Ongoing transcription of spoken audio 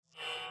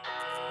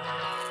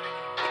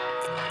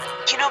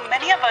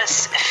Many of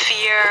us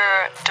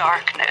fear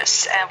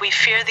darkness and we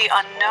fear the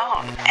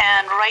unknown.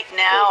 And right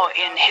now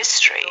in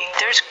history,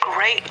 there's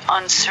great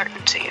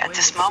uncertainty at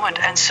this moment.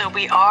 And so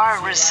we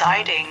are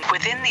residing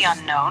within the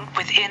unknown,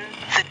 within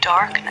the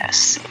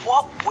darkness.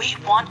 What we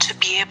want to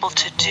be able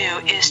to do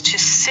is to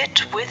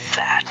sit with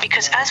that,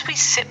 because as we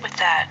sit with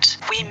that,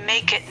 we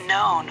make it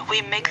known.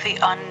 We make the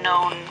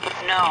unknown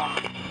known.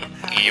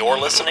 You're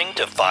listening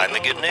to Find the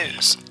Good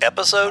News,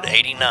 Episode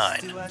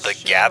 89, The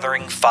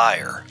Gathering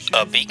Fire,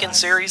 a Beacon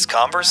Series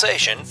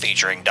conversation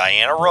featuring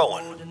Diana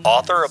Rowan,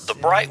 author of The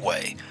Bright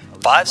Way,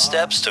 5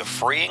 Steps to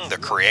Freeing the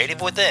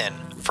Creative Within,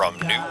 from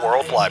New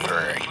World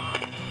Library.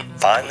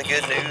 Find the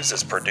Good News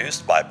is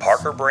produced by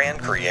Parker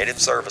Brand Creative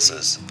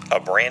Services, a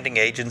branding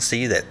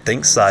agency that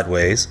thinks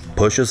sideways,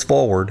 pushes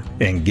forward,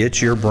 and gets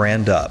your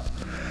brand up.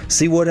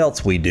 See what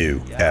else we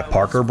do at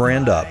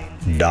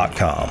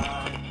parkerbrandup.com.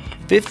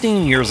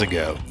 15 years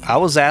ago, I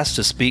was asked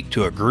to speak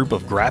to a group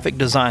of graphic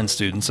design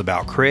students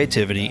about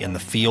creativity in the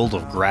field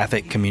of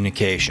graphic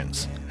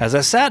communications. As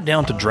I sat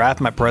down to draft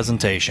my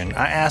presentation,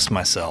 I asked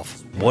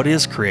myself, what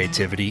is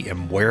creativity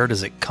and where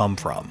does it come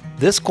from?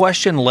 This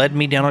question led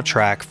me down a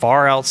track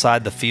far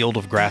outside the field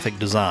of graphic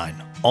design,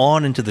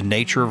 on into the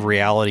nature of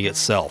reality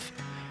itself,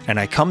 and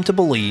I come to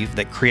believe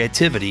that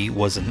creativity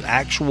was an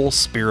actual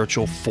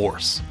spiritual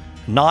force,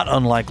 not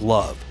unlike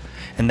love,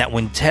 and that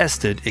when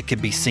tested, it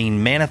could be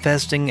seen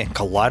manifesting in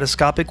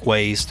kaleidoscopic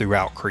ways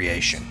throughout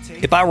creation.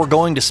 If I were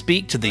going to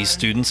speak to these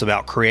students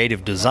about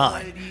creative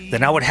design,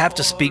 then I would have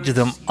to speak to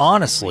them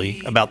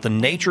honestly about the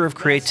nature of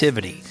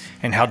creativity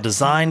and how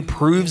design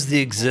proves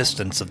the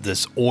existence of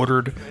this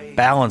ordered,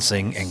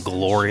 balancing, and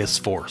glorious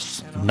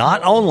force.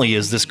 Not only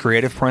is this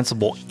creative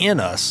principle in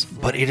us,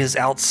 but it is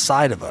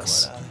outside of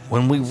us.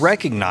 When we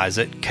recognize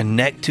it,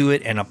 connect to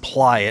it, and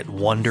apply it,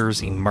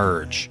 wonders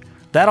emerge.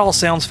 That all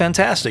sounds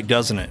fantastic,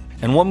 doesn't it?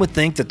 And one would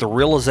think that the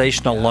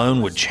realization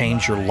alone would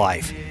change your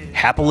life,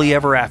 happily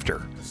ever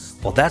after.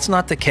 Well, that's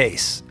not the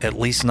case, at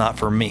least not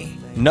for me.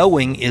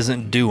 Knowing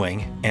isn't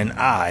doing, and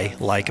I,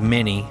 like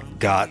many,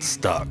 got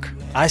stuck.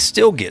 I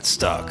still get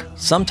stuck.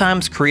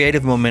 Sometimes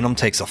creative momentum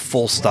takes a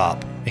full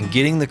stop, and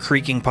getting the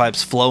creaking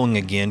pipes flowing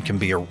again can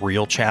be a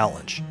real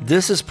challenge.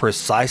 This is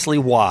precisely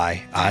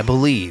why I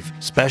believe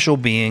special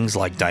beings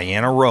like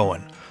Diana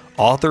Rowan,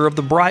 author of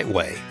The Bright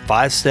Way,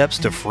 5 Steps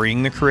to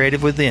Freeing the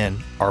Creative Within,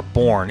 are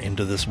born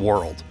into this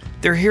world.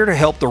 They're here to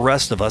help the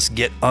rest of us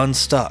get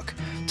unstuck,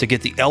 to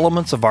get the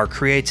elements of our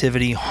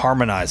creativity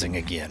harmonizing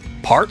again.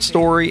 Part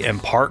story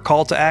and part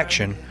call to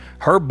action,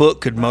 her book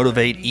could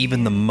motivate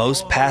even the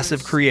most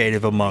passive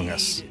creative among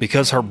us.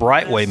 Because her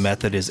Bright Way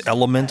method is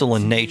elemental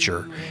in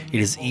nature, it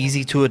is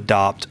easy to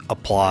adopt,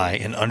 apply,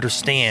 and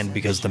understand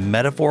because the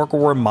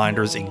metaphorical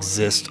reminders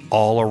exist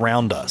all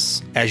around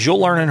us. As you'll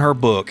learn in her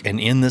book and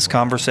in this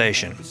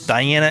conversation,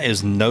 Diana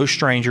is no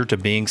stranger to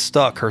being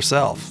stuck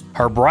herself.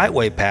 Her Bright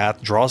Way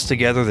path draws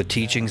together the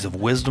teachings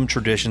of wisdom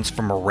traditions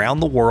from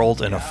around the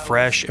world in a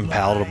fresh and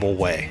palatable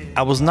way.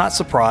 I was not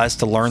surprised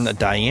to learn that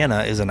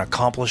Diana is an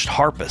accomplished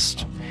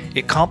harpist.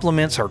 It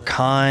complements her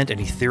kind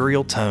and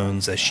ethereal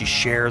tones as she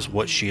shares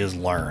what she has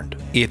learned.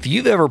 If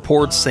you've ever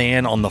poured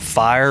sand on the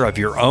fire of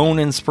your own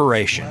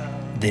inspiration,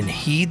 then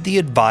heed the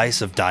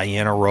advice of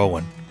Diana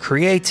Rowan.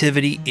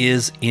 Creativity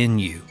is in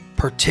you,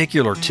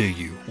 particular to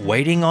you,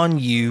 waiting on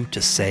you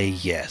to say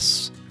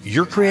yes.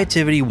 Your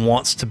creativity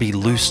wants to be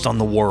loosed on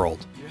the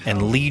world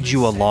and lead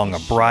you along a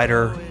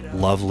brighter,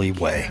 lovely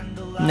way.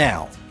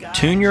 Now,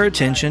 tune your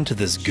attention to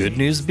this good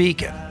news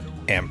beacon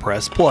and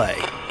press play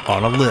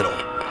on a little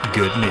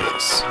good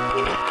news.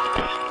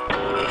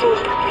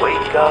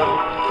 Wake up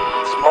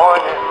this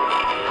morning,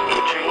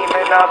 you're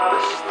dreaming up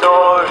a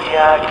story.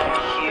 I can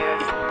hear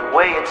the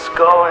way it's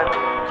going,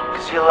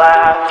 'cause you're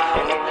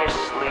laughing in your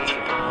sleep.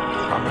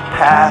 On the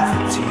path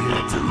to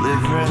your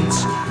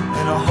deliverance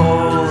and a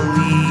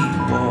holy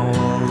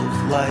ball of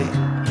light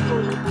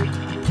pouring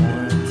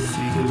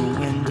through your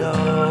window.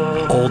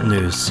 Old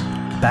news,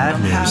 bad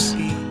news,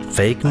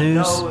 fake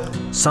news.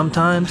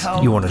 Sometimes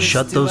you want to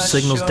shut those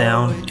signals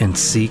down and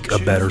seek a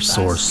better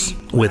source.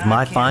 With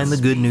my Find the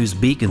Good News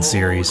Beacon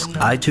series,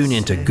 I tune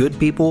into good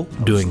people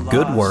doing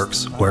good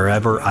works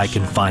wherever I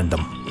can find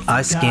them.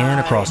 I scan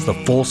across the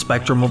full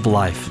spectrum of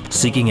life,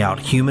 seeking out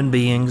human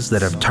beings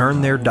that have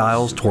turned their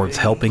dials towards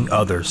helping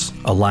others,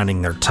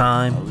 aligning their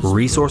time,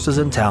 resources,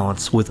 and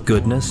talents with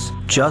goodness,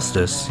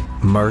 justice,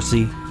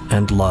 mercy,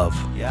 and love.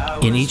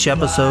 In each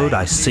episode,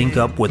 I sync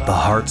up with the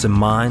hearts and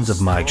minds of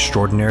my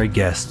extraordinary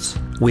guests.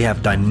 We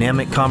have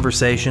dynamic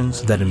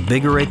conversations that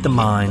invigorate the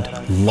mind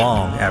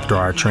long after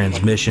our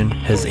transmission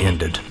has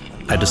ended.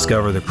 I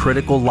discover the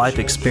critical life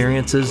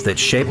experiences that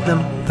shape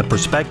them, the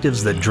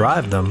perspectives that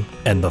drive them,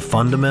 and the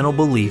fundamental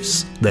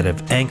beliefs that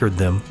have anchored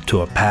them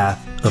to a path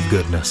of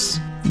goodness.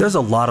 There's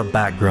a lot of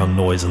background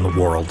noise in the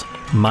world.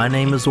 My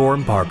name is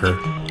Orrin Parker,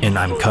 and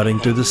I'm cutting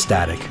through the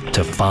static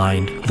to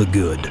find the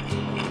good.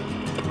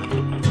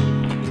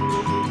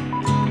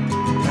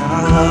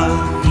 I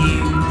love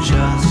you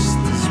just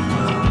as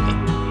well.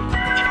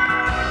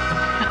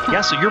 Yeah,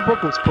 Yeah, so your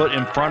book was put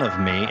in front of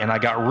me, and I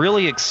got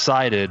really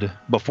excited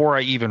before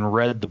I even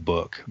read the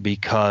book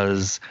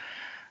because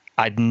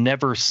I'd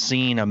never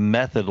seen a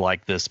method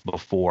like this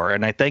before.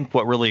 And I think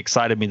what really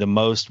excited me the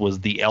most was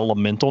the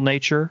elemental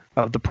nature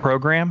of the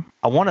program.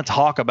 I want to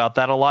talk about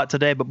that a lot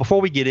today, but before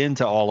we get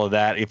into all of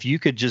that, if you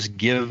could just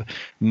give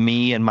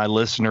me and my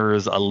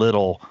listeners a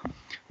little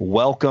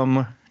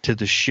welcome to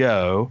the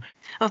show.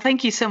 Well,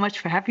 thank you so much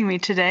for having me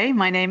today.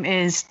 My name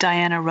is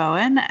Diana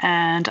Rowan,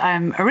 and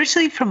I'm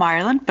originally from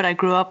Ireland, but I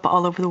grew up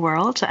all over the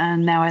world,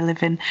 and now I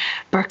live in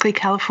Berkeley,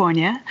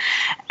 California.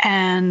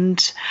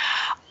 And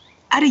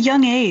at a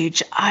young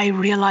age, I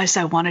realized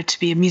I wanted to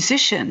be a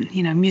musician.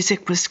 You know,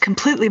 music was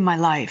completely my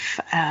life,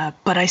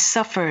 but I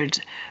suffered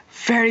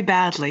very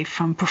badly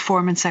from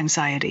performance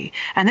anxiety.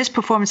 And this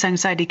performance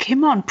anxiety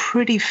came on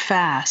pretty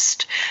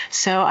fast.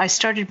 So I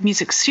started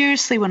music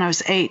seriously when I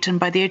was 8. And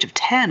by the age of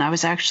 10, I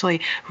was actually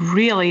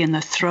really in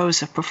the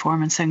throes of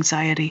performance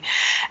anxiety.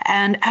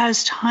 And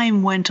as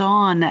time went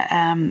on,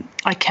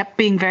 I kept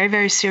being very,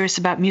 very serious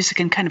about music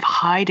and kind of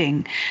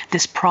hiding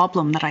this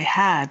problem that I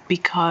had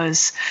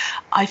because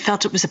I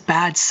felt it was a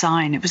bad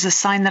sign. It was a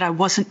sign that I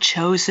wasn't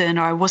chosen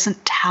or I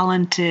wasn't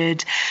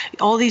talented.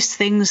 All these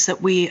things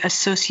that we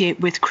associate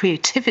with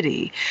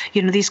creativity,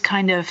 you know, these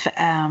kind of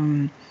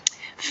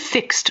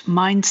fixed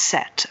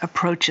mindset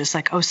approaches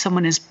like, oh,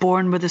 someone is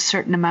born with a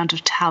certain amount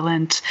of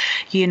talent,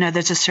 you know,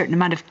 there's a certain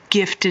amount of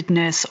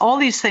giftedness, all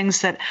these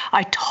things that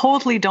I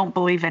totally don't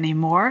believe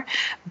anymore.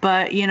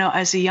 But, you know,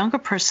 as a younger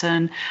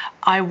person,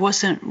 I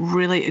wasn't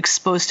really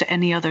exposed to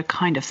any other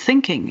kind of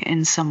thinking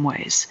in some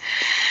ways.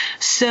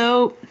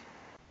 So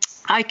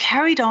I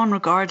carried on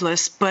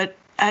regardless, but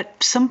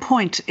at some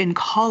point in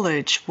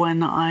college,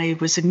 when I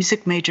was a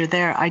music major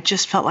there, I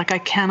just felt like I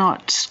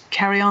cannot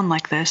carry on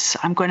like this.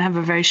 I'm going to have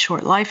a very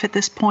short life at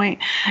this point.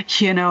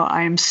 You know,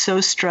 I am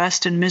so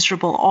stressed and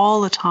miserable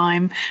all the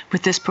time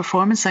with this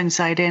performance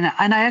anxiety. And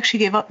I actually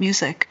gave up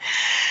music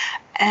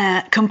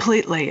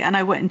completely. And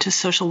I went into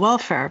social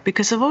welfare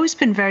because I've always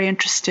been very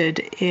interested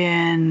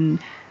in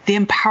the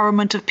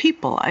empowerment of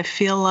people. I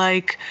feel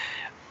like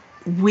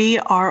we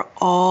are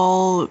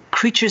all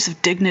creatures of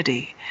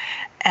dignity.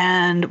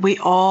 And we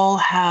all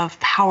have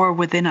power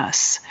within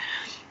us.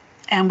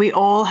 And we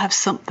all have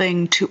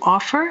something to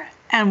offer.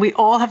 And we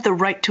all have the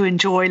right to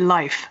enjoy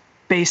life,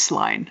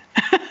 baseline.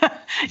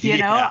 You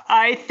know,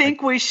 I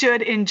think we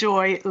should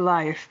enjoy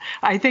life.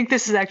 I think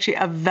this is actually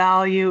a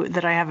value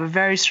that I have, a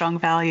very strong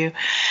value.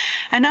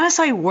 And as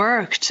I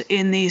worked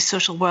in these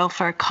social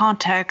welfare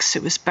contexts,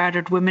 it was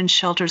battered women's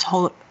shelters,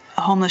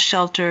 homeless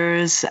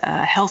shelters,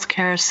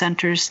 healthcare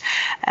centers.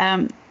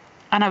 And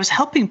I was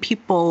helping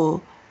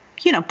people,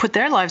 you know, put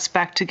their lives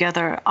back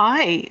together.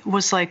 I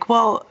was like,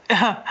 well,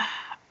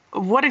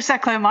 what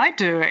exactly am I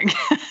doing,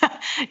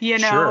 you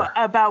know,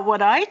 about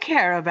what I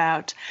care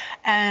about?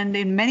 And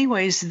in many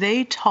ways,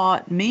 they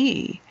taught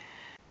me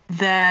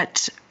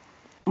that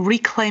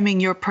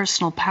reclaiming your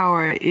personal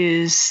power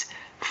is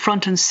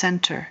front and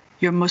center,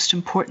 your most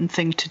important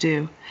thing to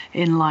do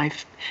in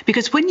life.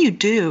 Because when you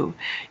do,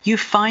 you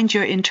find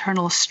your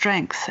internal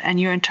strength and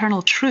your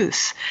internal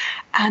truth.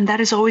 And that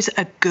is always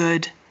a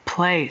good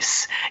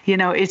place. You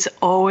know, it's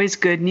always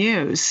good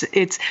news.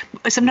 It's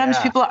sometimes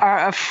people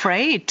are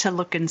afraid to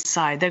look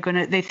inside.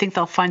 They think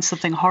they'll find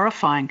something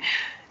horrifying.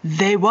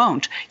 They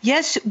won't.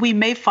 Yes, we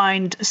may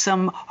find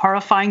some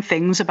horrifying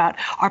things about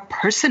our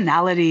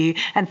personality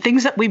and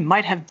things that we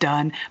might have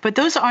done, but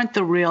those aren't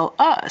the real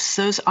us.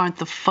 Those aren't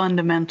the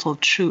fundamental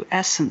true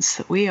essence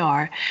that we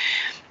are.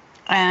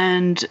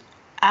 And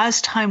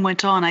as time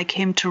went on, I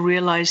came to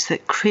realize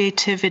that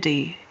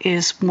creativity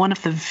is one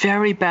of the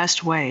very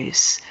best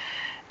ways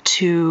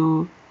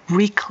to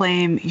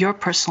reclaim your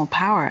personal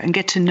power and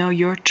get to know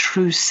your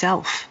true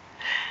self.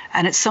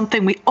 And it's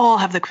something we all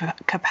have the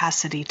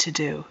capacity to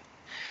do.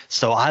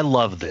 So I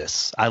love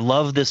this. I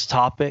love this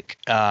topic.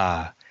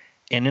 And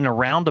in a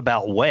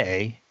roundabout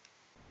way,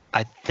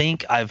 I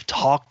think I've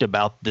talked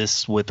about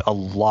this with a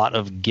lot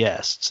of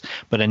guests,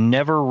 but I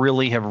never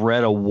really have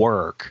read a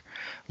work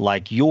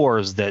like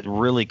yours that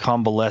really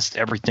convalesced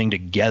everything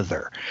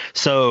together.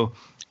 So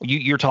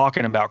you're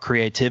talking about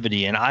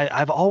creativity, and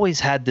I've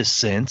always had this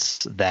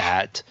sense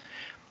that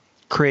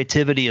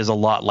creativity is a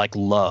lot like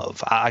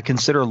love. I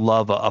consider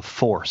love a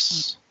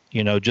force,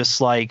 you know, just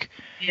like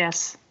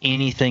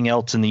anything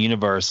else in the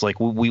universe. Like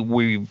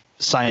we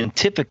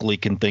scientifically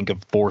can think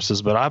of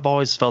forces, but I've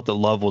always felt that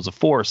love was a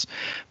force.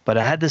 But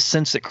I had this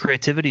sense that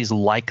creativity is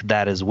like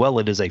that as well.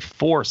 It is a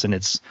force, and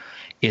it's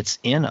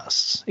in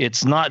us.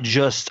 It's not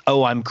just,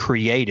 oh, I'm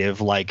creative,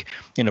 like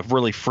in a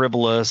really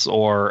frivolous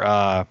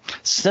or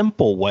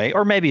simple way,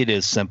 or maybe it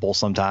is simple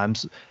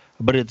sometimes,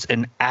 but it's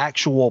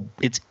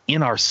it's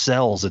in our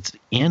cells. It's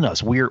in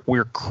us.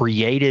 We're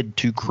created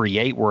to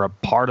create. We're a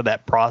part of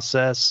that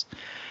process.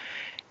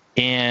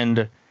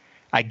 And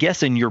I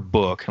guess in your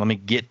book, let me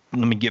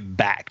get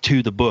back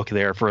to the book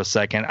there for a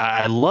second.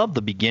 I love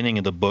the beginning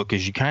of the book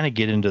because you kind of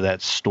get into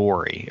that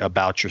story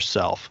about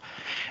yourself.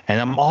 And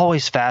I'm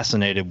always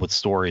fascinated with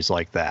stories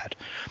like that.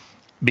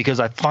 because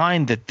I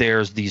find that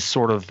there's these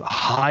sort of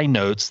high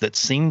notes that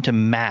seem to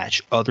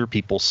match other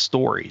people's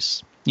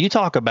stories. You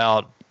talk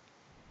about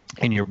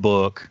in your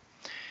book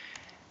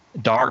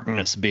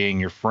darkness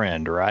being your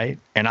friend, right?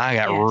 And I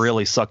got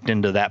really sucked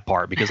into that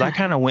part because I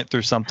kind of went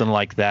through something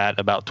like that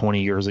about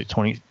 20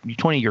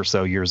 or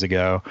so years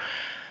ago.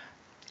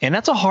 And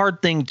that's a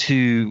hard thing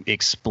to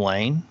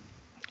explain,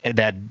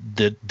 that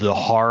the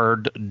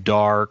hard,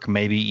 dark,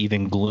 maybe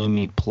even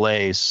gloomy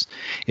place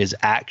is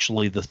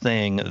actually the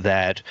thing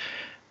that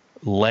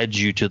led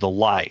you to the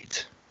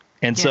light.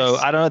 And so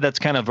I don't know, that's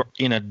kind of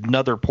in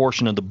another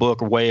portion of the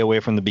book, way away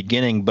from the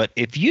beginning. But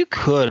if you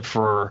could,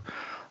 for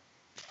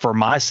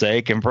my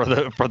sake and for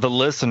the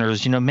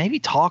listeners, maybe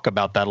talk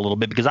about that a little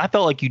bit, because I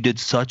felt like you did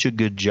such a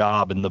good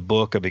job in the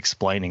book of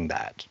explaining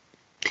that.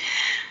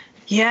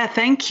 Yeah,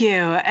 thank you.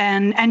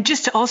 And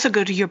just to also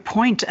go to your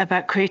point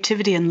about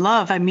creativity and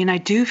love, I mean, I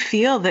do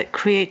feel that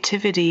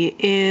creativity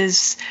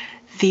is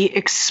the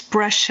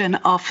expression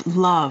of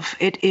love.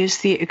 It is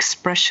the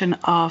expression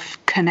of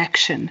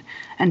connection.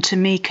 And to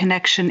me,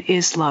 connection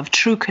is love,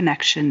 true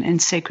connection in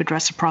sacred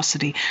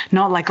reciprocity,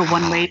 not like a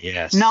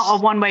one-way, not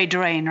a one-way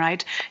drain,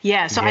 right?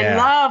 Yeah. So I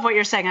love what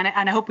you're saying. And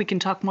I hope we can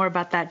talk more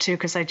about that too,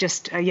 because I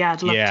just, I'd love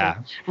to riff on that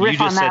with you. You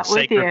just said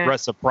sacred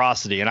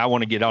reciprocity, and I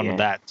want to get onto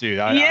that too.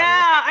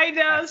 I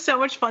know. So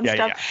much fun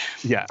stuff.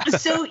 Yeah.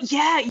 So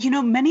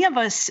many of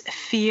us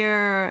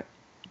fear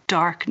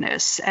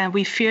darkness and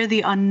we fear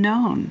the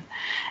unknown.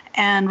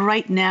 And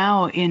right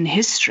now in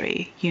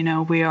history,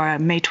 we are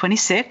May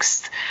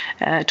 26th,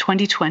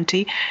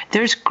 2020.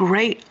 There's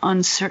great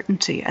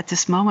uncertainty at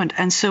this moment.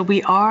 And so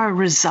we are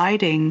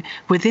residing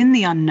within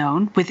the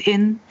unknown,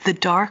 within the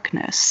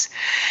darkness.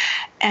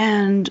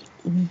 And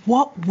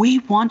what we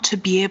want to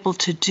be able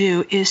to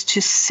do is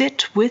to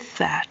sit with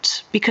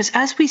that. Because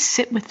as we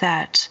sit with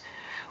that,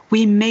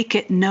 we make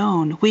it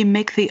known. We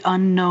make the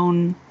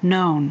unknown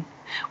known.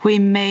 We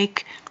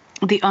make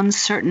the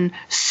uncertain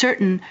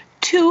certain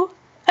to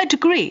a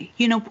degree.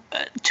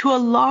 To a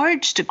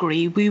large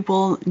degree, we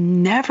will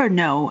never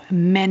know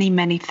many,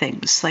 many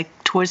things. Like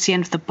towards the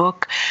end of the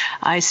book,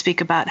 I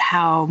speak about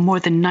how more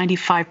than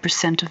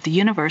 95% of the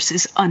universe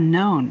is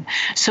unknown.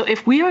 So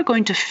if we are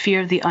going to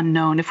fear the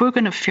unknown, if we're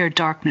going to fear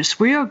darkness,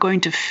 we are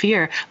going to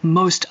fear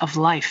most of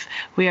life.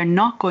 We are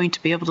not going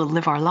to be able to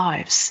live our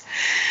lives.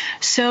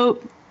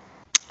 So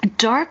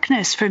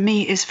darkness for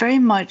me is very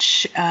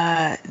much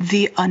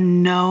the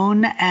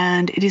unknown,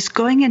 and it is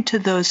going into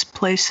those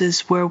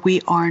places where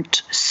we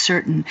aren't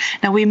certain.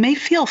 Now, we may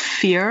feel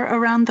fear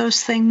around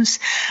those things,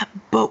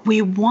 but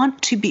we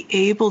want to be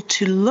able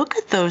to look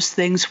at those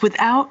things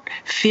without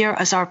fear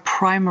as our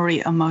primary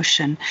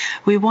emotion.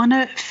 We want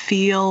to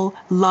feel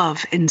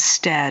love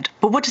instead.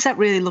 But what does that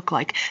really look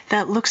like?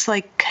 That looks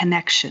like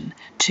connection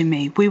to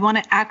me. We want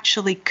to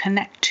actually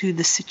connect to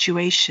the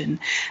situation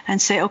and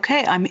say,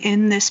 okay, I'm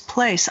in this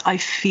place. I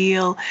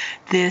feel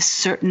this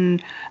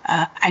certain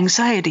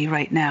anxiety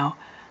right now.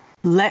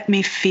 Let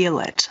me feel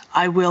it.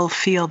 I will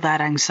feel that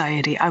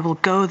anxiety. I will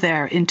go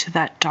there into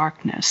that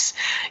darkness.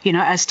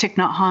 As Thich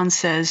Nhat Hanh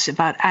says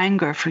about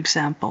anger, for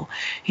example,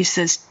 he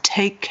says,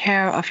 take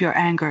care of your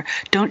anger.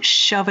 Don't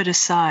shove it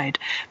aside.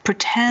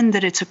 Pretend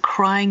that it's a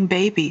crying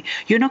baby.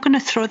 You're not going to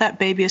throw that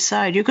baby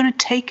aside. You're going to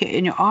take it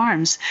in your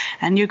arms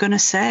and you're going to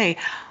say,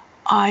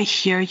 I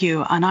hear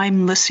you and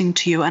I'm listening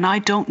to you and I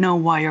don't know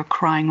why you're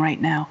crying right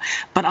now,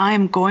 but I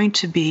am going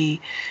to be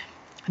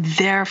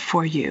there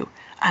for you.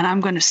 And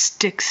I'm going to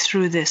stick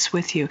through this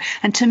with you.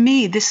 And to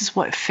me, this is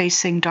what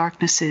facing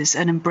darkness is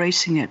and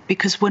embracing it.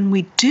 Because when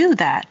we do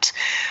that,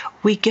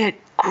 we get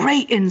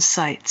great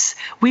insights.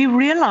 We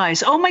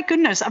realize, oh my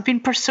goodness, I've been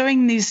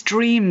pursuing these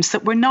dreams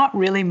that were not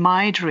really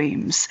my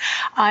dreams.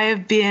 I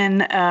have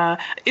been, a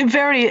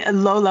very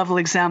low-level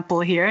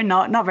example here,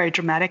 not very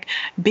dramatic,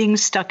 being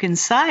stuck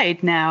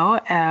inside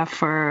now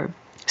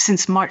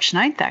since March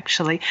 9th,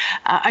 actually.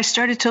 I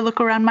started to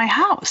look around my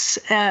house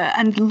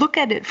and look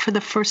at it for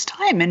the first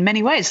time in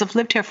many ways. I've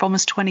lived here for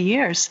almost 20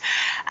 years.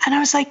 And I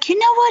was like, you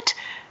know what?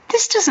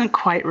 This doesn't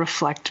quite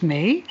reflect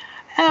me.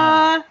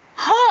 I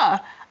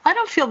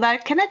don't feel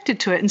that connected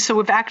to it. And so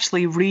we've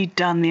actually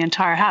redone the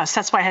entire house.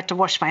 That's why I had to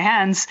wash my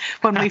hands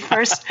when we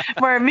first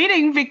were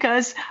meeting,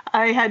 because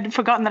I had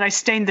forgotten that I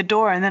stained the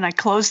door and then I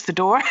closed the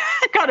door.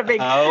 Got a big,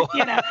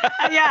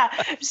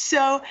 yeah.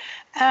 So,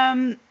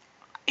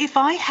 if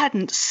I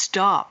hadn't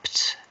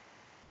stopped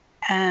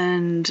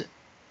and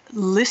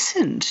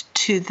listened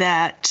to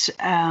that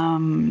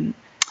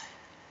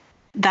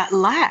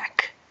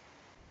lack,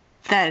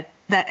 that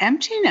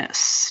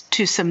emptiness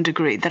to some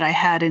degree that I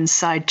had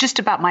inside just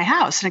about my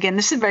house. And again,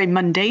 this is a very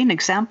mundane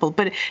example,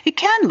 but it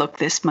can look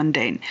this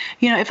mundane.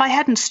 If I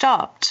hadn't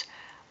stopped,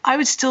 I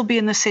would still be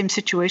in the same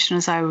situation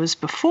as I was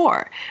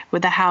before,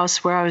 with a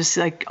house where I was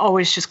like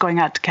always just going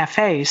out to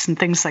cafes and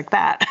things like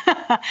that.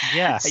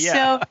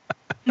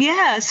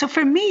 Yeah. So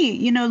for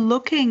me,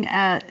 looking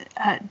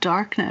at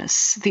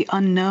darkness, the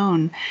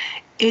unknown,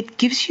 it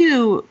gives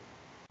you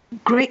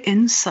great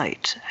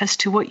insight as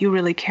to what you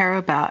really care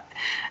about.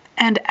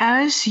 And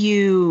as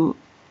you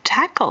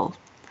tackle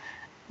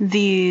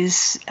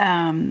these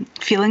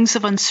feelings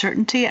of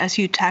uncertainty as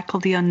you tackle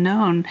the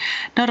unknown,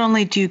 not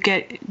only do you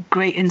get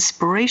great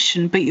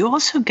inspiration, but you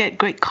also get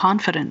great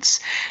confidence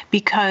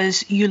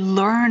because you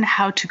learn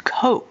how to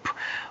cope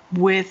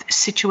with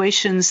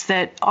situations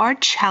that are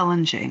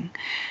challenging.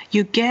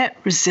 You get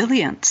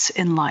resilience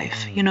in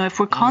life. You know, if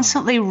we're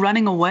constantly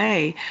running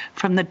away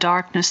from the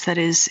darkness that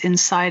is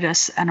inside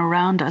us and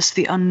around us,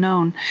 the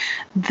unknown,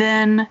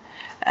 then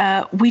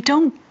we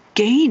don't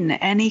gain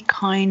any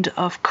kind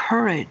of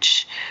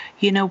courage.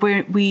 You know,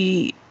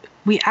 we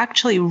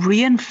actually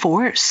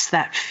reinforce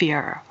that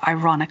fear,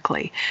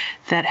 ironically,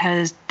 that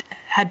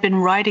had been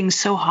riding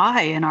so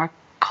high in our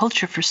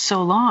culture for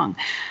so long.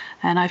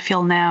 And I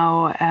feel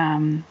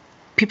now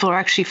people are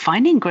actually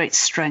finding great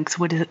strength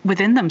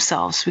within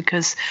themselves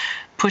because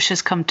push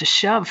has come to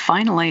shove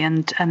finally,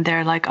 and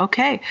they're like,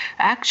 okay,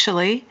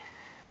 actually,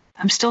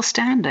 I'm still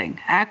standing.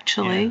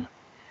 Actually,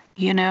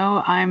 you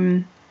know,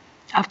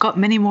 I've got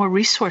many more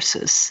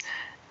resources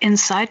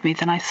inside me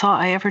than I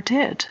thought I ever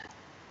did.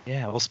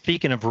 Yeah, well,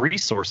 speaking of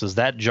resources,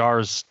 that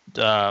jars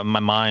my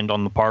mind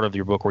on the part of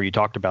your book where you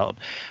talked about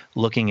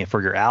looking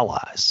for your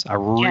allies. I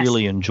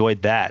really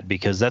enjoyed that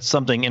because that's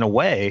something, in a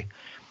way,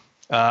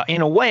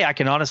 I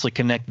can honestly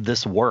connect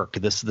this work,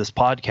 this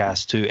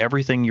podcast, to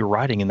everything you're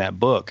writing in that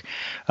book.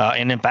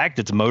 And in fact,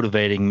 it's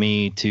motivating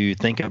me to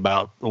think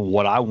about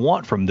what I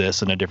want from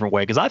this in a different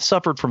way, because I've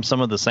suffered from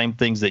some of the same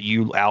things that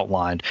you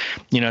outlined.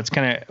 You know, it's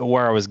kind of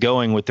where I was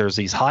going with, there's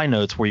these high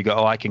notes where you go,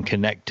 oh, I can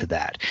connect to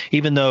that,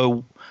 even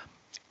though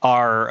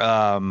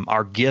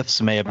our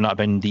gifts may have not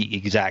been the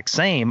exact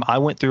same. I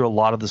went through a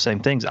lot of the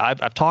same things.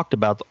 I've talked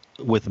about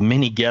with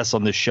many guests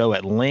on this show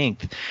at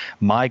length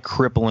my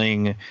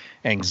crippling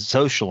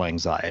social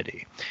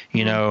anxiety,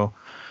 you know,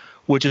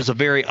 which is a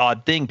very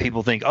odd thing.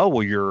 People think, oh,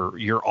 well,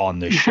 you're on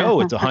the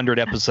show. It's 100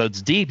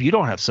 episodes deep. You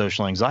don't have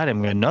social anxiety.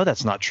 I'm going, no,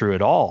 that's not true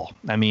at all.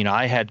 I mean,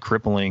 I had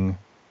crippling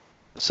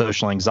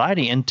social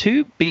anxiety. And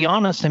to be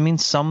honest, I mean,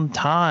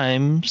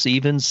 sometimes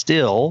even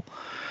still,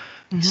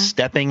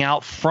 stepping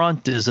out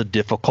front is a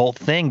difficult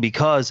thing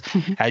because,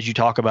 as you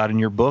talk about in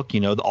your book, you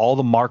know, all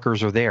the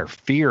markers are there.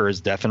 Fear is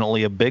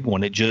definitely a big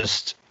one.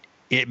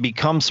 It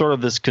becomes sort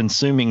of this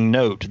consuming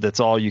note that's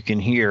all you can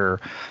hear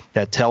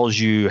that tells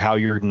you how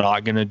you're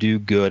not going to do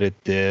good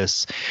at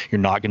this.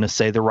 You're not going to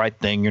say the right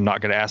thing. You're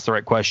not going to ask the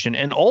right question.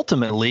 And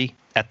ultimately,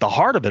 at the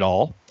heart of it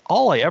all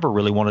I ever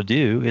really want to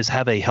do is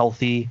have a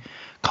healthy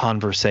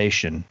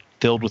conversation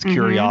filled with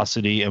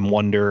curiosity and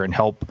wonder and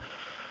help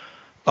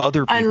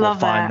other people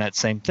find that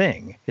same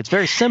thing. It's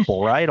very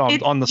simple, right?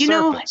 On the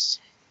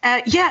surface.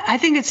 Yeah, I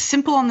think it's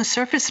simple on the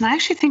surface, and I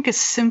actually think it's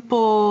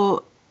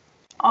simple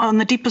on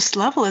the deepest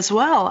level as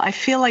well. I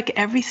feel like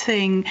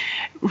everything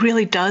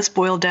really does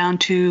boil down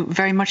to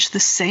very much the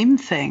same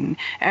thing.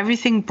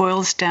 Everything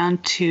boils down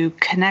to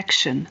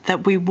connection,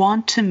 that we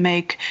want to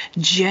make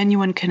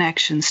genuine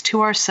connections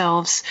to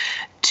ourselves,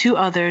 to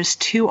others,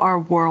 to our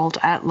world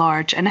at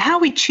large. And how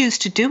we choose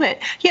to do it,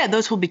 yeah,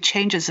 those will be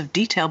changes of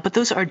detail, but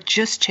those are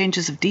just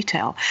changes of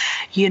detail.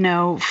 You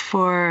know,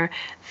 for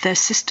the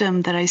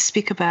system that I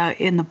speak about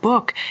in the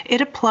book,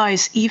 it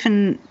applies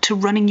even to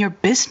running your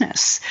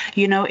business.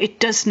 You know, it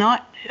does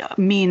not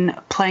mean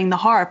playing the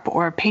harp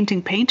or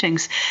painting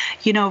paintings.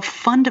 You know,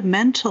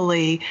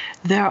 fundamentally,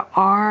 there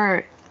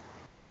are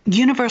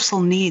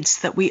universal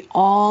needs that we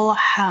all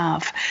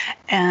have.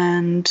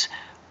 And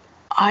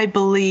I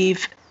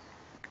believe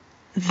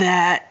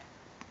that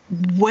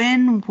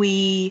when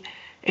we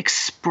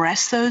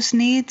express those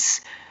needs,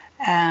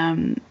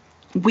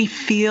 we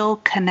feel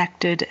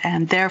connected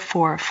and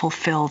therefore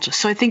fulfilled.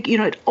 So I think, you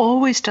know, it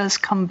always does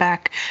come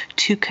back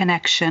to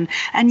connection.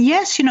 And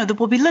yes, you know, there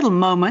will be little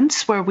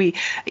moments where we,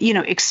 you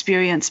know,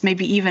 experience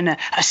maybe even a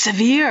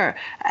severe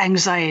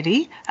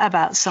anxiety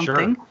about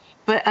something. Sure.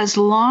 But as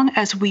long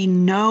as we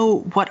know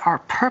what our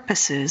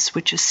purpose is,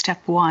 which is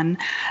step one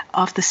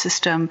of the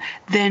system,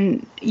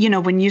 then, you know,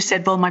 when you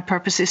said, well, my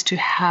purpose is to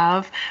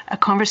have a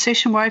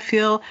conversation where I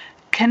feel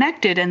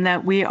connected and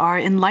that we are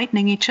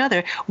enlightening each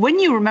other. When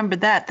you remember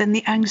that, then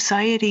the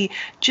anxiety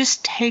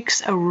just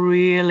takes a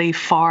really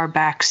far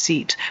back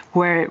seat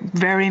where it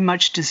very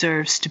much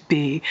deserves to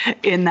be,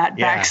 in that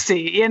back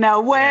seat, you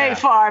know, way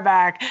far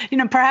back, you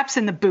know, perhaps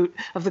in the boot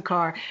of the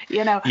car,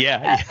 you know.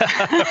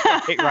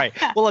 Right.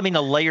 Well, I mean,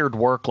 a layered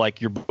work like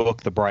your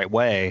book, The Bright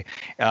Way,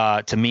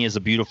 to me is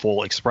a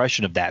beautiful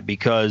expression of that,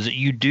 because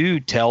you do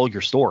tell your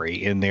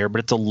story in there, but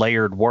it's a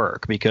layered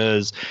work,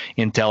 because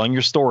in telling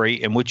your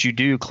story, in which you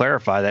do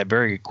clarify that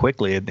very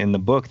quickly in the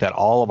book, that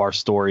all of our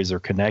stories are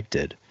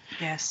connected,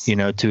 you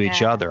know, to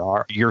each other.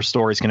 Your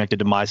story is connected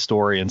to my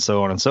story, and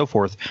so on and so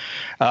forth.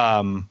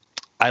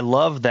 I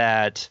love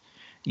that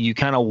you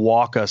kind of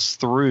walk us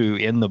through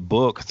in the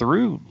book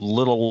through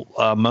little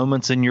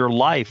moments in your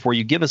life where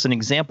you give us an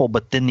example,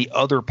 but then the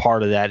other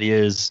part of that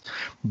is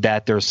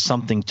that there's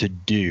something to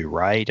do,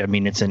 right? I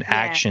mean, it's an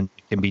action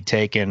that can be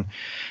taken.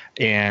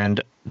 And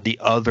the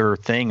other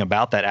thing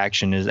about that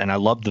action is, and I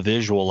love the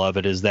visual of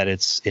it, is that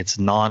it's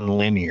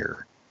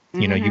non-linear.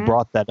 You know, you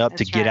brought that up,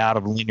 to get out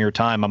of linear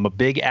time. I'm a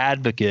big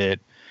advocate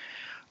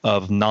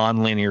of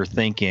nonlinear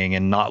thinking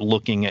and not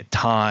looking at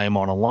time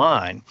on a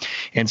line.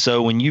 And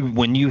so when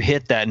you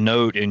hit that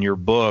note in your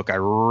book, I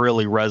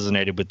really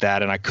resonated with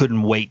that, and I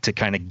couldn't wait to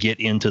kind of get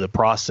into the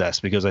process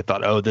because I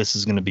thought, oh, this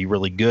is going to be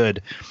really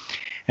good.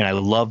 And I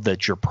love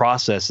that your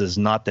process is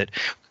not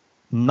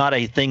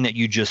a thing that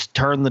you just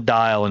turn the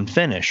dial and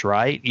finish,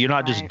 right? You're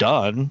not just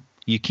done.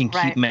 You can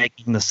keep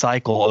making the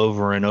cycle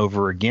over and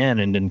over again,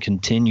 and then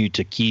continue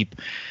to keep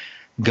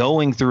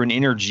going through an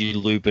energy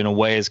loop in a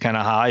way is kind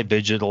of how I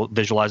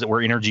visualize it,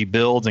 where energy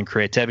builds and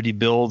creativity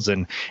builds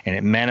and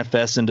it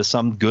manifests into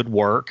some good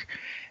work,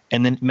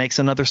 and then it makes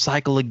another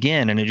cycle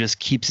again, and it just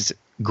keeps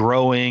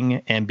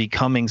growing and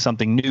becoming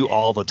something new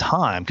all the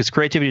time because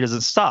creativity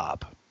doesn't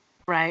stop.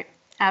 Right.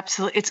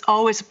 Absolutely. It's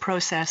always a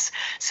process.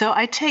 So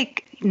I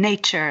take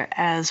nature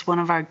as one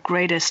of our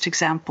greatest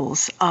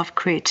examples of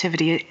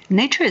creativity.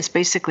 Nature is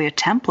basically a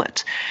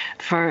template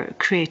for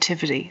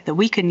creativity that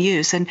we can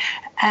use.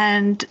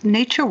 And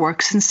nature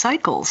works in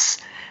cycles.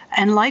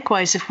 And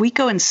likewise, if we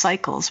go in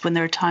cycles, when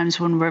there are times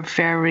when we're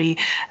very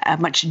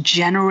much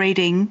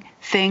generating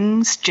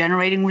things,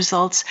 generating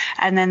results,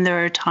 and then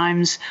there are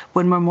times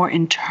when we're more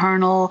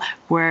internal,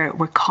 where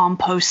we're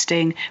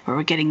composting, where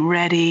we're getting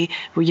ready,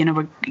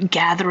 we're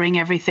gathering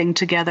everything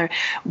together.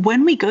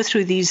 When we go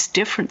through these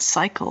different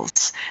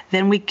cycles,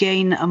 then we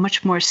gain a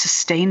much more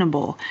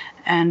sustainable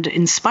and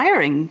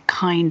inspiring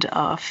kind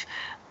of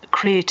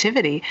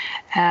creativity.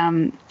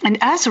 And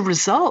as a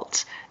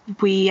result,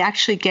 we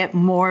actually get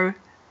more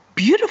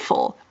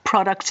beautiful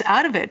products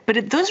out of it.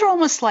 But those are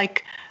almost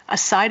like a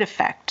side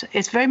effect.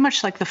 It's very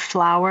much like the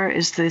flower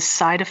is the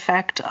side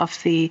effect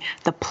of the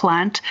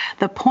plant.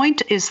 The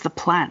point is the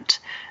plant.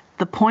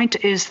 The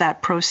point is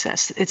that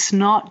process. It's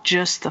not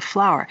just the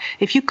flower.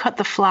 If you cut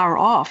the flower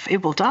off,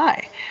 it will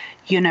die.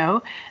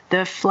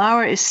 The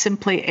flower is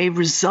simply a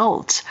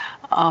result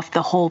of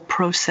the whole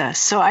process.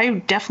 So I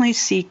definitely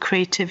see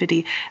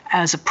creativity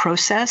as a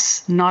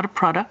process, not a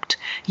product.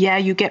 Yeah,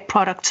 you get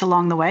products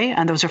along the way,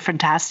 and those are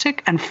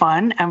fantastic and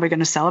fun, and we're going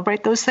to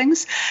celebrate those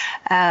things.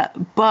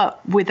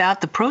 But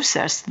without the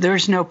process,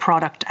 there's no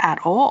product at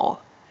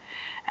all.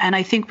 And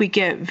I think we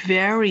get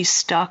very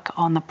stuck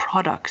on the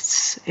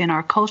products in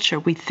our culture.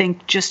 We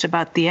think just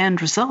about the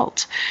end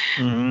result.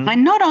 Mm-hmm.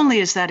 And not only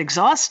is that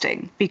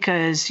exhausting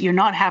because you're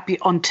not happy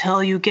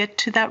until you get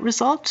to that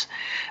result,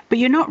 but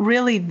you're not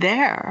really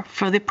there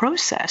for the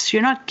process.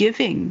 You're not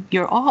giving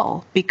your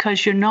all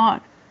because you're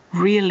not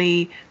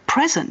really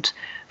present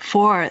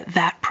for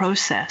that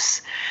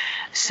process.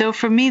 So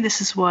for me,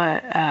 this is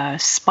what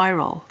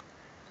spiral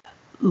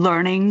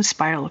learning,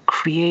 spiral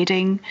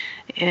creating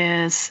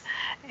is.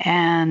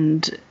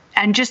 And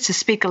just to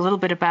speak a little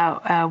bit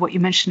about what you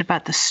mentioned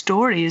about the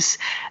stories,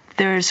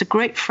 there's a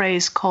great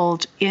phrase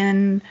called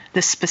 "in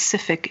the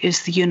specific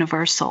is the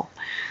universal."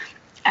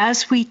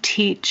 As we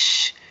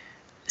teach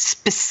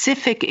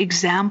specific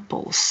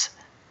examples,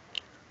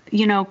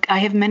 I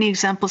have many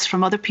examples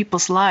from other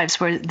people's lives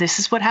where this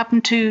is what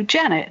happened to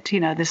Janet,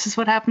 this is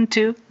what happened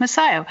to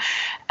Messiah.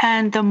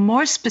 And the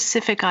more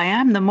specific I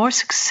am, the more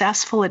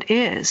successful it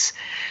is,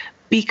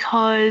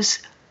 because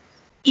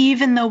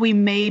even though we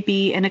may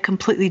be in a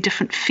completely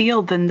different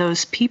field than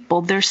those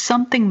people, there's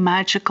something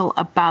magical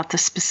about the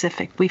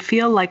specific. We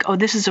feel like, oh,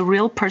 this is a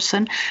real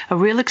person, a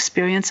real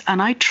experience, and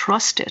I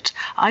trust it.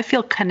 I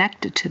feel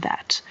connected to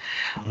that.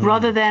 Mm.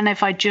 Rather than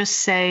if I just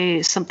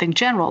say something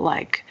general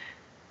like,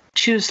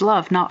 choose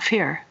love, not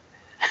fear.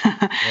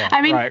 Yeah,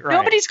 I mean,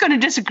 nobody's going to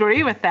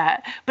disagree with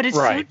that, but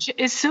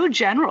it's so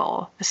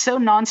general, so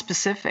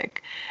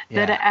non-specific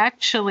that it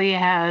actually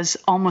has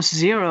almost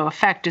zero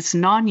effect. It's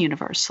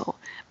non-universal.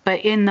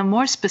 But in the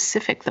more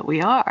specific that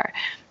we are,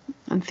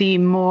 the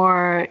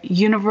more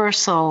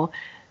universal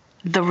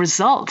the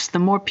results, the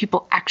more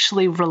people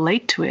actually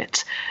relate to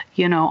it,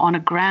 on a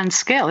grand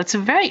scale. It's a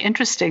very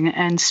interesting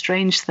and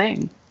strange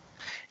thing.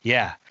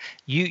 Yeah.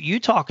 You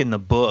talk in the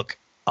book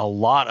a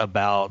lot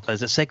about,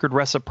 is it sacred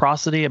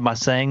reciprocity? Am I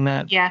saying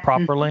that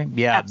properly?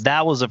 Yeah, absolutely.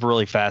 That was a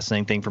really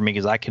fascinating thing for me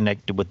because I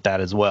connected with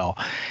that as well.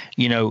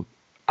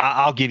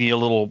 I'll give you a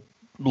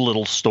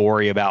little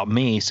story about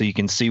me so you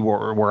can see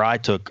where I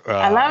took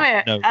I love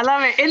it. Notes. I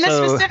love it. In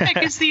the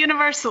specific is the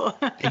universal.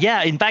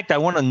 Yeah, in fact, I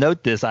want to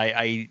note this.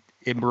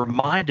 It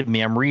reminded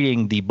me, I'm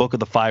reading the Book of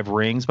the Five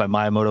Rings by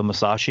Miyamoto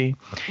Musashi,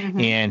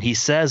 and he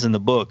says in the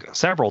book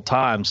several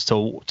times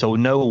to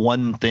know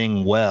one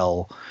thing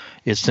well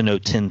is to know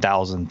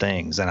 10,000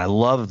 things. And I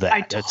love that.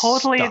 I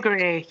totally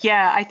agree.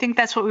 Yeah, I think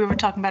that's what we were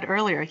talking about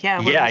earlier.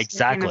 Yeah,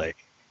 exactly.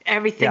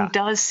 Everything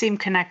does seem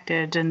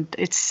connected, and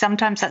it's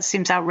sometimes that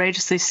seems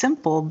outrageously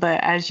simple,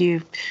 but as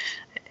you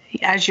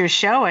as you're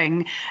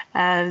showing,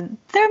 there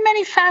are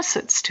many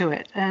facets to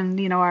it. And,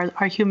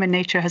 our human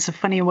nature has a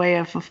funny way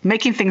of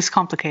making things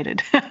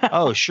complicated.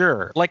 Oh,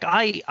 sure. Like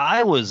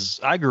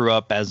I grew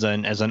up as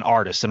an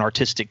artist, an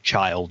artistic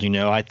child.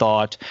 I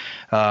thought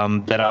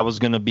that I was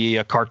going to be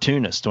a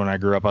cartoonist when I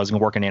grew up. I was going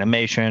to work in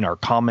animation or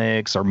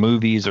comics or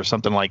movies or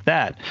something like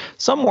that.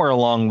 Somewhere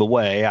along the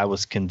way, I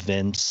was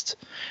convinced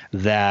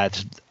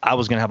that I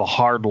was going to have a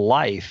hard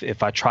life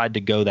if I tried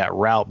to go that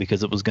route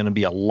because it was going to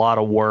be a lot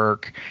of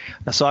work.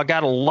 So I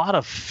got a lot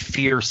of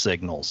fear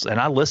signals, and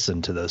I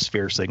listened to those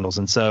fear signals.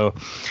 And so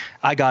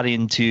I got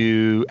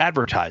into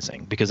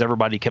advertising because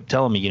everybody kept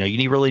telling me,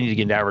 you really need to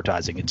get into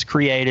advertising. It's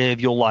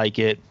creative. You'll like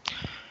it.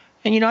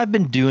 And, I've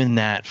been doing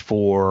that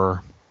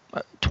for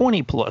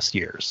 20 plus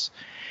years.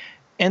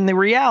 And the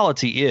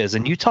reality is,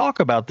 and you talk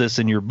about this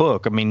in your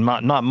book, I mean,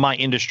 not my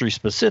industry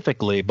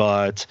specifically,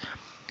 but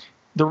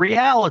the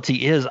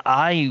reality is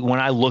when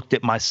I looked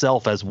at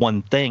myself as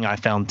one thing, I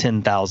found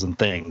 10,000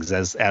 things,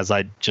 as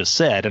I just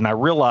said. And I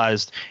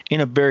realized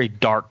in a very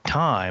dark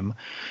time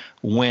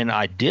when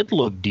I did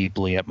look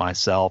deeply at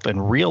myself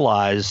and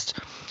realized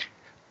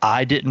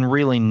I didn't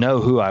really know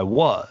who I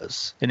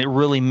was. And it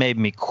really made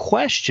me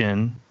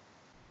question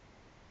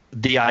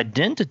the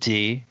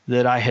identity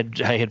that I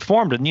had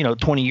formed. And,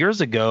 20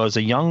 years ago as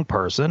a young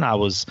person,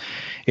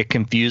 it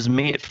confused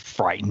me. It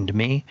frightened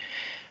me.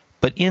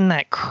 But in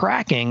that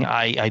cracking,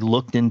 I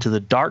looked into the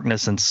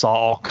darkness and saw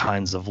all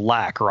kinds of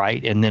lack,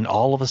 right? And then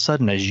all of a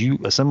sudden,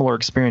 a similar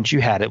experience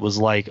you had, it was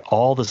like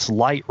all this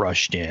light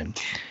rushed in.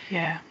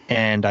 Yeah.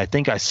 And I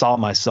think I saw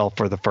myself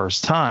for the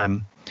first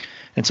time.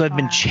 And so I've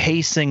been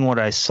chasing what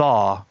I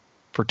saw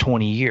for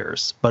 20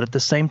 years. But at the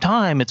same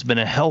time, it's been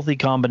a healthy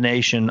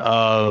combination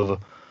of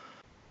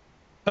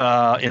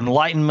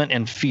enlightenment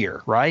and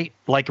fear, right?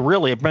 Like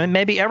really,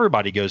 maybe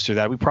everybody goes through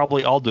that. We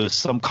probably all do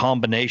some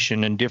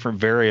combination and different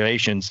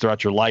variations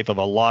throughout your life of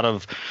a lot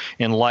of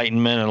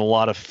enlightenment and a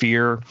lot of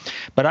fear.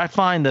 But I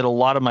find that a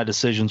lot of my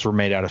decisions were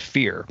made out of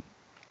fear.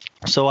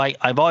 So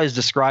I've always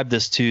described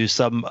this to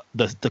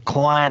the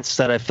clients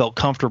that I felt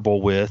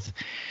comfortable with.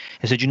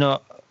 I said,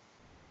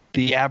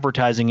 the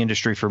advertising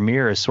industry for me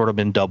has sort of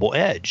been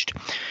double-edged.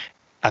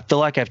 I feel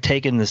like I've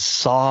taken this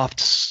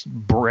soft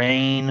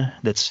brain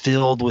that's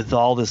filled with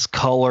all this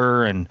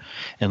color and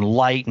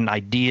light and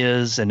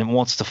ideas, and it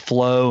wants to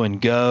flow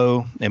and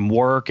go and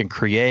work and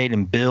create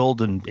and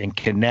build and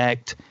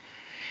connect.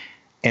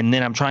 And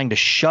then I'm trying to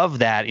shove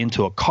that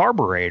into a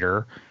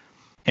carburetor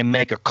and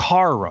make a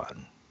car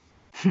run.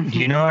 Do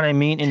you know what I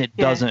mean? And it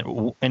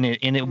doesn't, and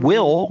it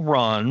will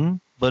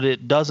run, but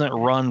it doesn't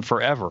run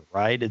forever,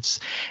 right?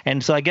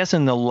 And so I guess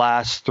in the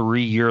last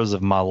 3 years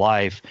of my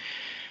life,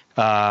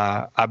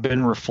 I've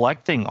been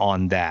reflecting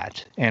on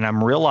that, and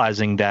I'm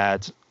realizing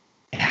that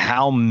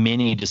how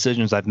many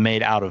decisions I've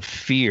made out of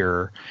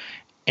fear.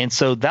 And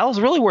so that was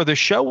really where the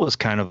show was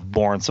kind of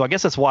born. So I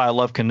guess that's why I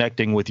love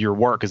connecting with your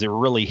work, because it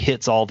really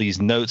hits all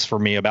these notes for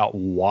me about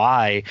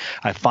why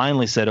I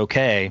finally said,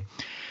 okay,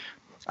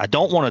 I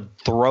don't want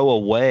to throw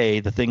away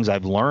the things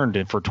I've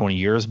learned for 20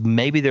 years.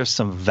 Maybe there's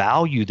some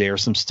value there,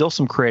 still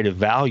some creative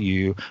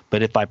value.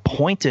 But if I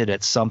pointed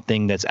at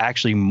something that's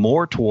actually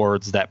more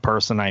towards that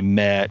person I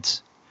met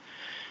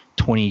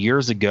 20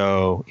 years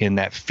ago in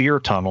that fear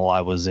tunnel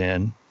I was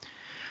in,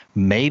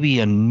 maybe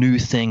a new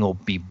thing will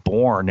be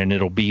born, and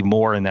it'll be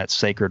more in that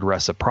sacred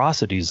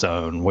reciprocity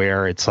zone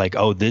where it's like,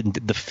 oh,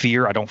 the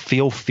fear, I don't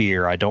feel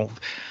fear.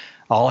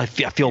 I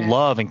feel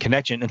love and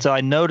connection. And so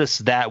I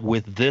noticed that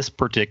with this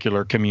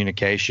particular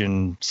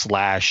communication /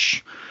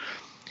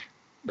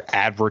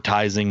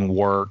 advertising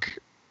work,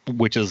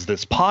 which is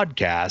this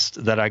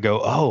podcast, that I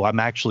go, oh,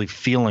 I'm actually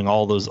feeling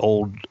all those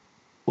old,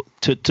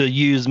 to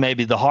use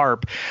maybe the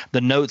harp,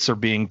 the notes are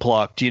being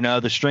plucked,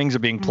 the strings are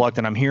being plucked,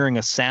 and I'm hearing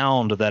a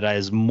sound that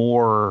is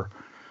more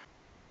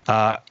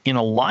in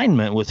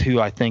alignment with who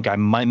I think I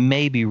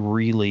maybe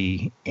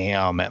really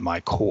am at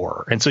my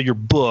core. And so your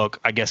book,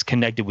 I guess,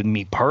 connected with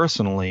me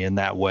personally in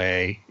that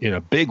way, in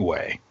a big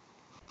way.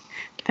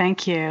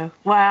 Thank you.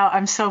 Wow,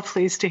 I'm so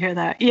pleased to hear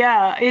that.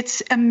 Yeah,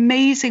 it's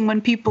amazing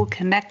when people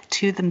connect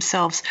to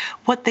themselves,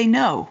 what they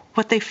know,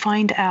 what they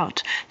find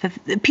out.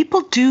 That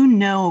people do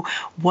know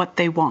what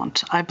they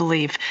want, I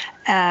believe.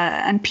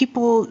 And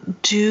people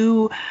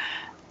do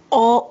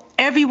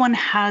everyone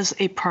has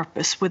a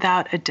purpose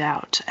without a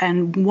doubt.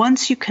 And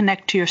once you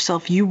connect to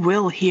yourself, you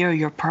will hear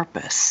your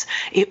purpose.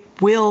 It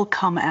will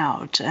come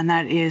out. And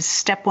that is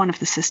step one of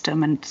the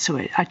system. And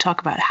so I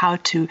talk about how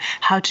to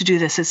do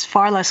this. It's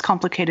far less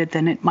complicated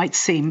than it might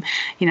seem.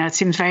 It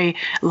seems very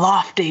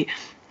lofty.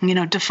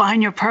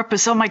 Define your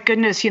purpose. Oh my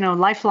goodness,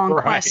 lifelong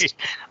quest.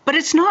 But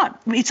it's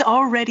not. It's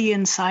already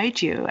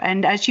inside you.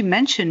 And as you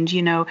mentioned,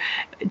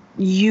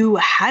 you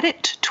had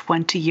it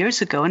 20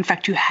 years ago. In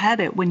fact, you had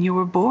it when you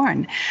were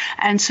born.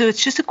 And so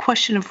it's just a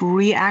question of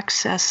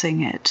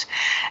reaccessing it.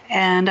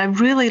 And I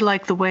really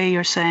like the way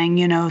you're saying,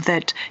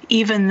 that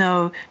even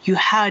though you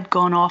had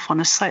gone off on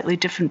a slightly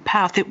different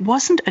path, it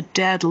wasn't a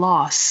dead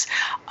loss.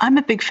 I'm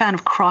a big fan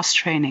of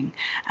cross-training.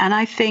 And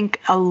I think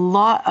a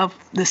lot of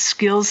the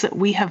skills that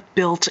we have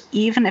built,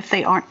 even if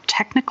they aren't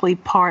technically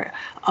part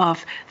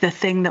of the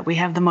thing that we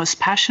have the most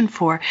passion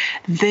for,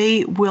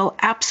 they will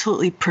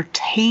absolutely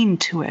pertain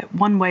to it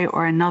one way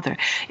or another.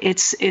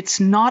 It's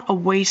not a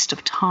waste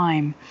of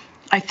time.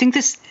 I think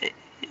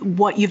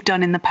what you've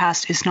done in the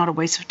past is not a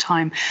waste of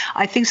time.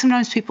 I think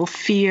sometimes people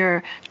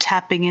fear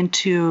tapping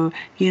into,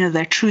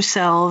 their true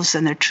selves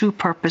and their true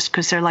purpose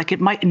because they're like,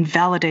 it might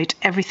invalidate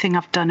everything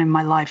I've done in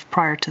my life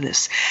prior to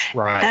this.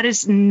 Right. That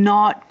is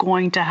not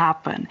going to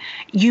happen.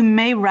 You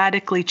may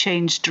radically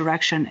change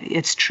direction,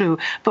 it's true,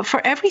 but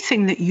for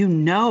everything that you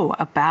know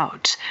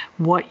about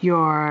what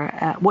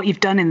you've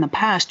done in the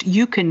past,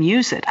 you can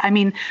use it. I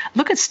mean,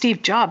 look at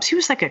Steve Jobs. He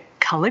was like a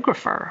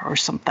calligrapher or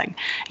something.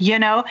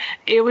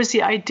 It was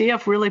the idea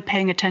of really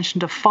paying attention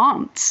to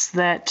fonts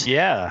that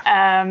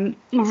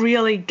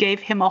really gave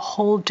him a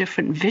whole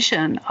different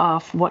vision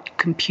of what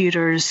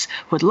computers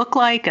would look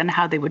like and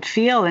how they would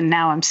feel. And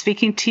now I'm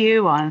speaking to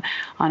you on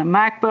a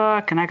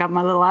MacBook, and I got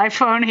my little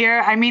iPhone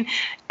here. I mean,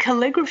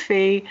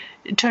 calligraphy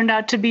turned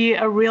out to be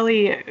a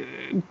really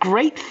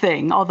great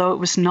thing, although it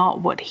was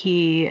not what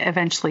he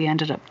eventually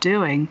ended up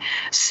doing.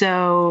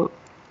 So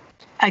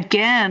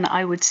again,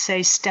 I would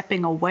say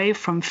stepping away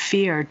from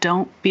fear.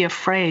 Don't be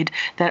afraid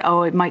that,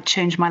 it might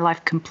change my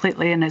life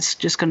completely and it's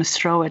just going to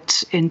throw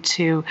it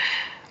into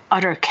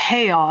utter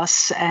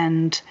chaos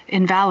and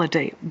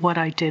invalidate what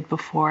I did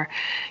before.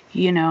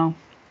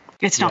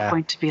 It's not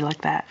going to be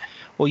like that.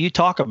 Well, you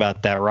talk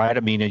about that, right? I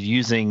mean,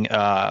 using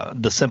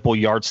the simple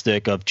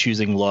yardstick of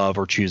choosing love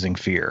or choosing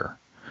fear.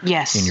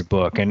 Yes. In your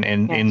book. And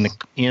yes.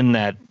 in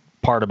that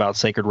part about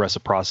sacred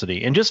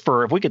reciprocity. And just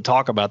if we could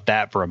talk about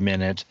that for a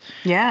minute.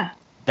 Yeah.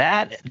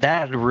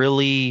 That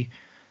really,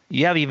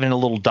 you have even a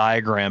little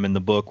diagram in the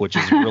book, which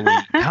is really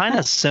kind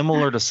of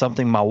similar to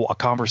something a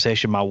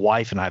conversation my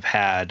wife and I've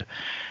had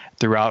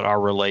throughout our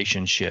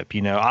relationship.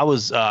 I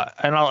was,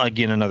 and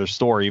again, another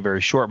story,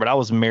 very short, but I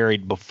was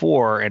married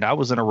before, and I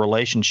was in a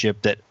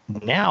relationship that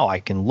now I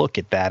can look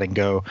at that and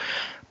go,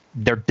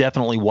 there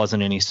definitely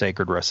wasn't any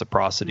sacred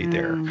reciprocity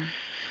there.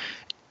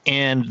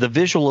 And the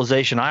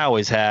visualization I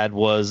always had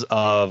was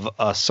of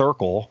a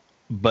circle.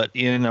 But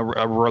in a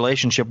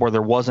relationship where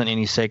there wasn't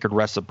any sacred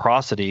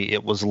reciprocity,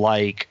 it was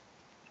like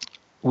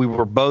we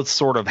were both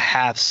sort of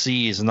half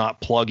C's,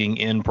 not plugging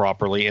in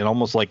properly and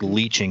almost like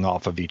leeching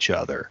off of each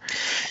other.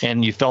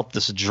 And you felt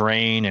this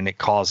drain, and it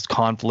caused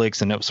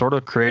conflicts, and it sort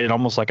of created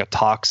almost like a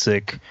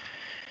toxic,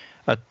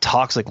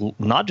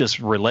 not just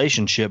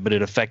relationship, but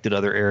it affected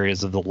other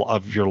areas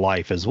of your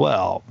life as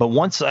well. But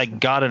once I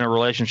got in a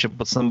relationship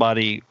with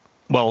somebody,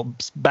 well,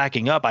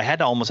 backing up, I had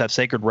to almost have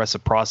sacred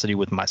reciprocity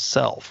with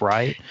myself,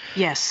 right?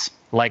 Yes.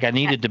 Like I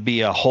needed to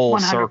be a whole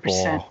 100%.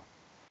 Circle.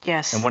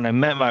 Yes. And when I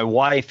met my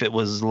wife, it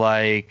was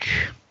like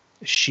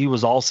she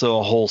was also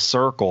a whole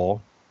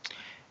circle.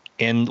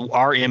 And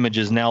our image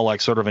is now like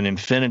sort of an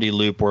infinity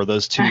loop where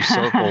those two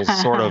circles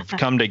sort of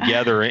come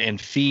together and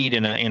feed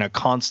in a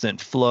constant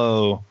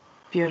flow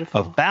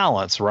of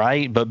balance,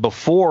 right? But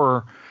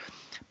before,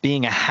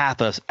 being a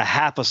half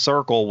a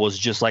circle was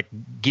just like,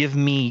 give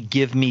me.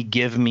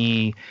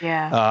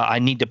 Yeah. I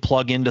need to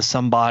plug into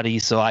somebody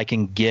so I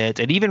can get.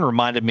 It even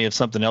reminded me of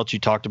something else you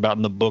talked about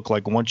in the book.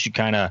 Like once you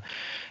kind of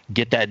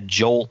get that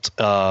jolt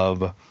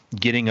of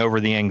getting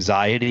over the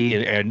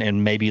anxiety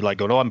and maybe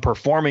like, I'm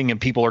performing and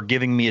people are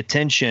giving me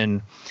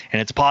attention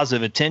and it's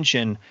positive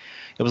attention.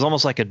 It was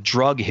almost like a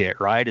drug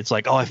hit, right? It's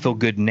like, I feel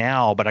good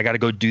now, but I got to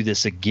go do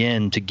this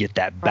again to get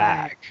that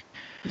back.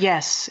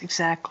 Yes,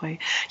 exactly.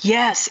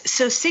 Yes.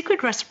 So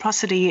sacred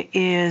reciprocity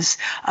is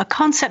a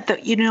concept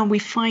that, we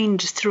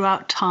find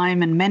throughout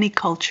time in many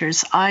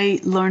cultures. I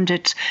learned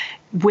it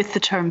with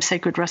the term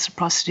sacred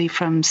reciprocity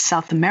from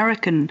South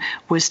American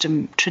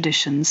wisdom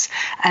traditions.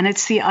 And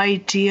it's the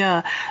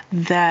idea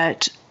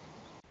that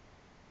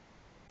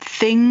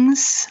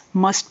things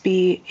must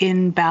be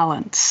in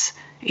balance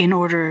in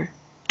order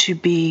to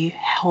be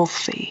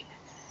healthy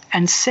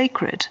and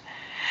sacred.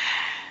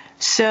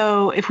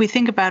 So if we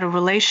think about a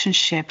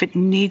relationship, it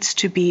needs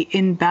to be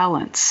in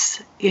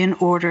balance in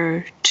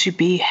order to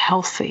be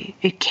healthy.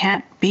 It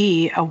can't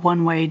be a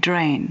one-way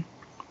drain.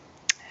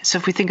 So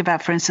if we think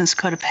about, for instance,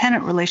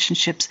 codependent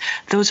relationships,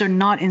 those are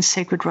not in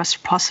sacred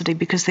reciprocity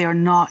because they are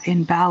not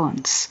in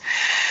balance.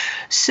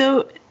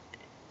 So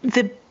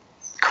the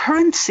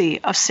currency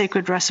of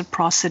sacred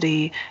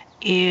reciprocity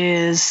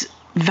is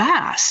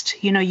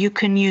vast. You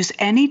can use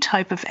any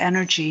type of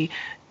energy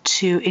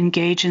to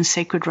engage in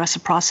sacred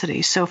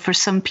reciprocity. So for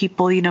some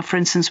people, for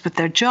instance, with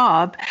their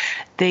job,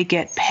 they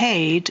get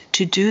paid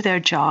to do their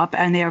job,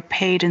 and they are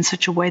paid in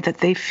such a way that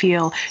they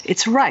feel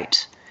it's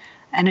right,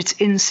 and it's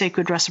in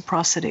sacred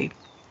reciprocity.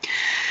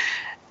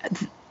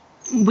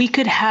 we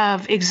could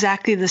have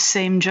exactly the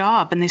same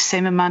job and the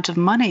same amount of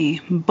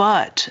money,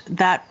 but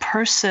that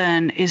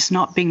person is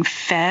not being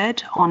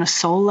fed on a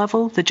soul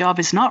level. The job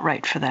is not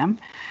right for them.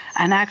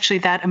 And actually,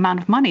 that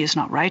amount of money is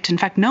not right. In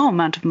fact, no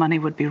amount of money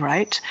would be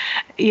right,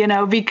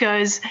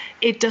 because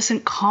it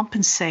doesn't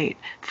compensate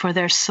for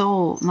their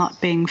soul not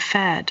being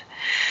fed.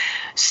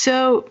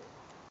 So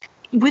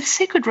with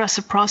sacred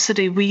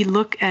reciprocity, we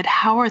look at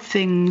how are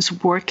things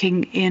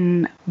working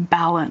in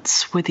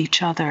balance with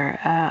each other.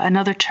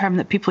 Another term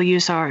that people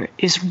use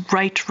is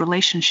right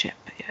relationship.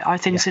 Are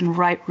things in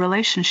right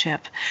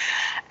relationship?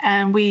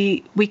 And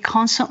we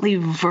constantly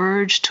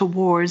verge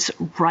towards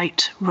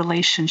right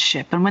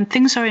relationship. And when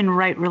things are in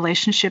right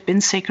relationship, in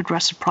sacred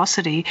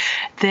reciprocity,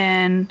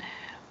 then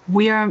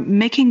we are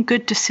making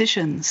good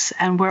decisions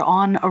and we're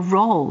on a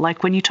roll.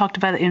 Like when you talked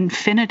about the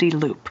infinity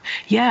loop,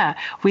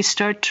 we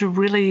start to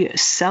really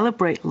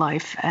celebrate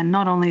life, and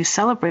not only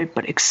celebrate,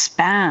 but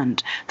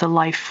expand the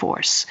life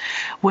force.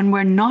 When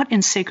we're not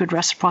in sacred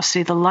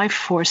reciprocity, the life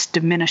force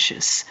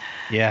diminishes.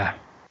 Yeah.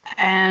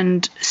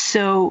 And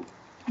so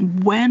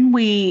when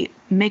we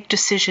make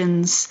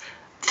decisions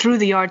through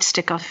the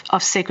yardstick of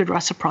sacred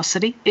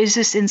reciprocity, is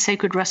this in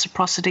sacred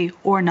reciprocity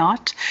or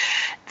not,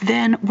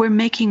 then we're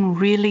making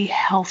really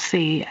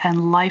healthy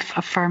and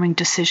life-affirming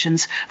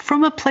decisions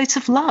from a place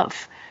of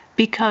love.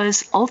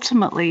 Because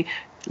ultimately,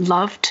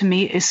 love to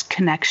me is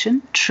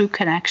connection, true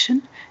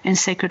connection in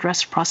sacred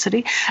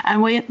reciprocity.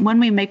 And when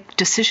we make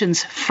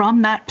decisions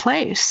from that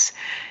place,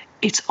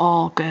 it's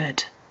all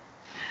good.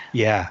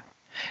 Yeah.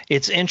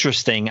 It's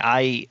interesting.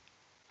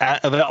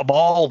 Of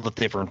all the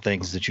different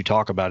things that you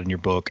talk about in your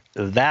book,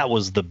 that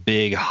was the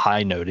big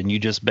high note. And you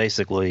just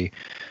basically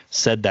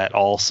said that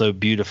all so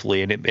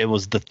beautifully. And it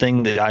was the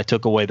thing that I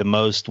took away the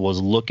most,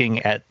 was looking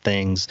at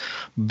things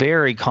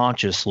very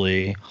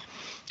consciously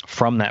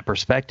from that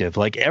perspective,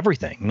 like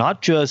everything,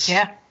 not just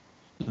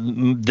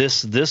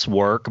this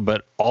work,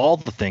 but all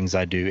the things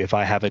I do. If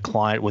I have a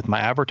client with my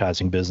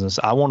advertising business,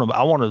 I want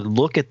to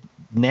look at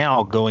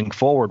now going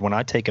forward when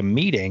I take a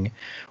meeting,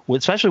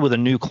 especially with a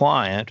new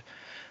client,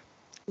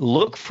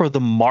 look for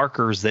the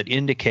markers that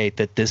indicate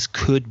that this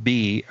could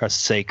be a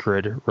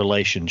sacred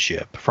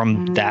relationship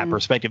from that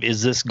perspective.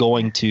 Is this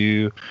going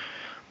to,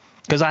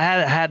 because I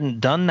hadn't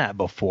done that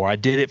before. I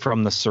did it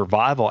from the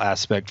survival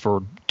aspect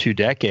for 2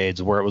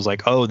 decades, where it was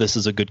like, oh, this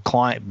is a good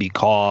client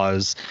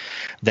because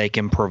they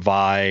can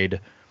provide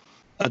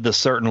the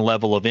certain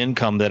level of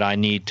income that I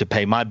need to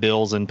pay my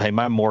bills and pay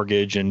my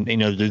mortgage and,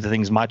 do the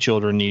things my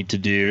children need to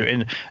do.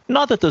 And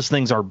not that those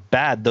things are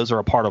bad. Those are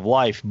a part of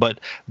life, but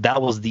that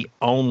was the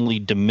only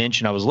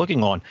dimension I was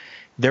looking on.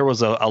 There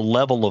was a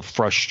level of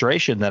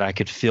frustration that I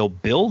could feel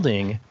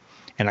building,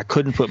 and I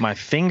couldn't put my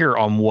finger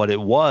on what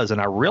it was.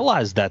 And I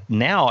realized that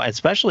now,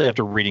 especially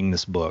after reading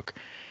this book,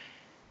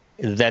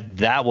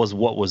 that was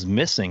what was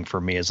missing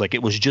for me. It's like,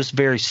 it was just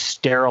very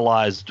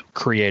sterilized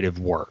creative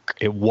work.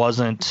 It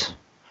wasn't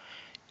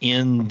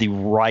in the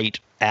right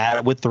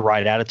with the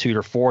right attitude,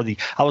 or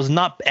I was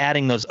not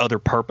adding those other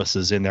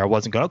purposes in there. I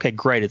wasn't going, okay,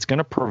 great, it's going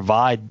to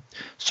provide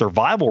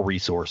survival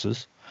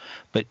resources,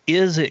 but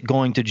is it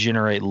going to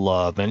generate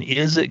love? And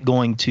is it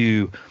going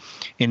to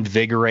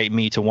invigorate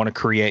me to want to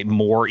create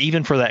more,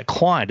 even for that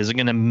client? Is it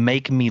going to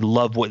make me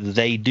love what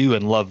they do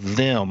and love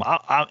them?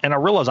 And I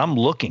realize I'm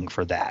looking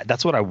for that.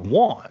 That's what I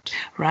want.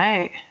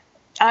 Right.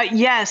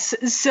 Yes.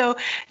 So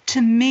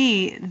to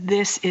me,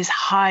 this is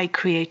high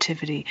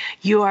creativity.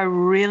 You are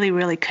really,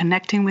 really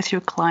connecting with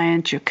your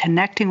client. You're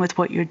connecting with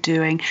what you're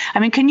doing. I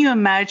mean, can you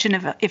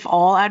imagine if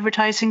all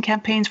advertising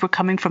campaigns were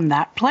coming from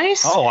that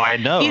place? Oh, I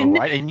know,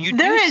 right? And you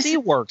do see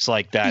works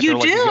like that.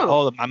 You do.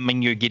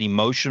 You get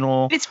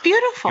emotional. It's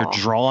beautiful. You're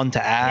drawn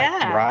to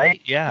act,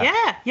 right?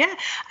 Yeah. Yeah.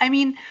 I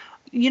mean,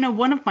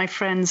 one of my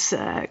friends,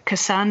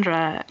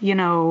 Cassandra,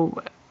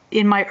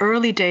 in my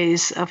early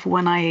days of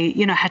when I,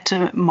 had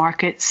to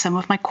market some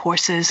of my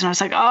courses, and I was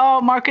like,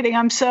 oh, marketing,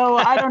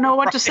 I don't know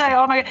what to say.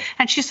 Oh my God.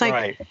 And she's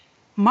like,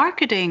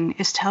 marketing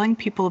is telling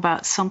people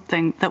about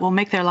something that will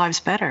make their lives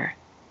better.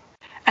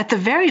 At the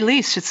very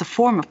least, it's a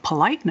form of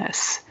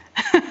politeness.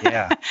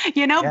 Yeah.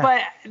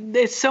 But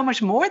it's so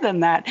much more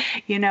than that.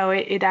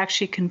 It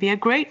actually can be a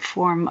great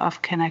form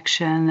of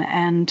connection.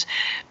 And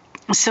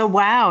so,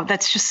 wow,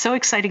 that's just so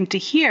exciting to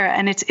hear.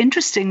 And it's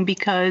interesting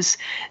because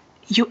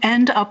you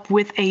end up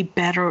with a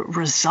better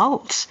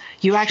result.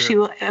 You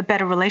actually a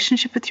better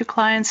relationship with your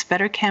clients,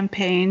 better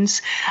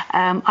campaigns.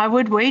 I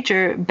would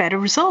wager better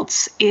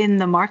results in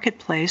the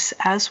marketplace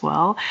as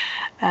well.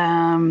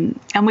 And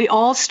we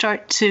all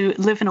start to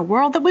live in a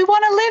world that we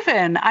want to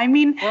live in. I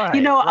mean,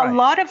 a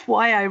lot of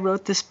why I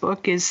wrote this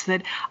book is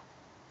that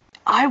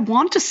I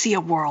want to see a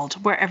world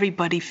where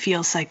everybody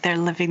feels like they're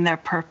living their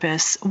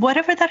purpose,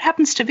 whatever that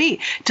happens to be.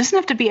 It doesn't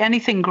have to be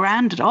anything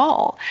grand at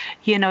all.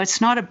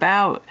 It's not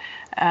about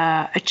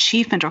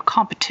achievement or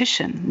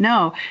competition.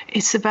 No,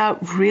 it's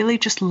about really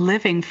just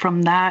living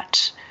from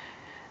that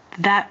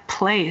that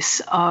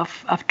place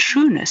of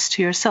trueness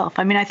to yourself.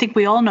 I mean, I think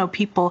we all know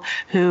people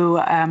who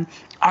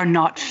are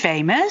not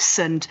famous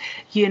and,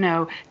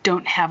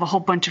 don't have a whole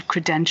bunch of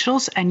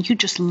credentials, and you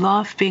just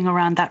love being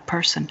around that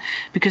person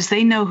because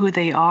they know who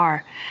they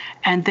are,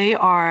 and they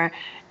are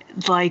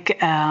like,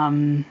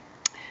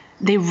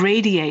 they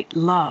radiate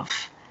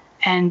love.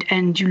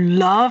 And you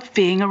love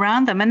being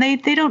around them. And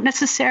they don't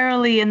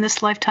necessarily in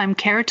this lifetime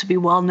care to be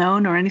well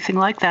known or anything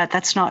like that.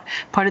 That's not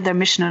part of their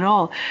mission at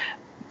all.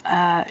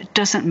 It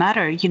doesn't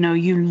matter.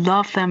 You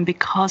love them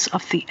because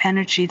of the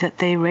energy that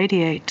they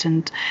radiate.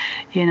 And,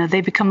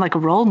 they become like a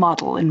role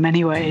model in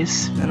many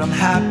ways. And I'm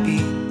happy,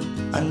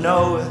 I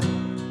know it.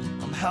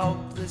 I'm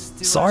helpless.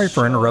 Sorry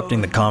for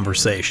interrupting the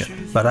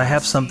conversation, but I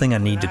have something I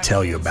need to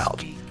tell you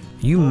about.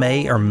 You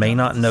may or may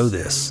not know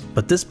this,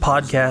 but this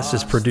podcast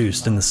is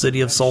produced in the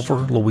city of Sulphur,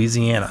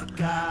 Louisiana,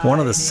 one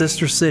of the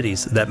sister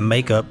cities that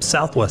make up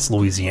Southwest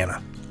Louisiana.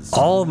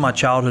 All of my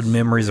childhood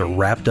memories are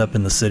wrapped up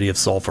in the city of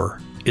Sulphur.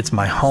 It's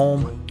my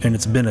home, and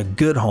it's been a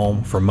good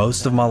home for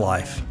most of my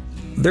life.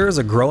 There is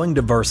a growing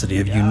diversity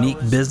of unique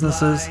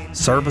businesses,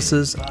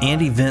 services,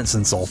 and events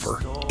in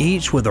Sulphur,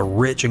 each with a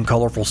rich and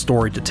colorful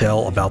story to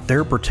tell about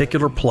their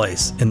particular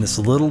place in this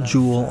little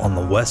jewel on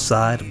the west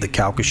side of the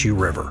Calcasieu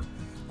River.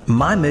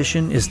 My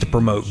mission is to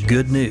promote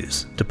good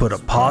news, to put a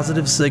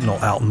positive signal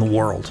out in the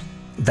world.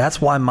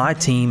 That's why my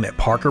team at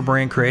Parker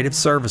Brand Creative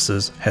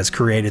Services has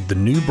created the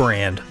new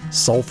brand,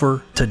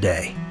 Sulphur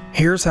Today.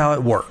 Here's how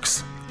it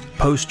works.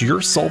 Post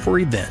your Sulphur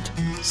event,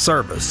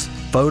 service,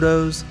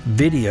 photos,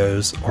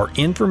 videos, or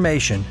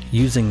information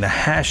using the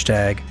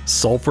hashtag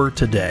Sulphur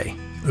Today.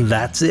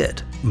 That's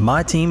it.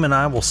 My team and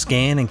I will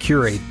scan and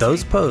curate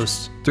those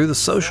posts through the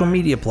social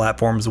media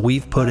platforms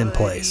we've put in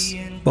place.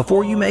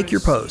 Before you make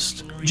your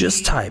post,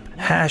 just type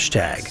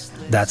hashtag,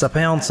 that's a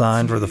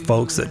 £sign for the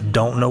folks that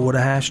don't know what a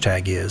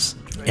hashtag is,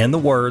 and the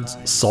words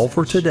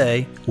Sulphur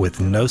Today with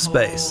no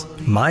space.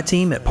 My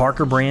team at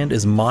Parker Brand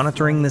is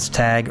monitoring this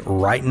tag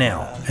right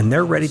now, and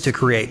they're ready to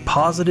create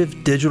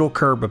positive digital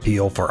curb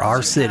appeal for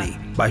our city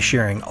by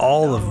sharing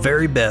all the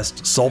very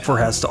best Sulphur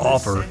has to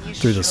offer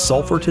through the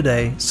Sulphur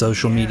Today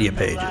social media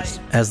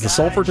pages. As the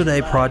Sulphur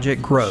Today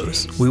project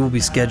grows, we will be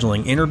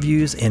scheduling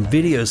interviews and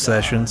video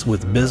sessions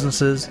with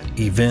businesses,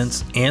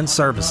 events, and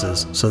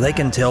services so they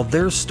can tell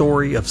their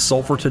story of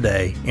Sulphur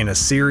Today in a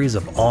series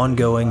of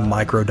ongoing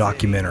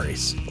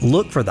micro-documentaries.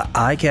 Look for the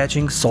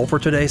eye-catching Sulphur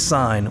Today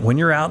sign when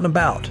you're out and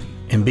about.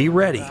 And be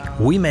ready,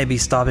 we may be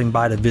stopping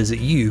by to visit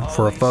you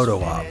for a photo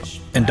op.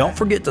 And don't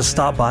forget to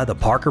stop by the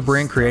Parker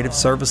Brand Creative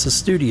Services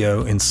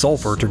studio in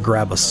Sulphur to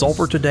grab a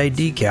Sulphur Today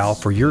decal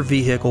for your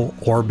vehicle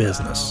or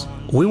business.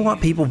 We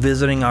want people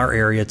visiting our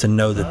area to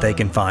know that they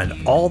can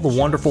find all the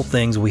wonderful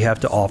things we have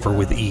to offer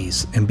with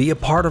ease and be a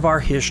part of our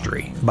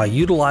history by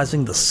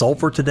utilizing the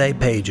Sulphur Today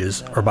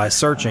pages or by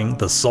searching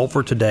the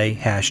Sulphur Today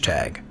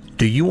hashtag.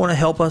 Do you want to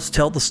help us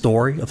tell the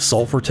story of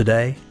Sulphur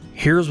Today?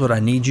 Here's what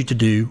I need you to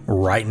do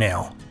right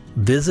now.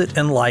 Visit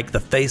and like the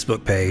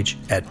Facebook page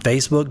at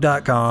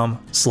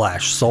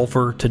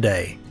facebook.com/Sulphur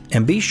Today.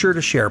 And be sure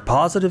to share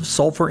positive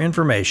Sulphur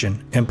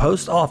information and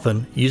post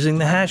often using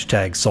the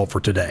hashtag Sulphur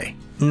Today.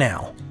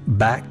 Now,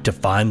 back to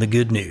Find the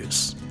Good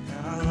News.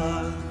 And I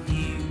love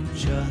you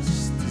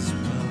just as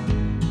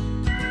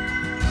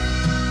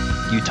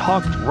well. You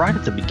talked right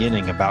at the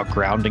beginning about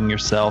grounding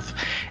yourself,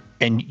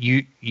 and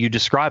you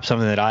described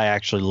something that I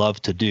actually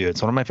love to do.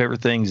 It's one of my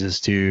favorite things is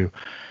to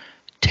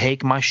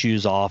take my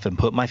shoes off and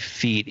put my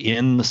feet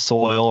in the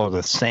soil or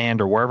the sand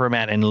or wherever I'm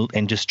at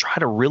and just try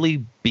to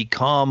really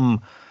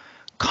become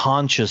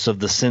conscious of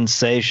the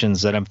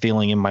sensations that I'm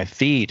feeling in my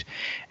feet.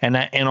 And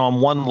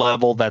on one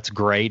level, that's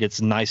great. It's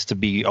nice to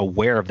be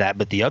aware of that.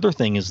 But the other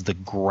thing is the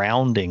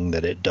grounding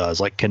that it does,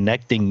 like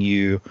connecting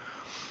you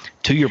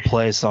to your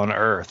place on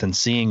earth and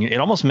seeing it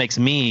almost makes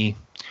me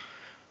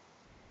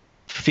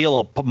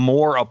feel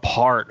more a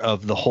part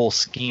of the whole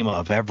schema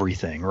of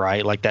everything,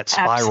 right? Like that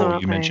spiral Absolutely.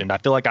 You mentioned. I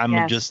feel like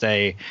I'm just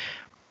I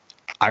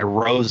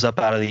rose up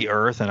out of the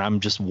earth and I'm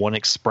just one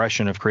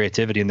expression of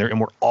creativity, and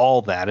we're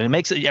all that, and it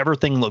makes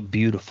everything look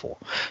beautiful.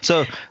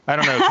 So I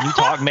don't know, can you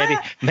talk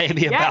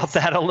maybe about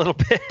that a little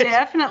bit?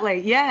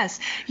 Definitely, yes.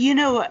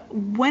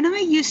 When I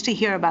used to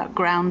hear about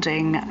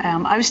grounding,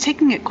 I was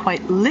taking it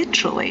quite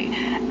literally,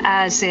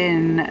 as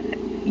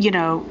in,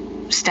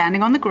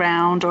 standing on the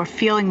ground or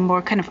feeling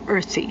more kind of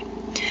earthy.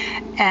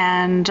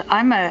 And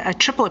I'm a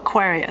triple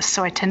Aquarius,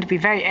 so I tend to be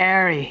very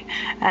airy,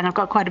 and I've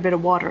got quite a bit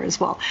of water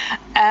as well.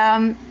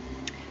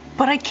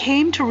 But I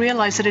came to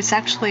realize that it's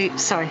actually,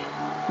 sorry,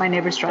 my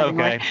neighbor's driving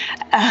away.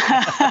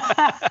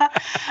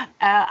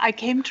 I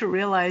came to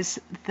realize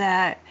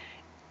that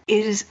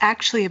it is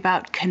actually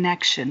about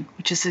connection,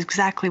 which is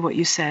exactly what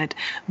you said.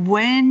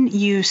 When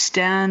you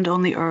stand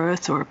on the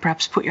earth, or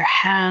perhaps put your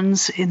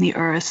hands in the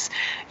earth,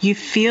 you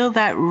feel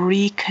that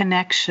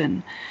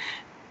reconnection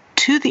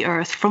to the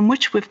earth from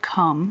which we've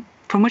come,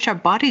 from which our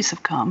bodies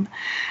have come,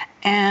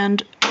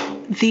 and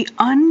the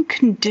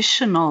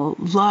unconditional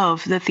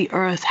love that the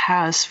earth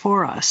has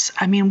for us.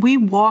 I mean, we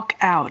walk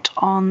out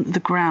on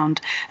the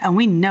ground and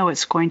we know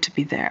it's going to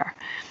be there.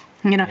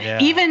 Yeah.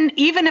 Even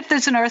if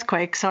there's an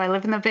earthquake, so I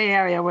live in the Bay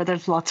Area where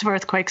there's lots of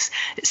earthquakes,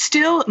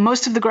 still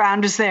most of the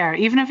ground is there.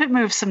 Even if it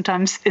moves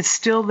sometimes, it's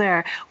still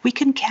there. We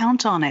can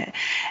count on it.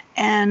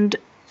 And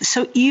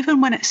so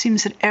even when it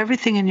seems that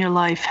everything in your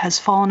life has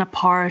fallen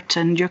apart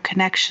and your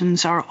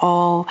connections are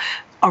all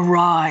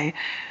awry,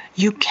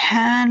 you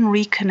can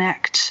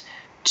reconnect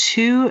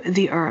to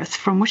the earth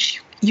from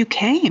which you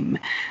came,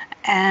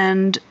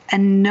 and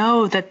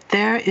know that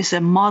there is a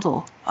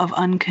model of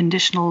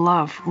unconditional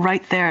love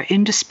right there,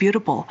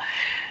 indisputable.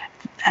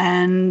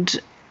 And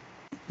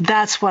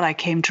that's what I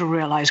came to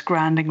realize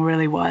grounding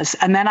really was.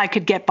 And then I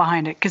could get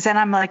behind it, because then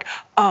I'm like,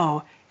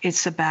 oh,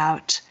 it's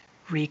about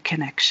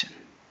reconnection.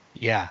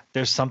 Yeah,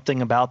 there's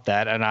something about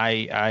that. And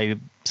I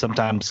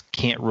sometimes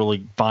can't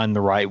really find the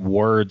right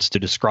words to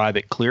describe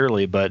it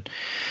clearly, but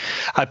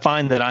I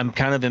find that I'm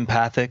kind of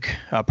empathic,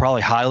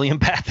 probably highly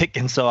empathic.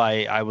 And so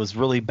I was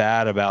really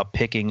bad about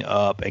picking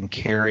up and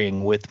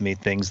carrying with me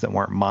things that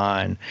weren't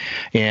mine.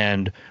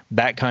 And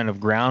that kind of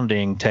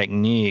grounding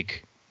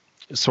technique,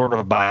 sort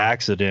of by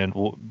accident,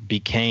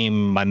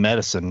 became my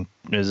medicine,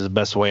 is the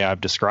best way I've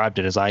described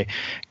it. As I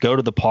go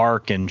to the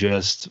park and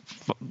just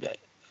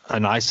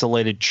an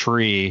isolated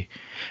tree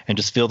and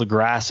just feel the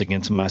grass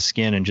against my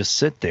skin and just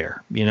sit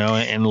there,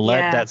 and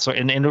let that sort,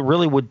 and it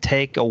really would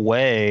take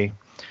away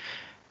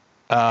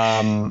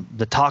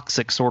the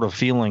toxic sort of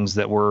feelings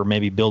that were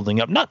maybe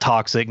building up. Not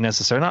toxic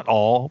necessarily, not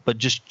all, but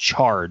just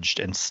charged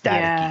and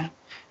staticky.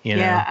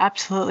 Yeah,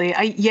 absolutely.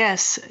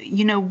 Yes.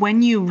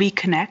 When you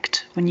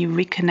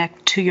reconnect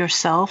to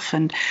yourself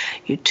and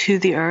to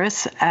the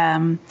earth,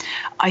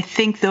 I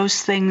think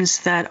those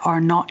things that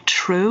are not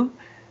true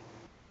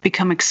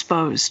become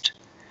exposed,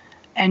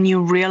 and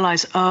you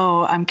realize,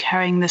 oh, I'm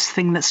carrying this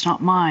thing that's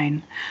not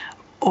mine,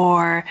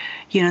 or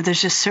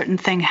there's just certain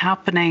thing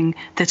happening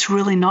that's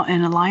really not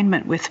in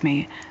alignment with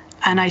me,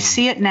 and I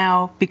see it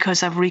now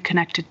because I've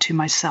reconnected to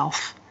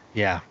myself.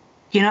 Yeah.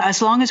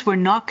 As long as we're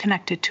not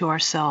connected to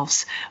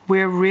ourselves,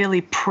 we're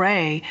really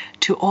prey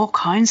to all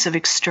kinds of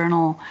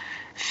external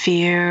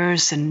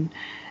fears and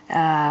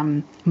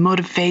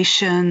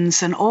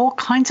motivations and all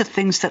kinds of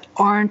things that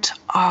aren't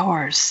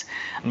ours.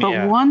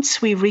 But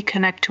once we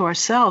reconnect to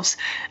ourselves,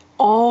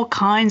 all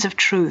kinds of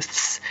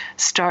truths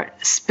start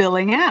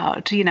spilling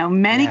out.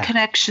 Many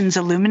connections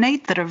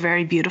illuminate that are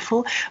very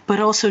beautiful,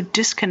 but also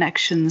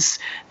disconnections,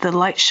 the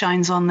light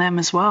shines on them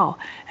as well.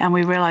 And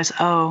we realize,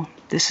 oh,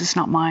 this is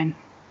not mine.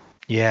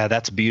 Yeah,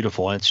 that's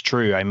beautiful. And it's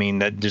true. I mean,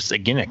 that just,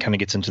 again, it kind of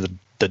gets into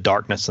the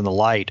darkness and the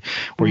light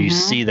where you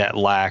see that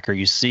lack, or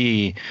you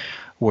see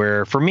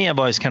where, for me, I've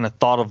always kind of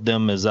thought of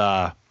them as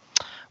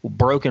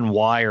broken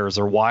wires,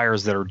 or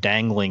wires that are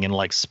dangling and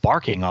like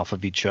sparking off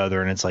of each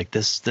other. And it's like,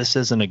 this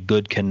isn't a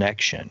good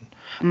connection.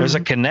 There's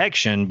a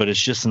connection, but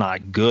it's just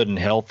not good and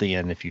healthy.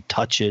 And if you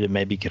touch it, it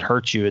maybe could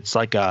hurt you. It's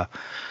like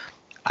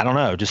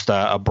just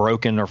a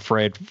broken or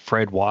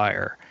frayed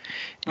wire.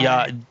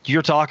 Yeah,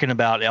 you're talking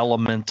about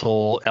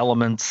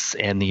elements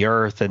and the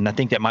earth, and I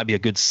think that might be a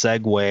good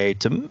segue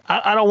to.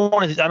 I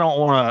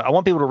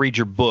want people to read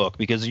your book,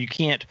 because you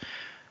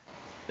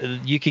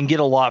can get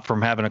a lot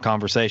from having a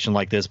conversation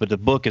like this, but the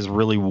book is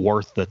really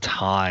worth the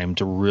time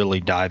to really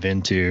dive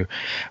into.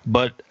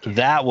 But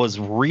that was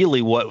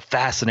really what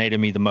fascinated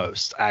me the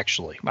most,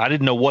 actually. I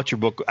didn't know what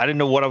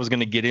I was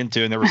going to get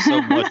into, and there was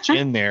so much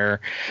in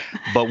there.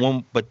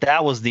 But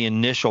that was the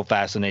initial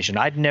fascination.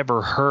 I'd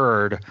never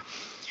heard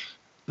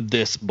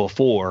this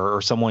before,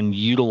 or someone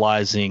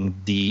utilizing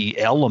the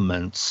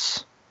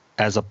elements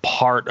as a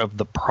part of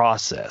the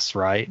process,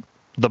 right?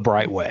 The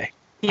bright way.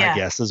 I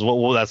guess that's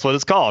what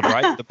it's called,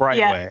 right? The bright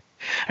way.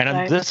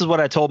 And this is what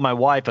I told my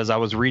wife as I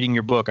was reading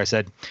your book. I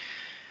said,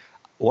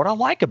 what I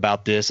like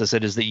about this, I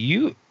said, is that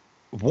you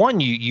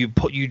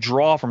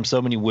draw from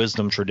so many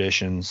wisdom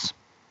traditions,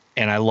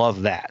 and I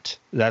love that.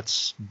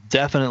 That's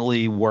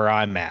definitely where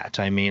I'm at.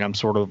 I mean, I'm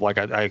sort of like,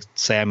 I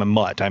say I'm a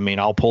mutt. I mean,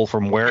 I'll pull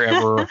from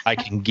wherever I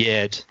can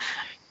get,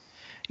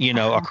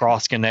 a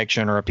cross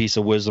connection or a piece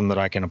of wisdom that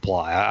I can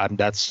apply.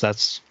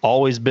 That's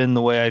always been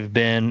the way I've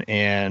been,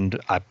 and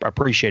I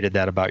appreciated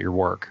that about your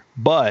work.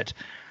 But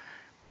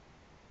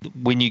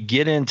when you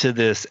get into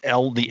this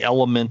the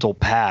elemental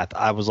path,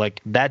 I was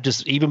like, that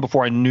just, even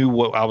before I knew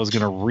what I was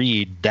going to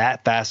read,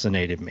 that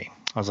fascinated me.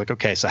 I was like,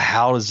 okay, so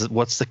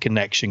what's the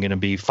connection going to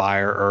be?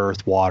 Fire,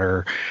 earth,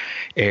 water,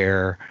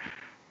 air.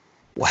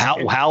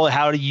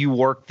 How do you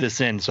work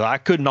this in? So I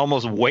couldn't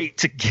almost wait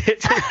to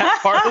get to that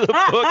part of the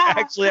book.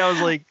 Actually, I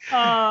was like,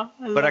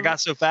 I got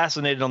so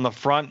fascinated on the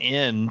front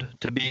end.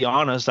 To be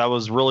honest, I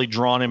was really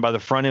drawn in by the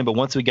front end. But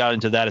once we got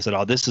into that, I said,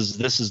 oh, this is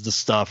the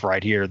stuff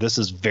right here. This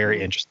is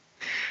very interesting.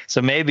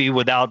 So maybe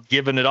without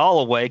giving it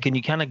all away, can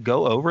you kind of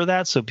go over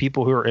that so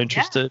people who are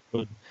interested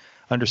would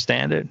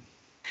understand it?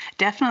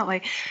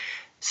 Definitely.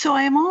 So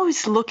I am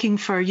always looking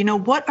for,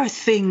 what are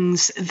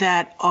things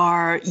that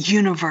are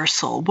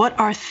universal? What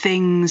are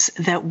things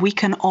that we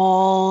can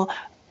all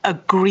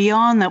agree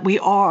on, that we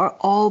are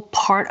all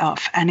part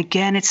of? And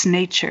again, it's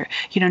nature.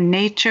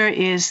 Nature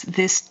is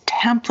this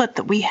template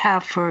that we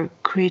have for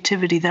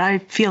creativity that I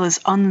feel is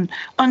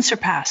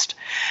unsurpassed.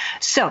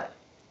 So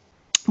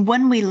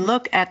when we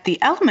look at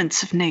the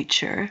elements of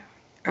nature,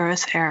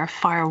 earth, air,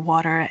 fire,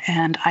 water,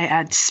 and I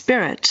add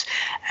spirit,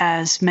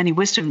 as many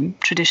wisdom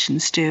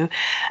traditions do,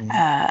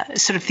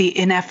 sort of the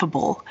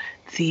ineffable,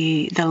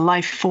 the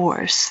life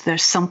force.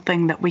 There's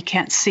something that we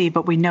can't see,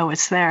 but we know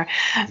it's there.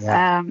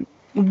 Yeah.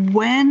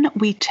 When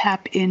we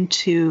tap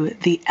into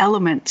the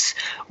elements,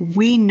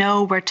 we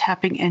know we're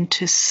tapping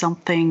into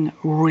something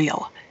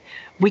real.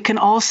 We can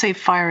all say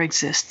fire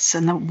exists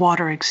and the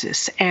water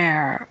exists,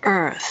 air,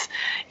 earth,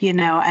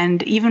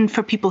 and even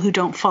for people who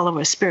don't follow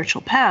a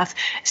spiritual path,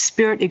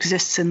 spirit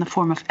exists in the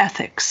form of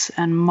ethics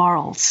and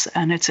morals,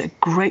 and it's a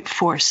great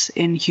force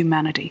in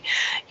humanity.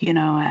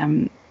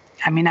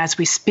 As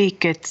we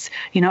speak, it's,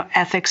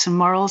 ethics and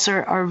morals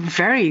are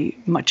very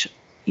much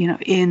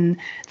in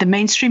the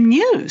mainstream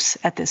news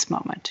at this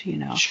moment,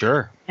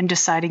 Sure. and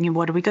deciding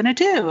what are we going to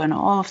do and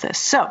all of this.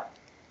 So,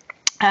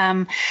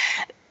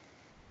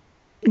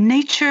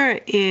 nature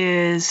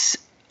is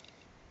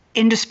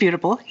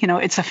indisputable,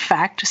 it's a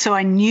fact. So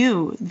I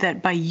knew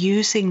that by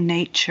using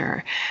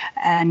nature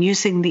and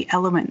using the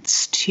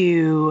elements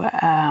to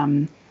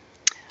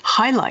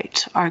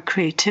highlight our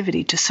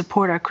creativity, to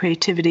support our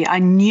creativity, I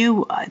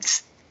knew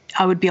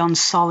I would be on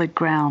solid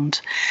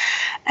ground.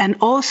 And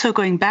also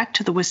going back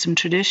to the wisdom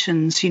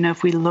traditions,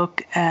 if we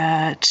look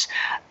at,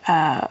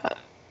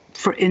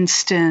 for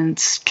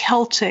instance,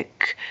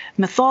 Celtic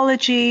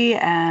mythology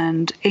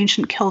and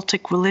ancient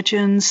Celtic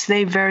religions,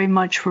 they very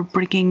much were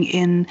bringing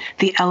in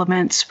the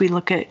elements. We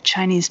look at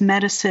Chinese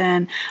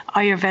medicine,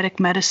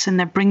 Ayurvedic medicine,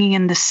 they're bringing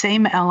in the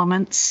same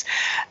elements.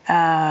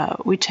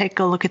 We take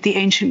a look at the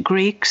ancient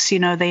Greeks,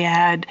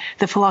 the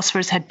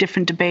philosophers had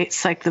different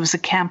debates, like there was a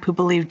camp who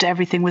believed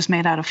everything was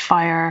made out of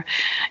fire,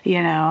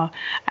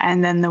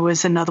 and then there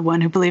was another one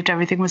who believed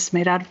everything was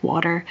made out of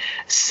water.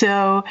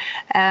 So,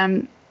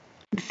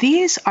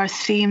 these are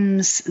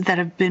themes that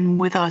have been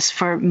with us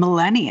for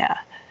millennia.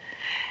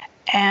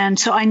 And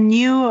so I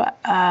knew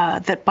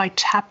that by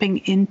tapping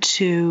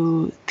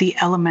into the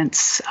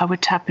elements, I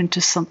would tap into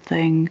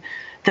something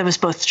that was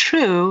both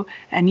true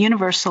and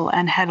universal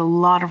and had a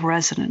lot of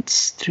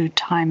resonance through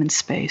time and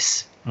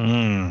space.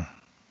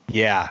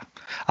 Yeah,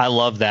 I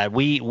love that.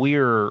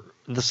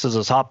 This is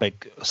a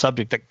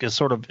subject that is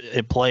sort of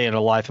at play in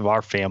the life of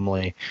our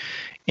family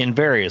in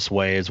various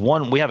ways.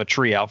 One, we have a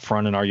tree out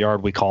front in our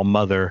yard we call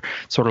Mother,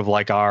 sort of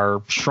like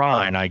our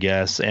shrine, I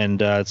guess.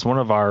 And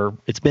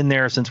it's been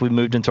there since we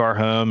moved into our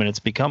home, and it's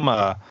become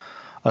a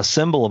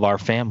symbol of our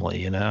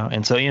family,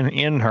 And so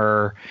in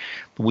her,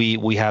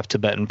 we have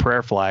Tibetan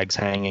prayer flags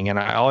hanging. And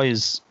I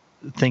always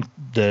think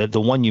the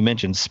one you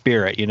mentioned,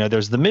 spirit,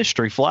 there's the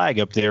mystery flag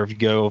up there. If you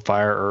go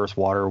fire, earth,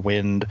 water,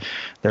 wind,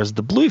 there's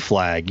the blue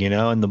flag,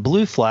 and the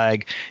blue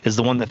flag is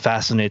the one that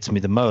fascinates me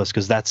the most,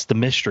 because that's the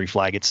mystery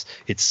flag. It's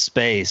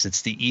space,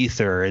 it's the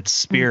ether, it's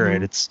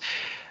spirit. It's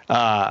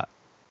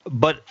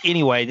but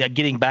anyway,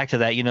 getting back to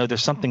that,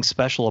 there's something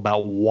special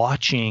about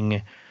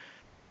watching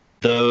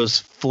those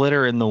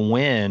flitter in the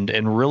wind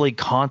and really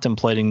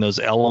contemplating those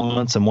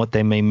elements and what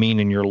they may mean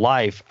in your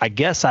life. I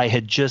guess I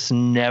had just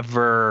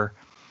never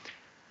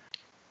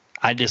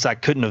I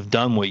couldn't have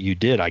done what you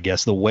did, I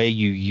guess, the way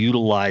you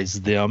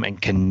utilized them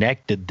and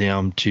connected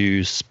them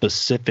to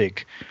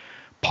specific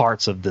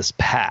parts of this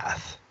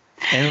path.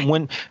 And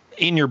when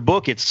in your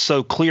book, it's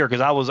so clear,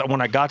 because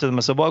when I got to them, I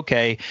said, well,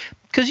 okay,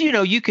 because,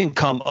 you can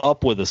come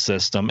up with a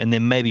system and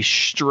then maybe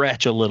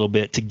stretch a little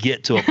bit to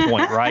get to a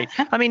point, right?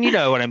 I mean, you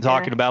know what I'm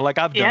talking about. Like,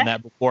 I've done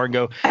that before and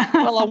go,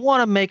 well, I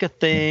want to make a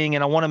thing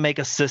and I want to make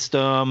a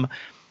system,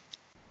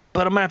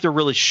 but I'm going to have to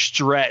really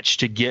stretch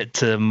to get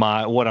to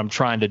what I'm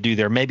trying to do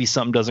there. Maybe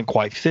something doesn't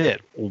quite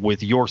fit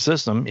with your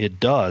system. It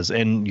does.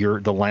 And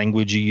the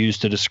language you use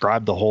to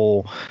describe the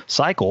whole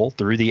cycle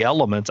through the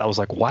elements, I was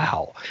like,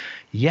 wow,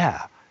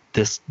 yeah,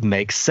 this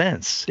makes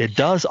sense. It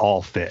does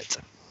all fit.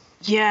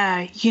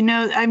 Yeah.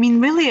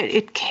 Really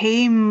it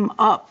came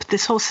up,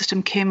 this whole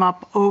system came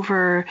up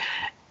over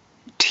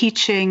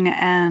teaching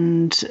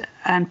and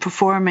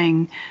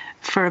performing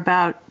for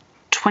about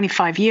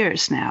 25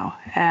 years now.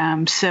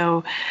 I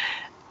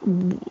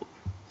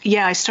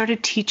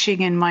started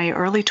teaching in my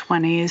early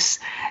 20s.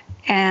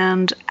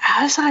 And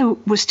as I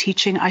was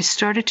teaching, I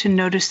started to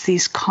notice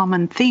these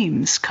common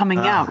themes coming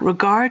out,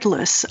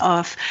 regardless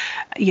of,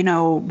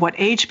 what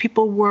age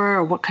people were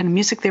or what kind of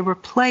music they were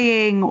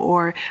playing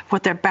or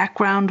what their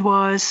background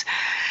was.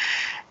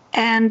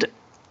 And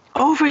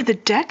over the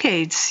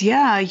decades,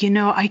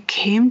 I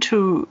came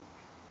to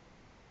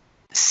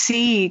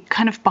see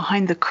kind of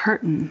behind the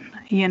curtain,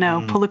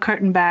 pull the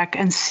curtain back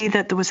and see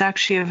that there was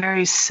actually a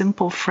very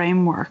simple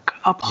framework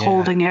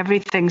upholding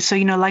everything. So,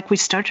 like we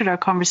started our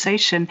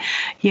conversation,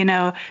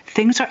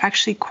 things are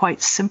actually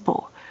quite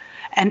simple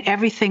and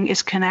everything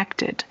is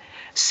connected.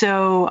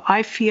 So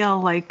I feel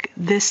like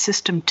this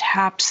system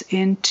taps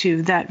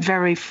into that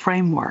very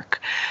framework.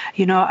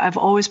 I've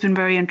always been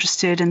very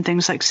interested in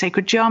things like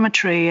sacred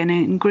geometry and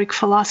in Greek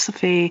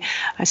philosophy.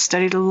 I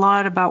studied a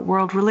lot about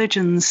world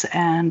religions,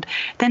 and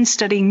then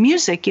studying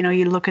music,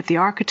 you look at the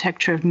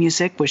architecture of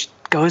music, which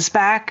goes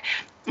back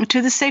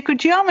to the sacred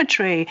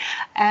geometry.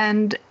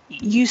 And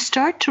you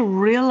start to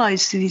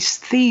realize these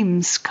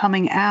themes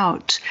coming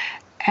out,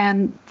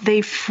 and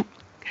they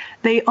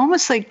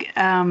almost like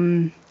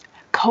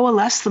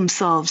coalesce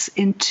themselves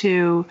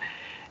into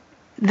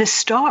the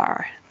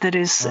star that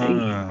is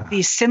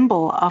the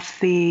symbol of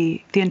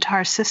the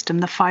entire system,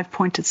 the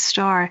five-pointed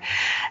star.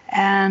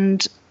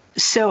 And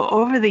so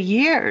over the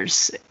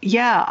years,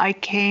 I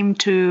came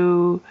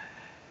to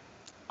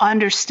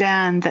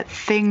understand that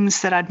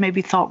things that I'd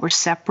maybe thought were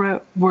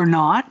separate were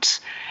not.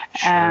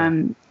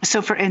 Sure.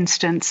 So for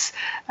instance,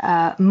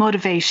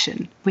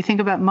 motivation. We think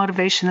about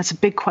motivation, that's a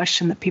big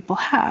question that people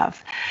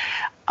have.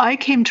 I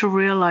came to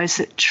realize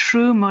that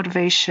true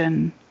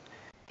motivation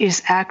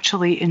is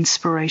actually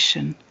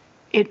inspiration.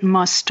 It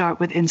must start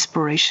with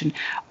inspiration.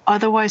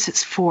 Otherwise,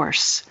 it's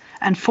force.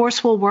 And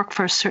force will work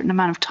for a certain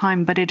amount of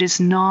time, but it is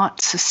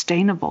not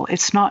sustainable.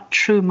 It's not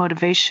true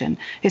motivation.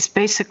 It's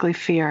basically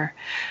fear.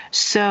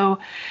 So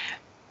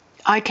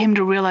I came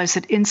to realize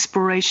that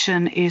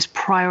inspiration is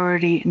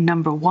priority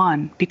number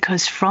one,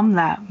 because from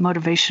that,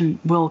 motivation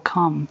will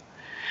come.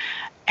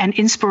 And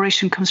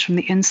inspiration comes from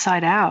the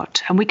inside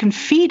out. And we can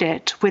feed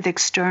it with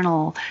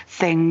external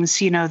things,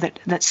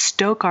 that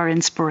stoke our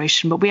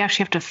inspiration, but we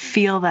actually have to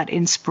feel that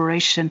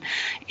inspiration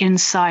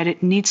inside.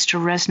 It needs to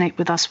resonate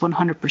with us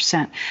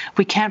 100%.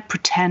 We can't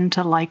pretend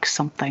to like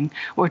something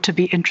or to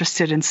be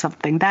interested in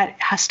something. That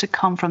has to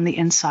come from the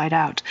inside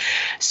out.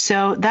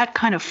 So that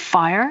kind of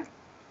fire,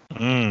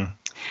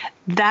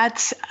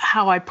 that's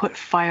how I put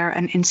fire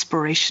and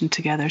inspiration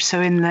together.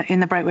 So in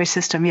the Brightway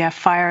system,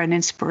 fire and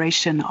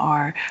inspiration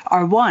are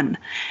one,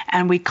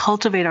 and we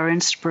cultivate our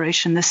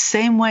inspiration the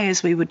same way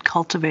as we would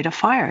cultivate a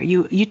fire.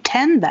 You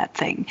tend that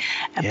thing,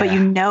 but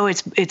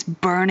it's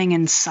burning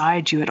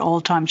inside you at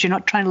all times. You're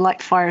not trying to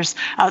light fires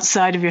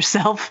outside of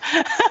yourself.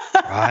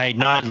 Right.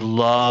 No, I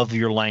love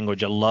your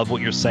language. I love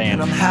what you're saying.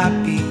 And I'm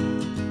happy,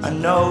 I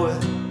know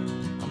it.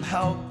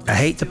 I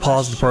hate to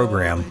pause the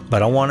program,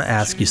 but I want to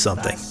ask you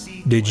something.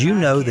 Did you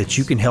know that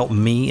you can help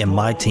me and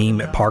my team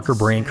at Parker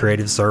Brand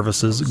Creative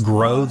Services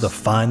grow the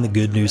Find the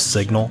Good News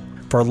signal?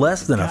 For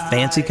less than a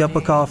fancy cup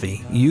of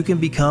coffee, you can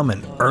become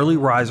an Early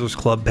Risers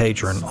Club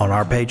patron on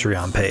our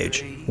Patreon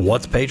page.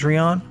 What's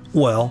Patreon?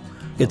 Well,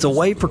 it's a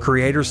way for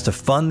creators to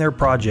fund their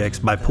projects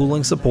by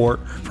pooling support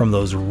from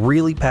those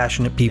really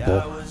passionate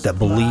people that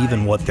believe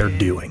in what they're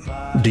doing.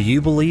 Do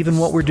you believe in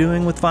what we're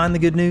doing with Find the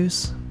Good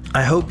News?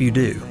 I hope you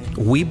do.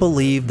 We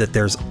believe that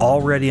there's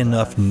already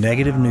enough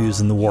negative news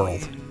in the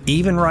world,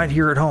 even right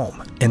here at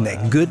home, and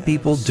that good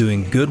people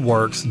doing good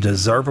works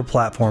deserve a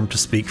platform to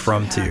speak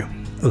from too.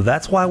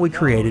 That's why we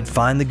created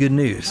Find the Good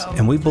News,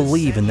 and we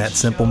believe in that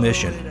simple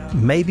mission.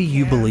 Maybe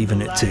you believe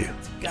in it too.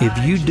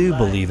 If you do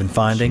believe in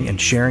finding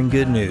and sharing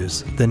good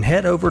news, then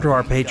head over to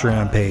our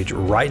Patreon page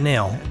right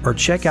now or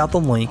check out the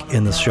link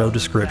in the show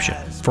description.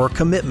 For a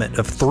commitment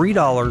of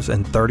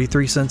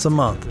 $3.33 a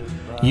month,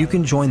 you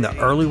can join the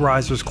Early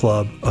Risers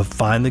Club of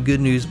Find the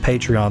Good News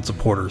Patreon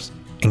supporters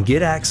and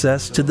get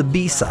access to the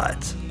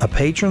B-Sides, a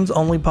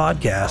patrons-only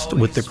podcast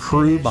with the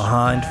crew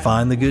behind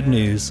Find the Good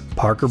News,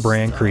 Parker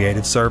Brand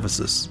Creative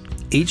Services.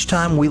 Each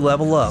time we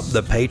level up,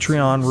 the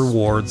Patreon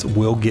rewards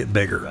will get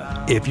bigger.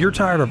 If you're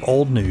tired of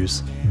old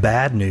news,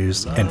 bad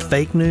news, and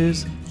fake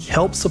news,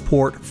 help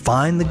support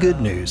Find the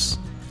Good News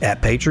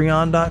at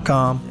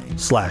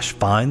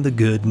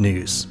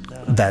patreon.com/findthegoodnews.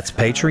 That's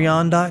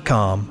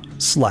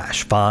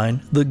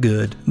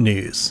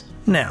patreon.com/findthegoodnews.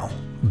 Now,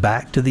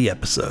 back to the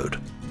episode.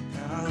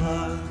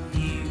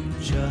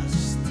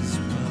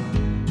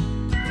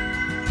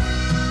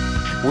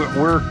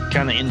 We're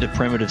kind of into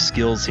primitive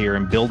skills here,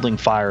 and building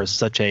fire is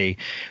such a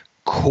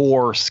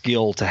core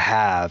skill to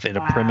have in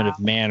a primitive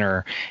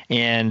manner.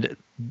 And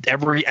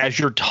as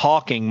you're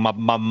talking,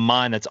 my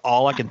mind, that's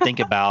all I can think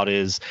about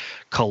is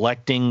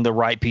collecting the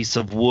right piece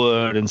of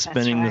wood and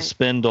spinning the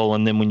spindle.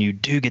 And then when you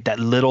do get that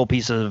little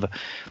piece of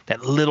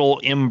that little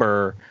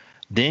ember,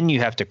 then you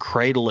have to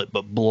cradle it,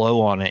 but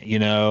blow on it,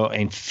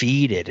 and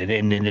feed it.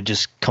 And then it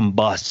just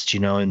combusts,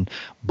 and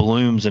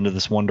blooms into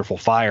this wonderful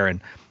fire.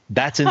 And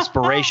that's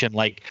inspiration.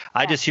 Like,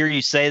 I just hear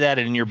you say that,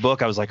 and in your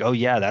book, I was like, oh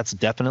yeah, that's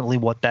definitely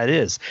what that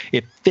is.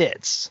 It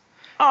fits.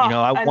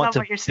 I want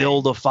to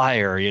build a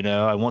fire,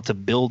 I want to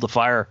build a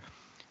fire.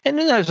 And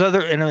then there's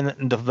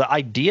the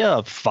idea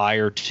of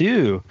fire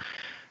too.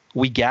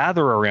 We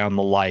gather around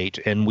the light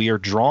and we are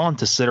drawn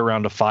to sit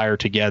around a fire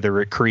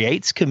together. It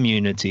creates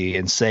community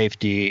and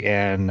safety.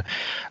 And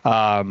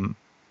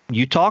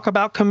you talk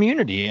about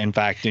community, in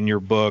fact, in your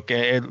book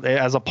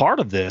as a part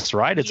of this,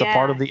 right? It's a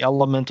part of the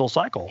elemental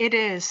cycle. It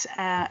is.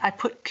 I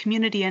put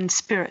community and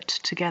spirit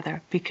together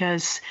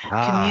because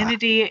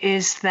community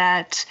is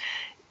that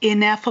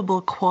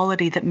ineffable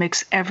quality that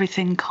makes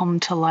everything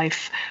come to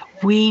life.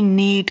 We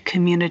need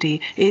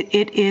community.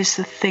 It is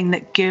the thing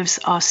that gives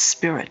us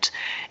spirit.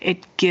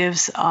 It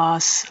gives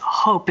us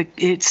hope.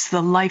 It's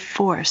the life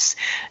force.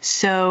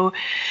 So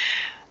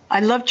I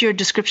loved your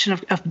description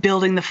of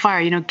building the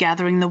fire,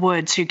 gathering the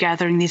wood. So you're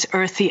gathering these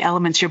earthy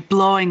elements, you're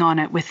blowing on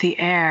it with the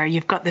air.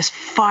 You've got this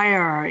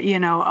fire,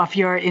 of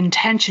your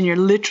intention. You're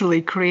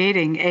literally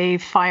creating a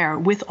fire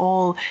with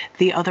all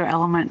the other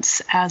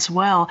elements as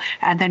well.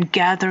 And then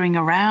gathering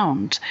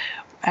around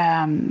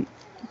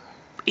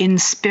in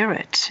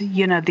spirit,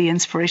 the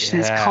inspiration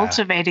is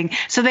cultivating.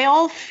 So they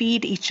all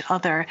feed each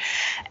other.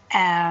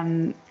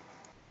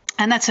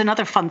 And that's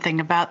another fun thing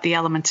about the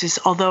elements is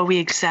although we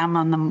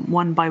examine them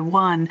one by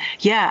one,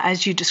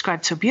 as you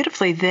described so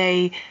beautifully,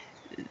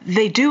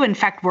 they do in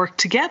fact work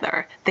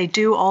together. They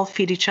do all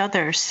feed each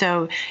other.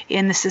 So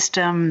in the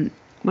system,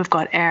 we've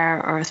got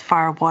air, earth,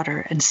 fire,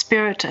 water, and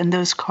spirit, and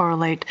those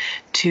correlate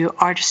to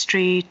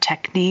artistry,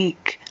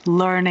 technique,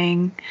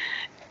 learning,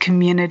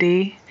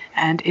 community,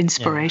 and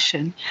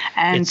inspiration.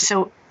 And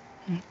so...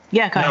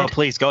 Yeah, go ahead. No,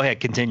 please go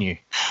ahead. Continue.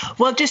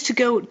 Well, just to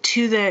go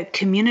to the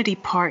community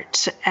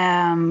part,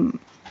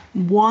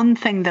 one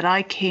thing that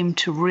I came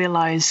to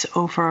realize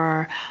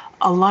over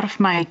a lot of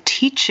my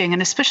teaching,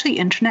 and especially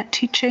internet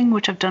teaching,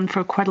 which I've done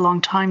for quite a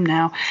long time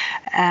now,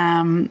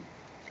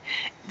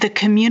 the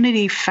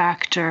community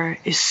factor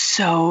is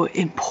so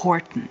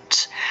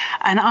important.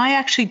 And I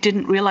actually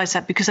didn't realize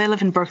that because I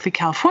live in Berkeley,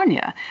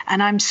 California,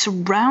 and I'm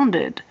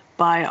surrounded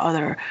by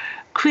other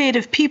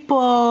creative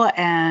people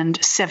and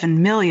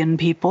 7 million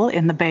people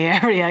in the Bay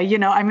Area.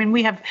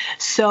 We have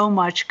so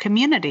much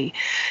community.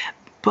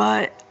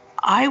 But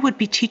I would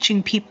be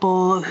teaching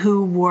people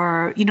who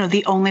were,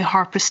 the only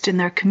harpist in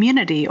their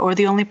community or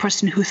the only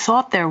person who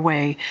thought their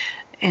way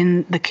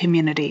in the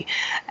community.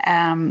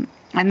 And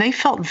they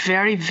felt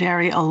very,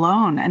 very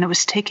alone. And it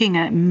was taking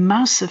a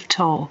massive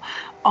toll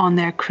on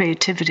their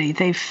creativity.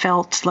 They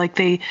felt like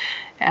they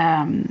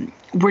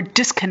were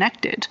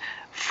disconnected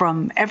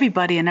from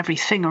everybody and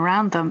everything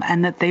around them,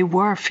 and that they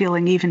were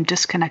feeling even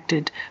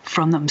disconnected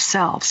from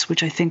themselves,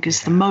 which I think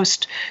is the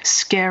most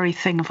scary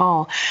thing of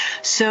all.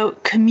 So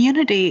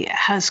community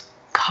has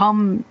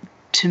come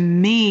to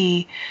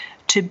me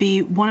to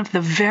be one of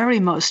the very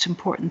most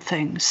important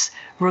things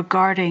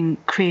regarding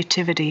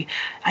creativity.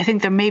 I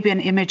think there may be an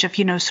image of,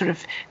 sort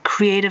of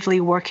creatively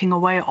working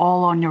away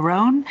all on your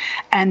own,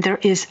 and there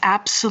is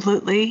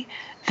absolutely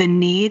the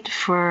need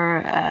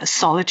for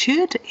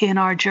solitude in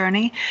our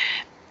journey.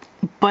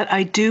 But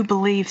I do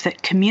believe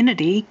that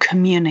community,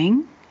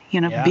 communing,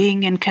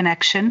 being in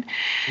connection,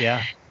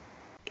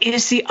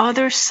 is the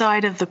other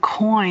side of the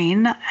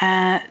coin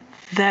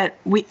that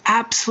we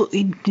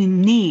absolutely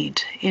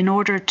need in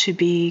order to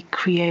be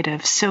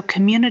creative. So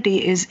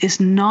community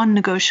is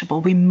non-negotiable.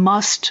 We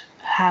must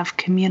have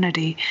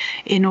community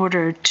in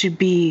order to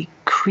be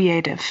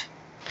creative.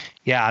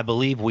 Yeah, I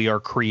believe we are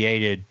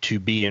created to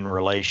be in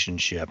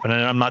relationship. And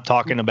I'm not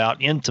talking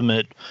about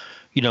intimate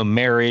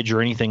marriage or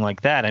anything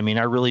like that. I mean,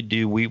 I really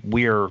do.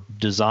 We are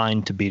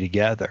designed to be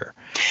together.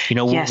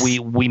 Yes.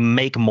 We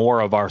make more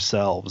of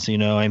ourselves. We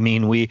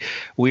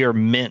are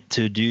meant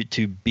to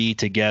be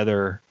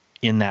together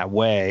in that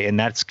way, and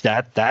that's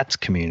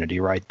community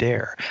right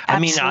there.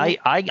 Absolutely.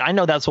 I mean, I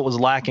know that's what was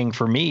lacking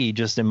for me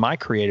just in my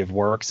creative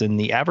works in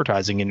the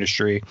advertising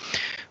industry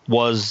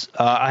was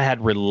I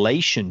had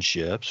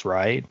relationships,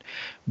 right?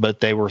 But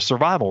they were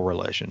survival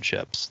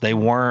relationships. They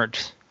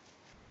weren't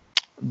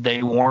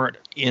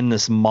in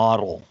this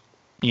model,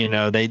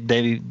 or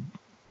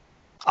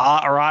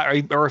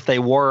if they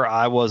were,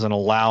 I wasn't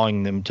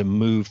allowing them to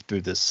move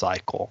through this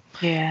cycle.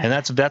 Yeah. And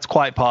that's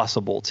quite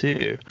possible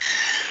too.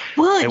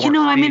 Well,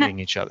 feeding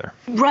each other.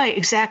 Right,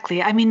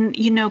 exactly. I mean,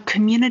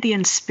 community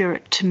and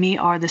spirit to me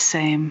are the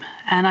same.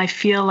 And I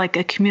feel like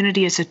a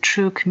community is a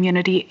true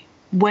community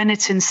when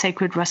it's in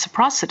sacred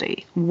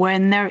reciprocity,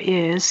 when there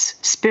is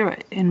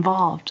spirit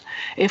involved.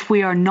 If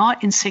we are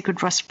not in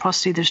sacred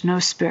reciprocity, there's no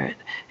spirit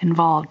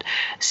involved.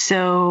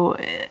 So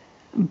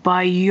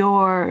by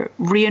your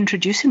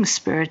reintroducing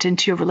spirit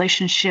into your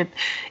relationship,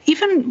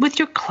 even with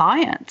your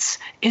clients,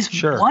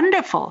 is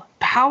wonderful,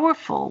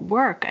 powerful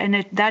work.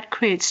 And that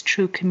creates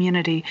true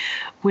community,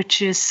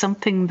 which is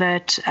something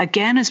that,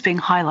 again, is being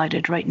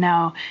highlighted right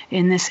now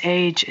in this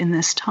age, in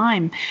this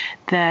time,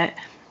 that,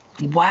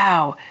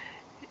 wow,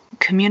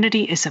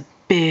 community is a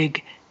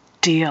big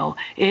deal.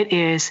 It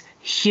is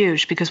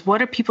huge, because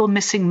what are people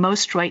missing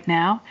most right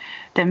now?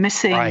 They're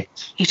missing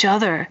each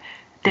other,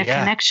 their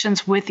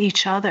connections with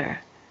each other.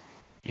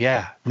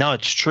 Yeah, no,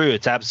 it's true.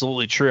 It's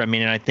absolutely true. I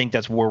mean, and I think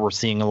that's where we're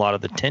seeing a lot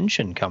of the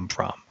tension come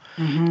from.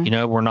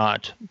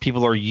 Mm-hmm.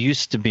 People are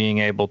used to being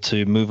able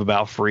to move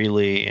about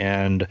freely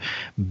and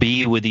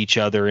be with each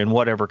other in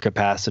whatever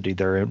capacity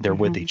they're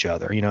with each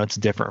other. It's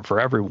different for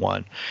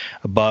everyone.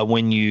 But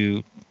when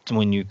you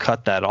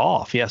cut that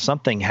off,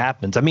 something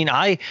happens. I mean,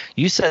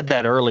 you said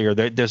that earlier.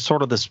 There's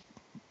sort of this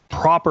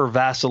proper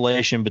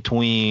vacillation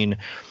between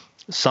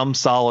some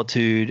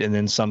solitude and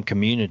then some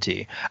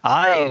community.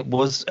 I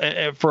was,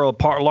 for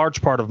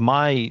large part of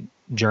my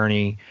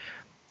journey,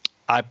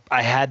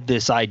 I had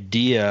this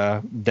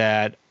idea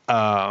that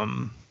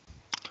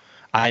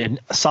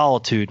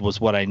solitude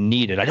was what I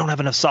needed. I don't have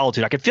enough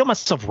solitude. I could feel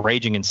myself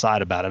raging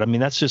inside about it. I mean,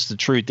 that's just the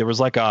truth. There was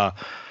like a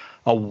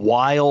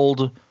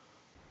wild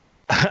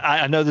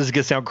I know this is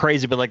going to sound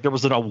crazy, but like there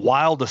was a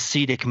wild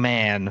ascetic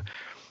man,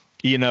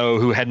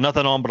 who had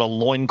nothing on but a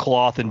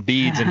loincloth and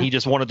beads, and he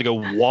just wanted to go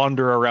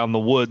wander around the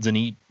woods and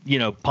eat,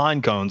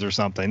 pine cones or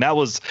something. That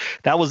was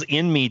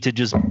in me to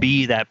just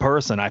be that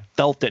person. I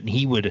felt it, and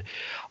he would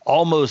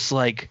almost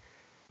like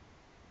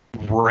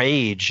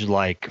rage,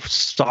 like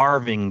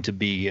starving to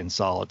be in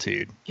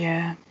solitude.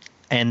 Yeah.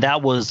 And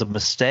that was a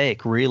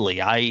mistake,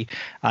 really. I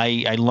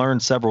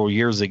learned several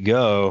years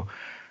ago,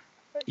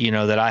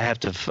 that I have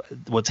to,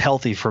 what's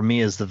healthy for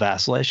me is the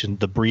vacillation,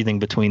 the breathing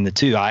between the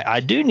two. I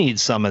do need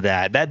some of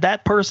that.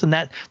 That person,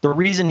 the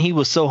reason he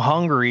was so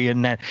hungry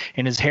and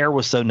his hair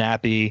was so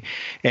nappy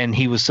and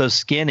he was so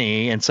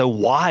skinny and so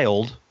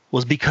wild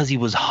was because he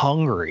was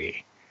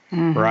hungry.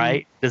 Mm-hmm.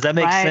 Right? Does that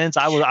make sense?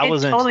 It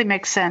totally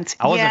makes sense.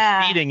 I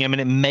wasn't feeding him, and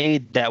it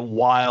made that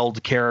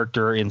wild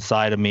character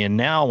inside of me. And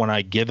now when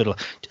I give it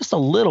just a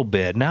little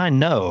bit, now I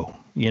know,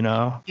 feed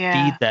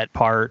that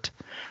part,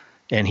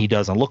 and he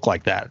doesn't look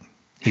like that.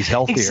 He's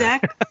healthier.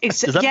 Exactly.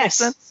 Does that make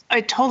sense?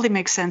 It totally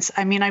makes sense.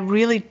 I mean, I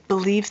really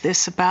believe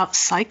this about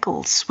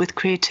cycles with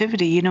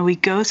creativity. We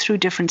go through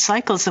different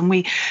cycles, and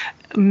we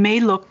may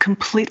look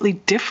completely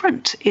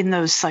different in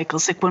those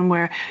cycles. Like when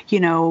we're,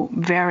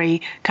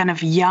 very kind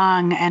of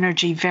yang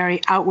energy, very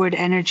outward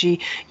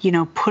energy,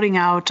 putting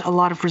out a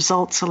lot of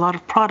results, a lot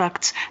of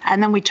products,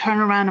 and then we turn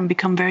around and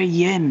become very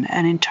yin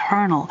and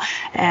internal.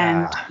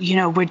 And,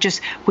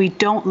 we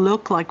don't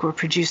look like we're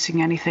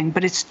producing anything,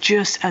 but it's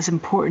just as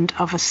important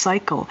of a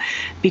cycle,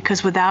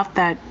 because without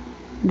that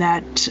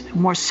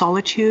more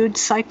solitude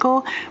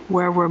cycle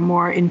where we're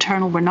more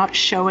internal, we're not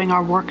showing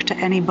our work to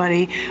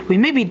anybody. We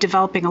may be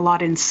developing a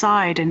lot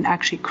inside and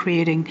actually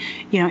creating,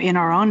 in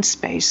our own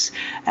space,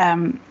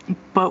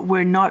 but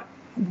we're not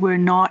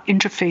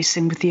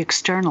interfacing with the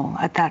external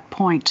at that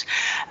point.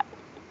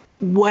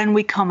 When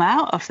we come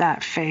out of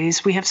that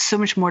phase, we have so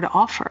much more to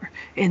offer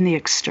in the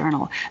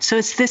external. So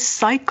it's this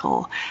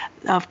cycle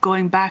of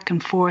going back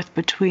and forth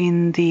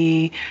between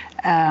the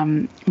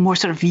more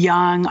sort of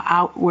yang,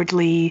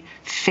 outwardly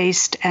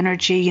faced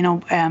energy.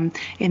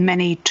 In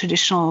many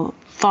traditional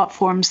thought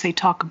forms, they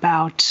talk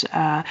about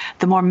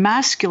the more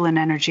masculine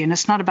energy, and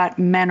it's not about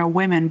men or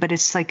women, but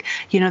it's like,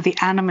 the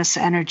animus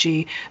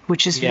energy,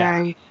 which is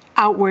very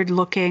outward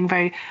looking,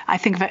 I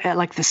think of it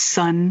like the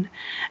sun.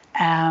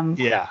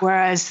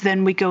 Whereas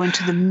then we go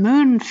into the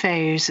moon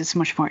phase, it's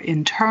much more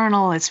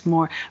internal, it's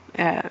more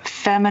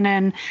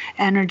feminine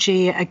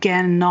energy,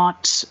 again,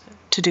 not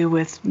to do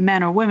with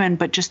men or women,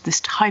 but just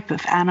this type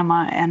of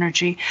anima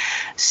energy.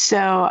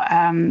 So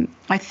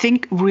I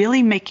think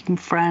really making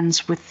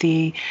friends with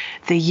the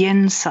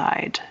yin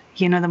side,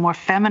 the more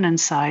feminine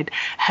side,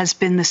 has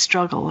been the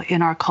struggle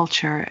in our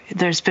culture.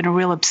 There's been a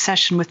real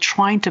obsession with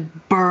trying to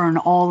burn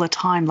all the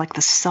time like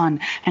the sun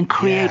and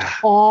create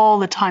all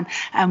the time.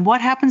 And what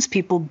happens?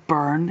 People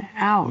burn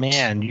out.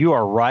 Man, you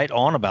are right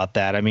on about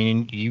that. I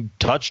mean, you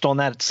touched on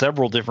that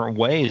several different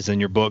ways in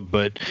your book,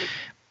 but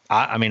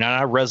I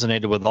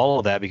resonated with all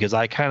of that because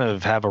I kind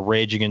of have a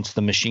Rage Against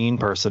the Machine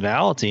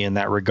personality in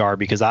that regard,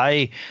 because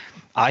I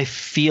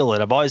feel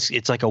it.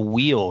 It's like a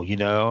wheel,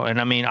 and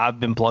I've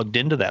been plugged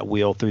into that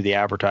wheel through the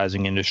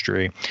advertising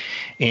industry,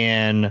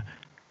 and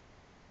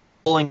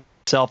pulling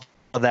myself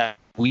out of that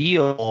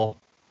wheel,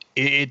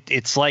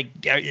 it's like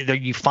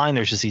you find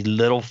there's just these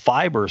little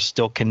fibers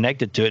still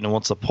connected to it, and it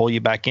wants to pull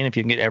you back in if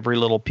you can get every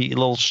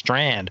little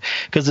strand,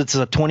 because it's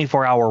a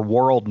 24-hour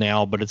world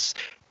now, but it's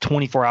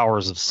 24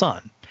 hours of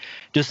sun,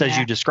 just as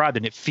you described,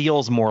 and it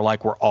feels more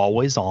like we're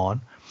always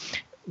on.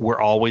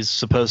 We're always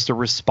supposed to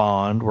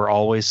respond. We're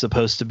always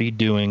supposed to be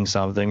doing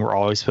something. We're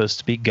always supposed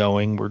to be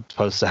going. We're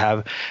supposed to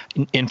have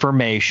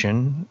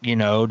information,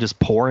 just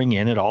pouring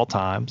in at all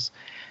times.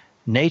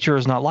 Nature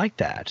is not like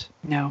that.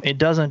 No. It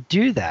doesn't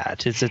do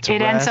that. It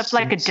ends up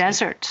like a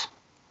desert.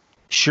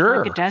 Sure.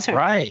 Like a desert.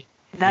 Right.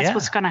 That's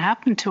what's going to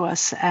happen to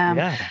us.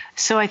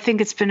 So I think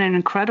it's been an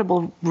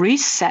incredible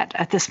reset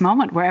at this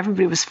moment where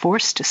everybody was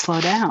forced to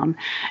slow down,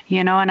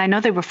 and I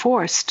know they were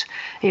forced.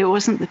 It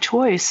wasn't the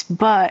choice,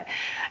 but,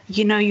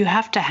 you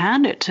have to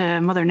hand it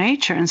to Mother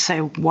Nature and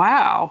say,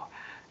 wow,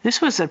 this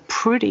was a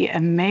pretty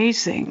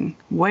amazing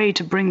way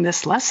to bring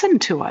this lesson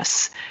to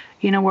us,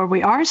 where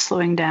we are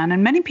slowing down.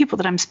 And many people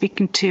that I'm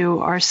speaking to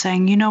are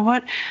saying, you know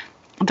what,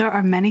 there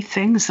are many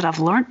things that I've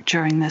learned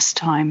during this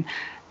time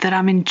that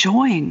I'm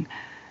enjoying.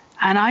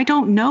 And I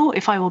don't know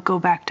if I will go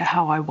back to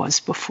how I was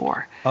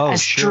before.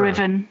 As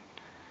driven.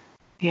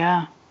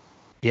 Yeah.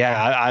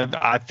 Yeah,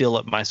 I feel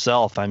it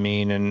myself.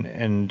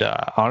 And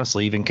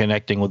honestly, even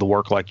connecting with a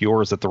work like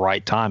yours at the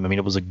right time.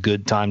 It was a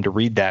good time to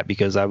read that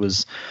because I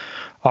was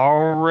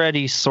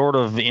already sort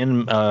of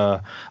in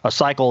a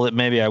cycle that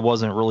maybe I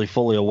wasn't really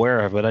fully aware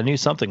of, but I knew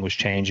something was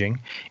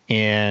changing.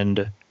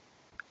 And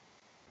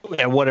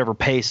at whatever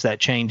pace that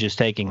change is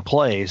taking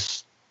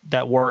place,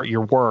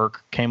 your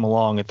work came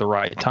along at the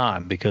right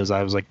time, because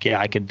I was like,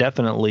 I could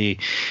definitely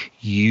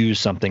use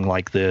something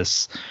like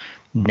this.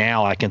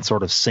 Now I can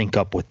sort of sync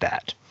up with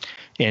that.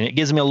 And it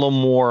gives me a little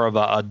more of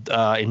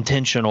a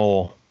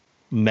intentional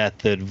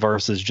method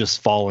versus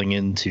just falling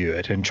into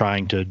it and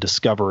trying to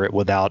discover it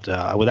without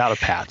a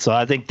path. So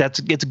I think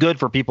it's good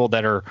for people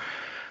that are,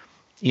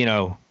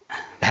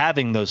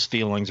 having those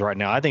feelings right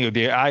now. I think it would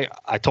be, I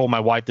told my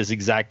wife this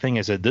exact thing.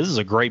 I said, this is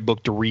a great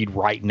book to read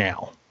right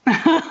now.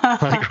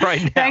 Like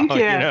right now, Thank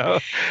you.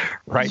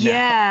 Right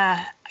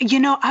now.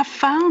 Yeah. I've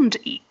found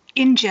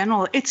in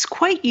general, it's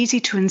quite easy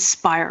to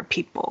inspire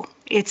people.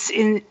 It's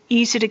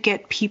easy to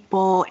get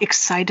people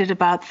excited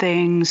about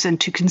things and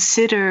to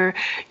consider,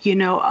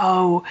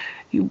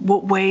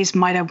 what ways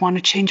might I want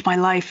to change my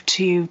life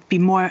to be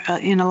more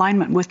in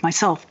alignment with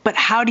myself? But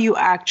how do you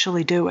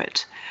actually do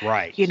it?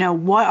 Right.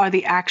 What are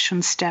the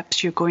action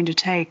steps you're going to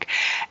take?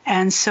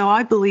 And so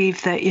I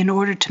believe that in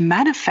order to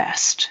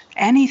manifest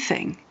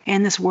anything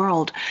in this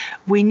world,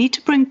 we need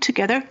to bring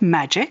together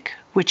magic,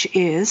 which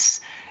is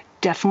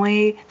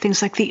definitely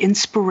things like the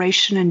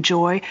inspiration and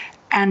joy,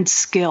 and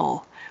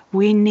skill.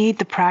 We need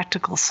the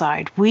practical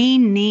side. We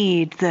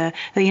need the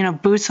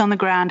boots on the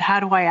ground. How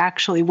do I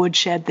actually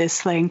woodshed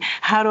this thing?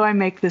 How do I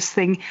make this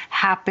thing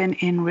happen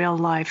in real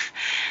life?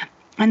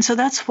 And so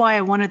that's why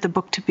I wanted the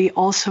book to be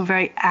also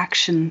very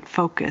action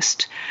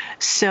focused.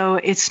 So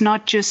it's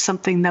not just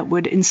something that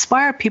would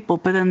inspire people,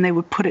 but then they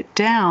would put it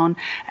down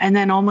and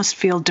then almost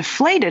feel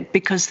deflated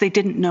because they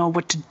didn't know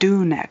what to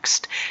do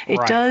next. It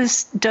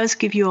does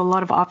give you a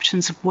lot of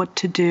options of what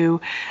to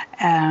do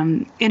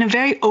in a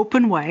very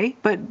open way,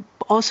 but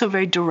also a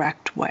very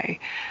direct way.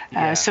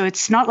 So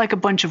it's not like a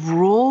bunch of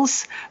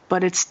rules,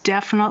 but it's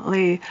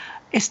definitely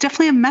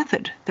a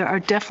method. There are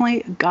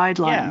definitely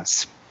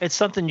guidelines. Yeah. It's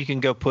something you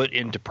can go put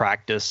into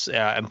practice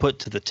and put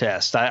to the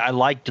test. I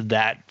liked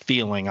that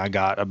feeling I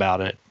got about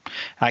it.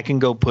 I can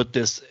go put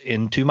this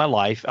into my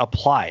life,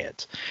 apply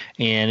it,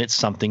 and it's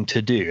something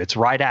to do. It's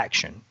right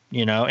action,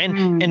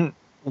 and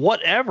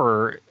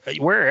wherever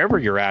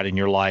you're at in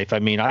your life. I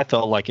mean, I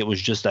felt like it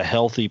was just a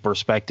healthy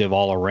perspective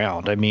all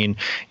around. I mean,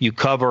 you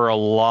cover a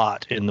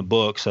lot in the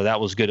book, so that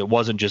was good. It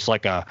wasn't just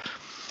like a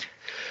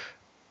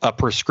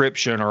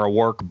prescription or a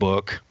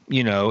workbook.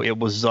 It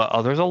was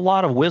there's a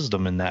lot of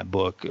wisdom in that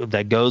book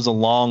that goes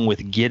along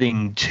with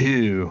getting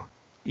to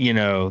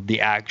the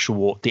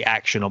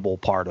actionable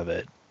part of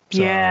it.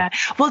 So. Yeah.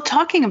 Well,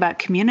 talking about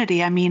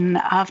community, I mean,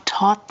 I've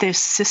taught this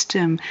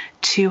system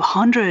to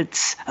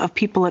hundreds of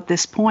people at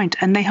this point,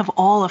 and they have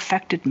all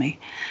affected me,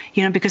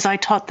 because I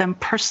taught them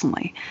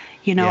personally.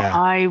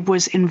 I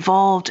was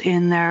involved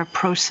in their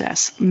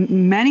process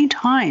many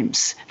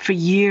times for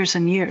years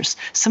and years,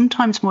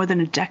 sometimes more than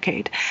a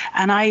decade.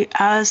 And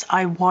as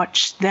I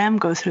watched them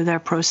go through their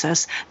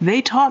process,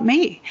 they taught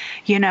me,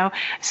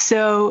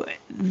 So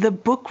the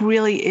book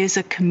really is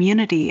a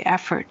community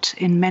effort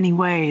in many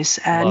ways.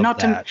 Not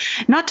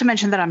to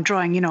mention that I'm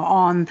drawing,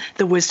 on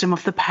the wisdom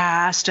of the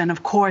past and,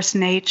 of course,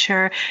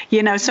 nature,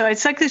 So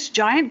it's like this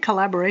giant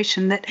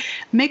collaboration that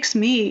makes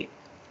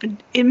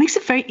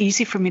it very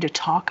easy for me to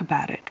talk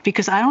about it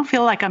because I don't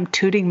feel like I'm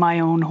tooting my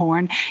own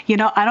horn.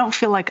 I don't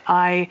feel like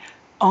I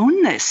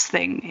own this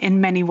thing in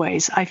many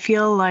ways. I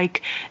feel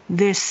like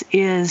this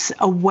is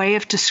a way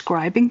of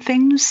describing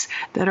things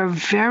that are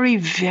very,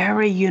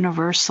 very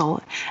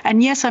universal.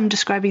 And yes, I'm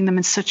describing them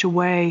in such a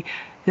way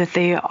that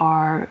they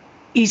are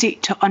easy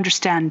to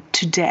understand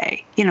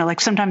today.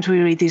 Like sometimes we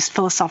read these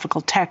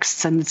philosophical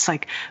texts and it's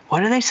like,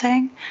 what are they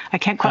saying? I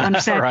can't quite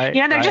understand.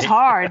 They're just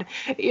hard.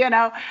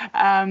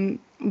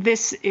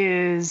 This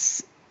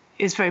is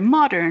very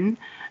modern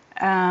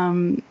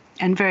and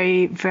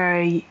very,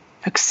 very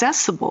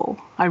accessible.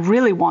 I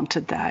really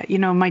wanted that.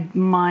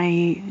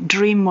 My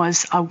dream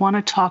was I want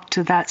to talk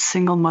to that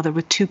single mother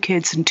with 2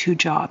 kids and 2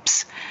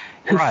 jobs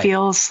who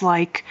feels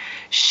like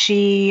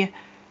she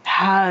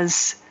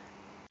has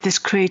this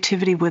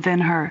creativity within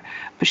her,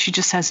 but she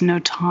just has no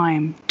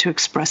time to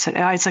express it.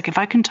 It's like if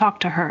I can talk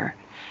to her,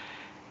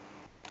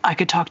 I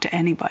could talk to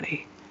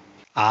anybody.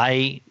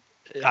 I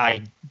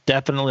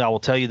definitely, I will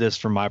tell you this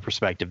from my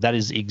perspective. That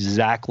is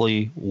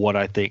exactly what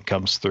I think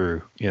comes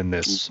through in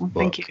this book.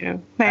 Thank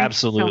you.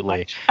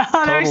 Absolutely. So much.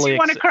 Totally makes me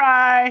want to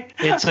cry.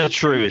 It's the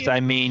truth.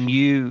 I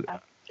mean,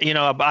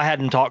 I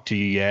hadn't talked to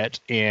you yet,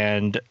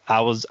 and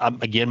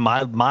again,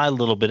 my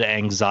little bit of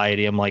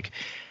anxiety. I'm like,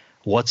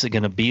 what's it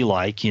going to be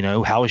like?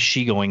 How is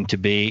she going to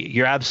be?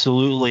 You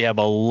absolutely have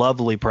a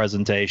lovely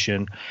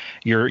presentation.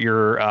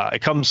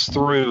 It comes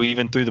through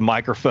even through the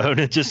microphone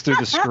and just through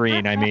the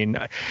screen. I mean,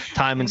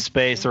 time and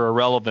space are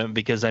irrelevant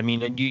because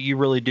you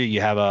really do.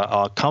 You have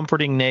a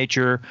comforting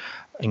nature,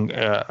 and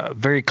a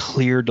very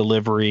clear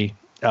delivery,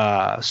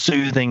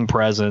 soothing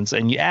presence,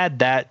 and you add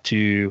that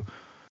to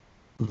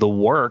the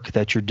work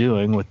that you're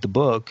doing with the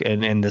book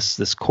and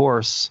this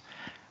course.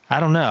 I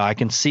don't know. I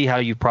can see how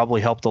you probably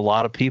helped a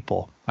lot of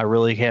people. I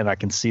really can. I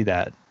can see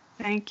that.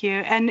 Thank you.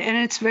 And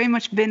it's very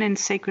much been in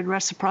sacred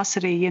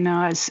reciprocity,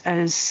 as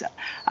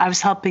I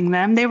was helping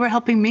them, they were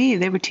helping me.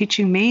 They were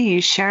teaching me,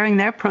 sharing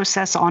their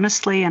process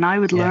honestly, and I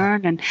would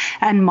learn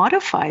and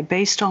modify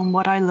based on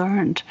what I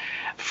learned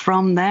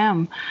from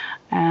them.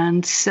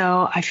 And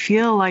so I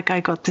feel like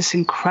I got this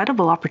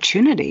incredible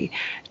opportunity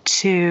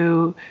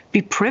to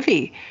be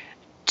privy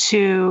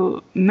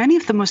to many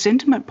of the most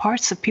intimate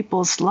parts of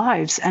people's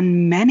lives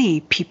and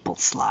many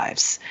people's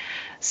lives.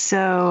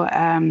 So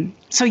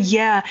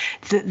yeah,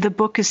 the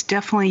book is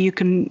definitely, you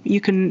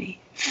can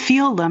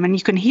feel them and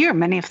you can hear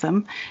many of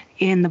them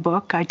in the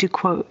book. I do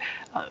quote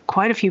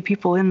quite a few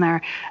people in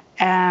there.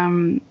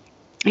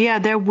 Yeah,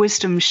 their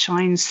wisdom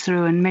shines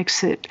through and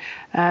makes it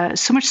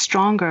so much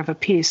stronger of a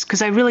piece.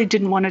 Because I really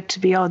didn't want it to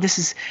be, oh, this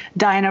is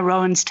Diana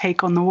Rowan's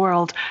take on the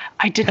world.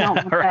 I did not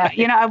want right.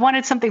 that. I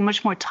wanted something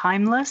much more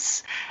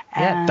timeless.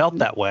 Yeah, it felt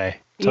that way.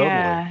 Totally.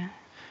 Yeah.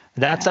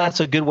 That's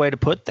a good way to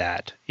put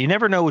that. You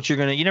never know what you're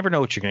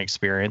gonna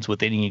experience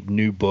with any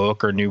new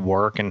book or new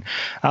work. And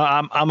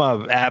I'm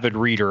a avid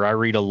reader. I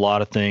read a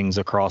lot of things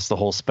across the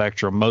whole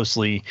spectrum,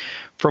 mostly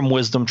from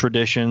wisdom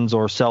traditions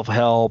or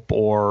self-help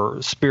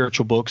or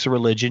spiritual books or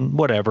religion,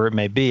 whatever it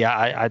may be.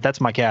 I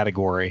that's my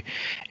category,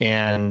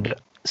 and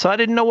so I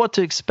didn't know what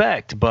to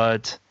expect,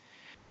 but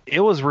it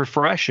was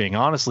refreshing.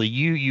 Honestly,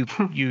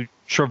 you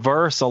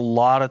traverse a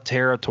lot of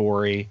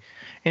territory.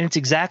 And it's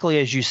exactly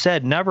as you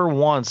said. Never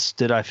once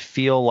did I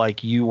feel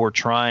like you were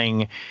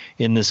trying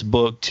in this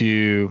book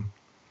to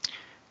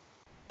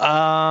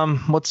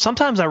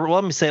sometimes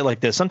let me say it like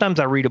this.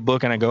 Sometimes I read a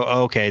book and I go,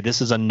 oh, okay,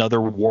 this is another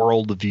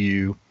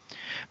worldview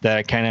that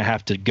I kind of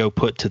have to go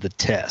put to the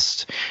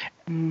test.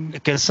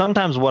 Because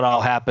sometimes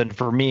what'll happen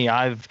for me,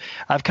 I've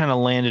kind of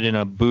landed in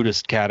a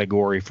Buddhist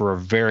category for a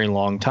very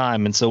long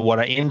time. And so what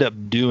I end up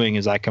doing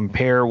is I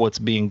compare what's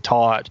being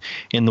taught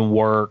in the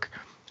work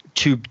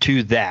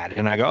to that,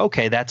 and I go,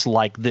 okay, that's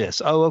like this.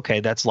 Oh,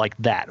 okay, that's like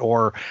that.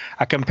 Or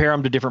I compare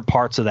them to different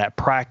parts of that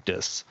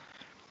practice.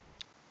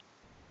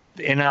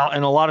 And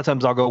a lot of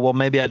times I'll go, well,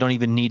 maybe I don't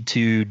even need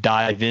to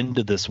dive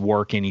into this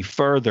work any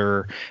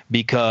further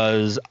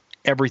because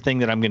everything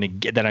that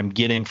I'm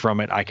getting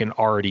from it, I can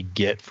already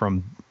get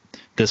from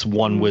this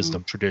one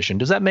wisdom tradition.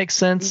 Does that make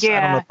sense? Yeah,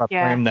 I don't know if I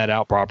framed that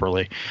out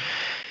properly.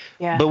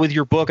 Yeah. But with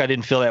your book, I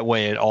didn't feel that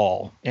way at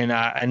all.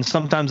 And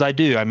sometimes I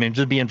do. I mean,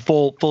 just being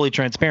fully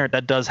transparent,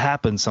 that does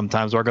happen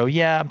sometimes where I go,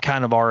 yeah,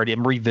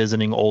 I'm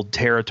revisiting old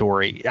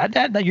territory.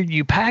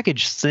 You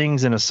package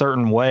things in a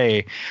certain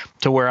way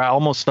to where I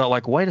almost felt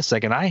like, wait a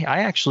second, I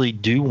actually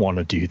do want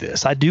to do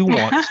this. I do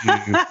want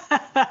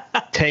to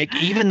take,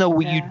 even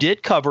though you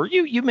did cover,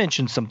 you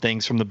mentioned some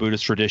things from the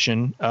Buddhist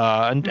tradition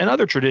and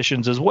other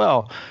traditions as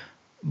well,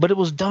 but it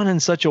was done in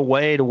such a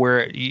way to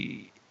where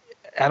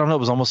I don't know, it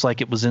was almost like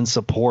it was in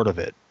support of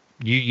it.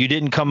 You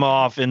didn't come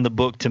off in the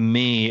book to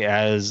me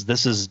as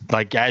this is,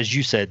 like, as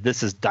you said,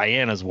 this is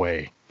Diana's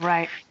way.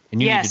 Right.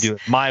 And you need to do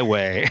it my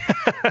way.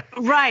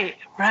 Right.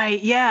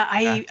 Yeah.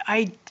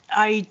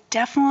 I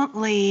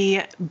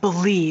definitely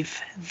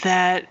believe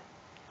that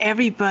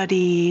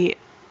everybody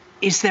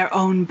is their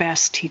own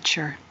best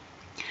teacher.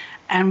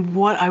 And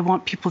what I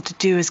want people to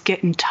do is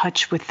get in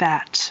touch with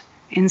that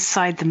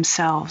inside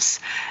themselves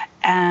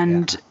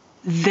and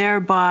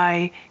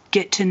thereby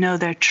get to know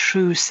their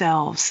true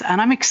selves. And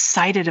I'm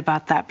excited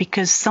about that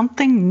because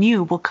something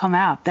new will come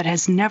out that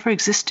has never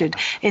existed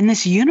in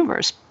this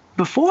universe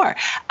before.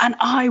 And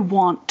I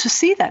want to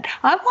see that.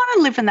 I want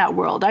to live in that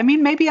world. I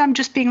mean, maybe I'm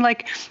just being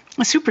like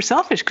super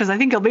selfish because I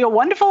think it'll be a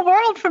wonderful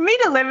world for me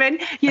to live in,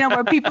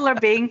 where people are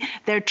being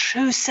their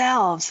true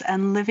selves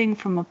and living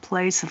from a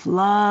place of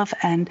love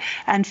and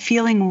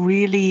feeling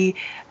really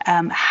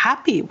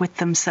happy with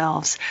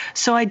themselves.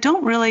 So I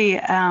don't really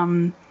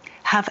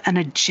have an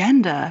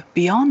agenda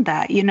beyond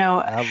that,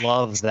 I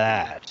love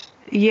that.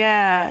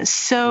 Yeah.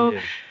 So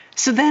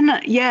then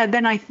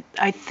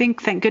I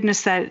think, thank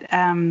goodness,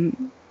 that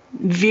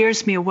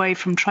veers me away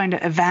from trying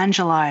to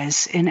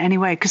evangelize in any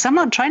way, because I'm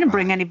not trying to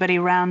bring anybody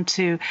around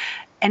to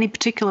any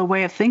particular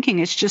way of thinking.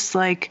 It's just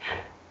like,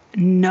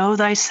 know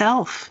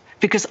thyself,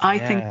 because I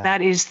think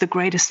that is the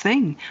greatest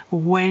thing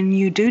when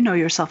you do know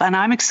yourself. And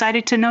I'm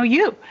excited to know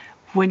you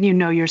when you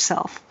know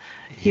yourself.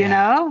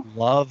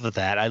 Love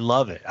that. I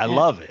love it. I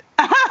love it.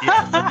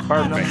 Yeah, that's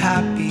perfect. I'm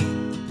happy.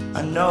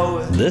 I know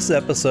it. This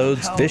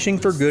episode's Fishing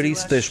for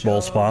Goodies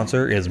Fishbowl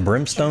sponsor is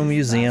Brimstone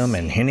Museum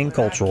and Henning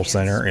Cultural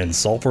Center in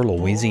Sulphur,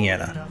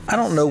 Louisiana. I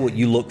don't know what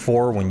you look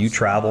for when you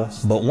travel,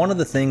 but one of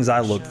the things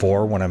I look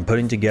for when I'm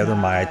putting together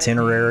my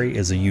itinerary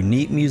is a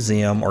unique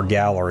museum or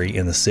gallery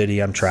in the city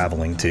I'm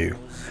traveling to.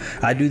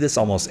 I do this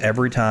almost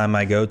every time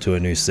I go to a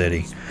new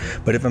city,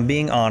 but if I'm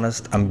being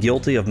honest, I'm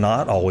guilty of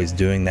not always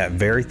doing that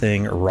very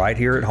thing right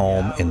here at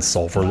home in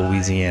Sulphur,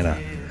 Louisiana.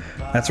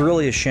 That's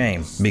really a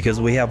shame, because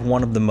we have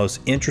one of the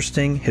most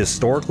interesting,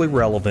 historically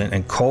relevant,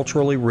 and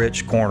culturally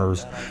rich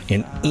corners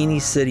in any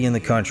city in the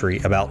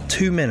country about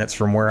 2 minutes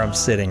from where I'm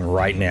sitting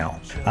right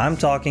now. I'm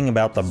talking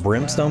about the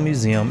Brimstone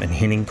Museum and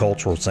Henning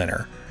Cultural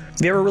Center.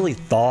 Have you ever really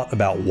thought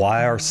about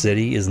why our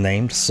city is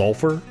named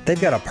Sulphur?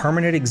 They've got a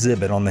permanent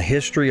exhibit on the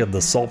history of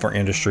the sulfur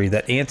industry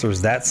that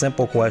answers that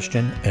simple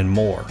question and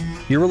more.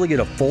 You really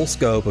get a full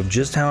scope of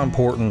just how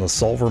important the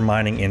sulfur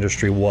mining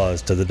industry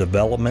was to the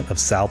development of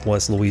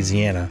Southwest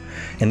Louisiana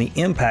and the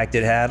impact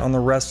it had on the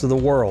rest of the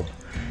world.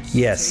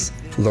 Yes,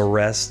 the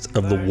rest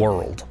of the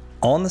world.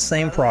 On the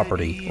same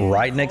property,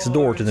 right next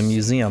door to the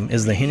museum,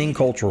 is the Henning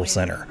Cultural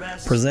Center,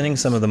 presenting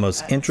some of the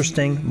most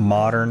interesting,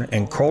 modern,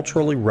 and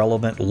culturally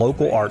relevant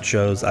local art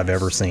shows I've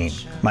ever seen.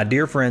 My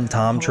dear friend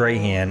Tom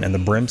Trahan and the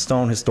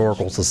Brimstone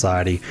Historical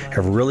Society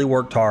have really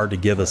worked hard to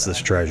give us this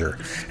treasure,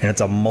 and it's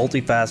a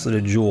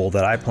multifaceted jewel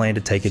that I plan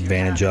to take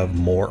advantage of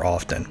more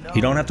often.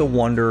 You don't have to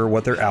wonder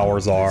what their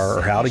hours are,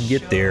 or how to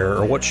get there,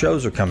 or what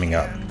shows are coming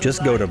up.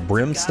 Just go to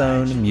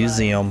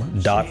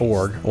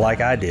brimstonemuseum.org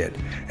like I did,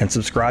 and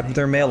subscribe to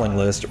their mailing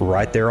list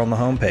right there on the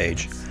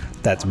homepage.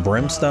 That's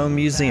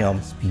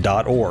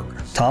brimstonemuseum.org.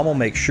 Tom will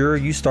make sure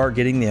you start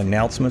getting the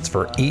announcements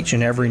for each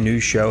and every new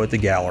show at the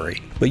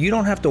gallery. But you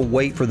don't have to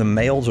wait for the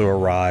mail to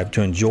arrive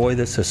to enjoy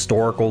this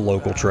historical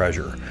local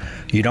treasure.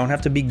 You don't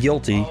have to be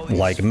guilty,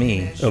 like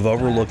me, of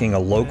overlooking a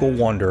local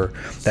wonder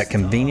that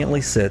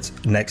conveniently sits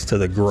next to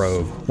the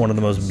Grove, one of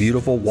the most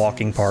beautiful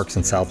walking parks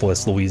in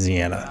Southwest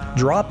Louisiana.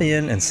 Drop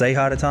in and say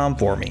hi to Tom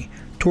for me.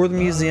 Tour the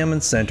museum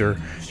and center,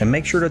 and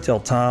make sure to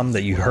tell Tom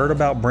that you heard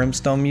about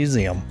Brimstone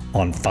Museum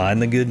on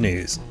Find the Good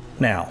News.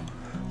 Now,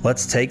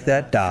 let's take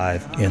that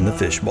dive in the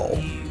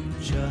fishbowl.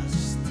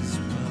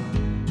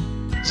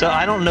 So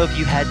I don't know if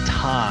you had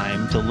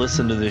time to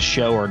listen to this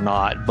show or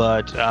not,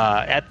 but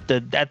at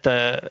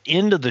the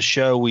end of the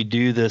show, we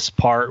do this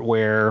part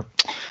where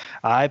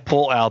I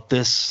pull out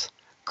this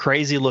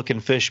crazy looking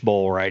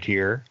fishbowl right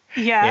here.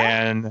 Yeah.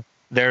 And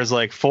there's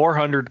like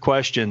 400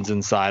 questions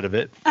inside of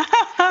it.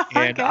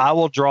 And Okay. I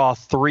will draw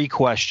 3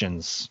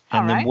 questions,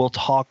 and All then right. we'll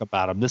talk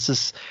about them. This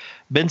has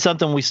been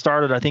something we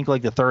started, I think,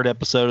 like the 3rd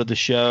episode of the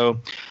show.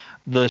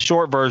 The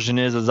short version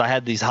is I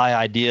had these high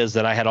ideas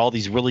that I had all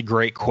these really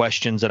great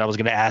questions that I was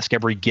going to ask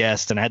every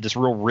guest, and I had this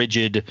real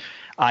rigid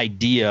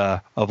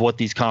idea of what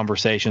these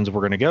conversations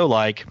were going to go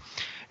like.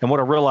 And what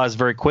I realized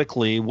very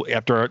quickly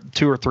after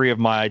 2 or 3 of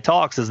my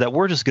talks is that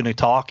we're just going to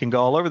talk and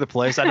go all over the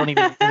place. I don't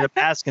even end up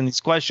asking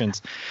these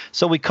questions.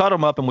 So we cut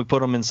them up and we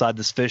put them inside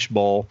this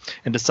fishbowl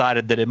and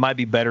decided that it might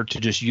be better to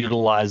just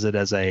utilize it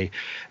as a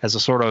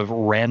sort of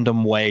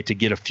random way to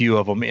get a few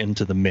of them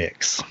into the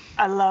mix.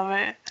 I love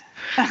it.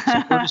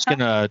 So we're just going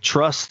to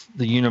trust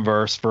the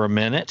universe for a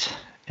minute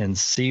and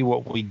see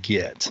what we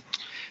get.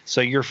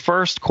 So your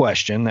first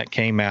question that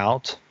came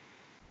out.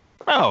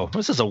 Oh,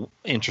 this is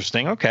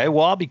interesting. Okay,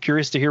 well, I'll be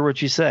curious to hear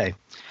what you say.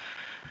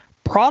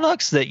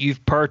 Products that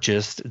you've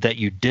purchased that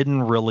you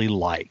didn't really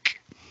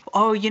like.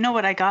 Oh, you know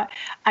what I got?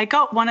 I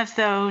got one of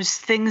those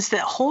things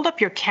that hold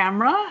up your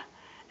camera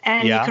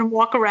and Yeah. you can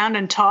walk around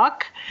and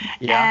talk.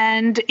 Yeah.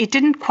 And it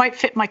didn't quite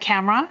fit my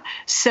camera.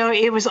 So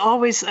it was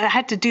always, I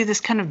had to do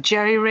this kind of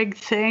jerry-rig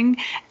thing.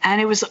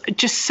 And it was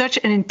just such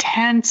an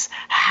intense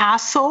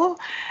hassle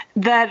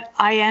that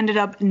I ended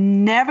up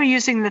never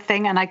using the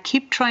thing. And I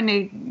keep trying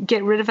to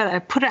get rid of it. I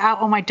put it out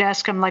on my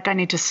desk. I'm like, I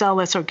need to sell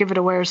this or give it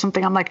away or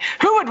something. I'm like,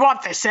 who would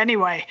want this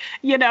anyway?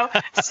 You know?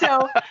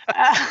 So,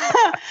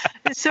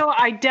 so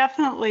I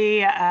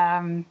definitely,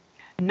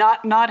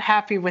 not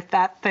happy with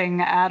that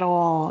thing at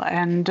all.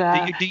 And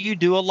Do you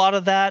do a lot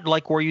of that,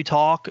 like where you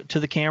talk to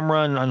the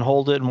camera and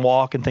hold it and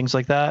walk and things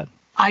like that?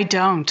 I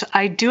don't.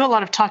 I do a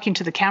lot of talking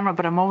to the camera,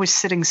 but I'm always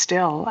sitting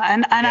still.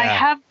 And I Yeah.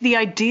 have the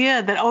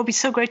idea that, oh, it'd be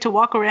so great to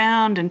walk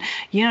around and,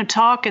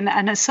 talk.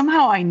 And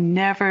somehow I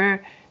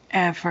never,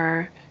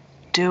 ever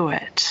do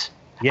it.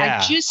 Yeah,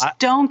 I just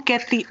don't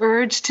get the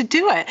urge to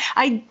do it.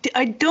 I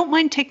don't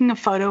mind taking a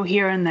photo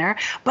here and there,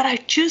 but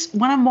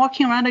when I'm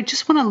walking around, I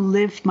just want to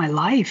live my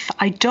life.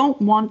 I don't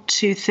want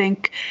to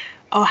think,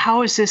 oh,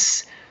 how is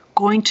this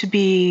going to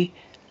be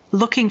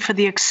looking for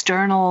the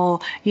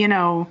external,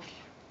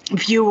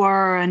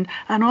 viewer and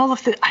all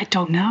of the, I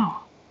don't know.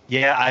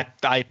 Yeah,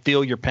 I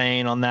feel your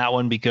pain on that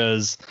one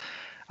because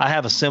I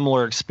have a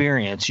similar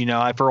experience.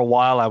 For a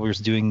while I was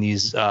doing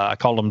these, I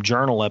called them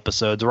journal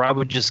episodes, where I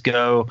would just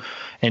go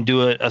and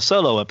do a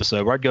solo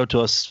episode where I'd go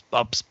to a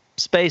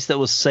space that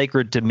was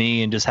sacred to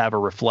me and just have a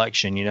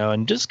reflection,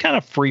 and just kind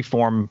of free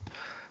form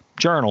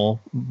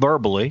journal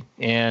verbally.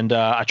 And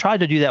I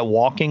tried to do that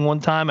walking one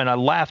time and I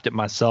laughed at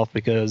myself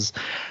because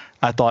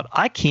I thought,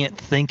 I can't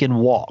think and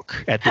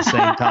walk at the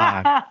same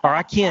time, or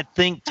I can't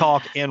think,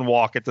 talk, and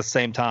walk at the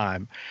same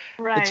time.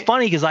 Right. It's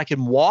funny because I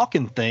can walk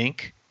and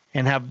think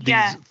and have these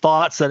Yeah.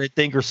 thoughts that I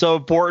think are so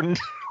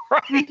important,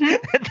 right?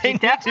 That they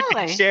need to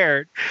Definitely. be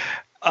shared.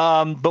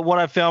 But what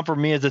I found for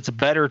me is it's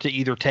better to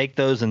either take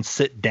those and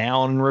sit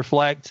down and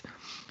reflect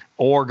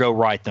or go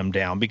write them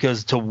down,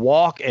 because to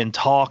walk and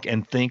talk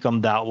and think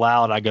them out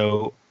loud,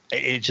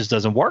 it just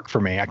doesn't work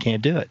for me. I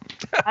can't do it.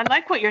 I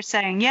like what you're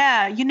saying.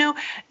 Yeah.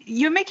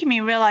 You're making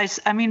me realize,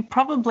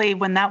 probably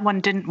when that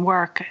one didn't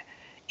work,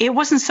 it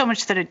wasn't so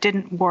much that it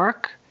didn't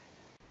work.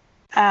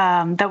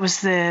 That was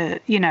the,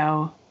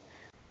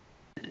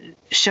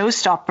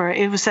 showstopper.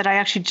 It was that I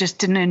actually just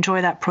didn't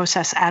enjoy that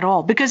process at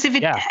all. Because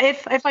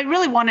if I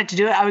really wanted to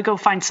do it, I would go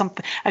find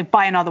something, I'd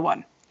buy another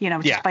one,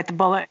 just bite the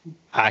bullet,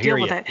 I deal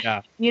hear with you.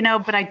 it. Yeah.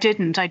 But I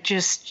didn't. I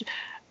just,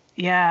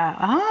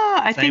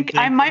 I Same think thing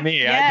I for might.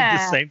 me. Yeah. I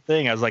did the same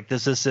thing. I was like,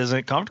 this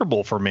isn't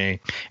comfortable for me.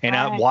 And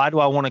Right. why do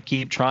I want to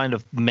keep trying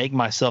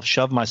to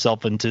shove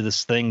myself into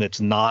this thing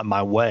that's not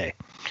my way?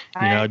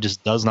 It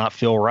just does not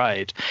feel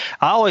right.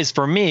 I always,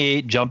 for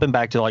me, jumping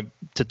back to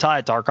tie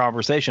it to our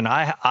conversation,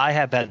 I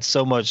have had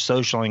so much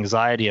social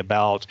anxiety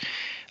about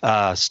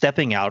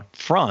stepping out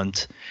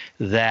front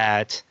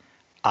that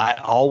I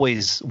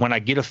always, when I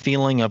get a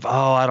feeling of,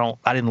 I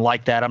didn't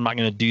like that, I'm not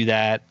going to do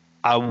that,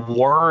 I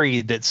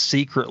worry that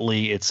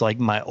secretly it's like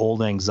my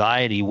old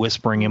anxiety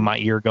whispering in my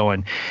ear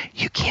going,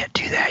 you can't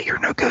do that. You're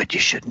no good. You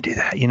shouldn't do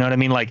that. You know what I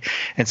mean?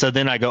 And so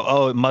then I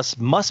go, it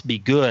must be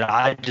good.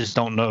 I just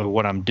don't know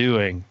what I'm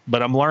doing.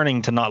 But I'm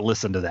learning to not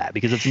listen to that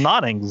because it's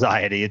not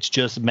anxiety. It's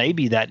just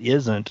maybe that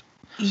isn't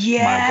my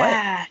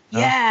way.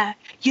 Yeah.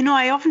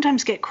 I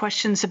oftentimes get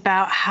questions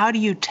about how do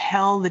you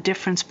tell the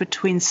difference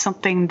between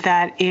something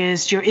that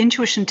is your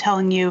intuition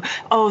telling you,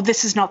 oh,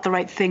 this is not the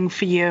right thing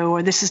for you,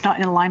 or this is not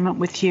in alignment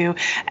with you,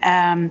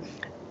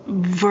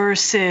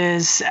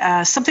 versus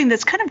something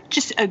that's kind of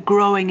just a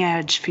growing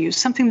edge for you,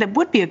 something that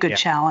would be a good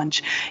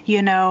challenge,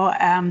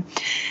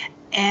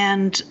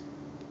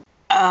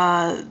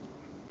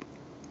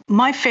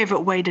 my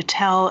favorite way to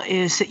tell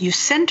is that you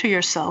center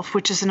yourself,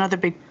 which is another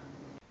big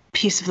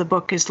piece of the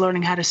book, is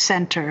learning how to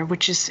center,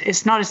 which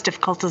is not as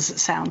difficult as it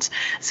sounds.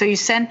 So you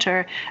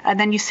center, and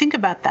then you think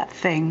about that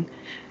thing,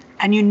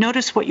 and you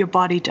notice what your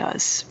body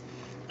does.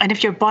 And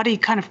if your body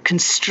kind of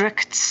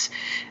constricts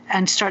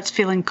and starts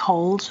feeling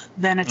cold,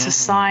 then it's a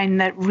sign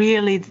that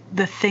really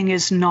the thing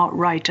is not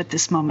right at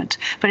this moment.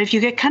 But if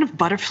you get kind of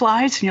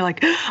butterflies and you're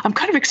like, I'm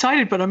kind of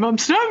excited, but I'm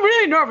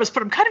really nervous,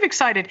 but I'm kind of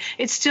excited,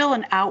 it's still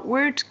an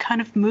outward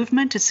kind of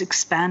movement. It's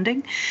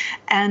expanding.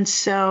 And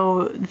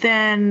so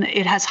then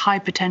it has high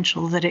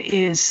potential that it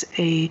is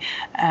a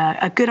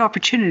good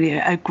opportunity,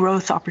 a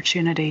growth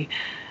opportunity.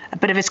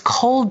 But if it's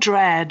cold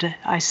dread,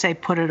 I say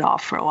put it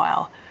off for a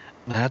while.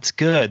 That's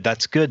good.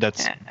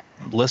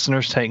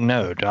 Listeners take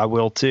note. I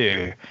will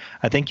too.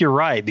 I think you're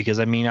right, because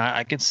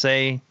I could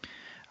say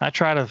I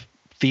try to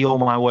feel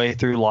my way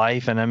through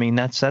life, and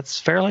that's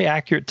fairly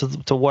accurate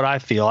to what I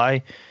feel.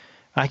 I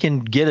can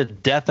get a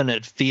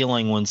definite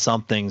feeling when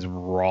something's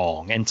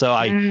wrong, and so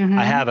I've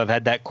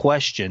had that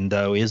question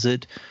though. Is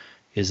it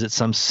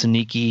some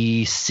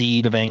sneaky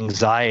seed of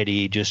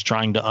anxiety just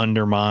trying to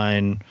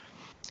undermine,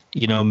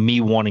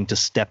 me wanting to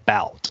step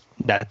out?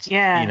 That's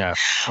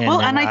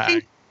I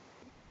think.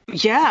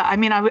 Yeah,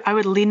 I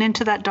would lean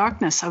into that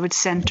darkness. I would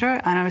center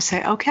and I would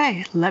say,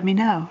 okay, let me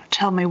know.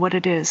 Tell me what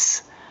it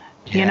is.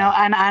 And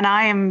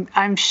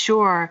I'm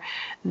sure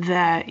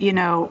that,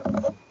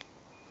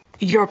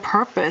 your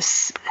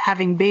purpose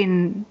having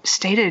been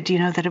stated,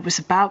 that it was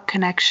about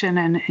connection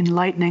and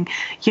enlightening,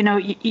 you're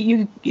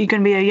going to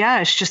be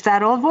it's just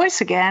that old voice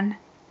again.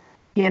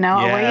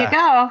 Away you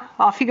go.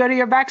 Off you go to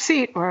your back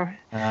seat or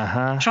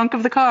trunk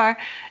of the car.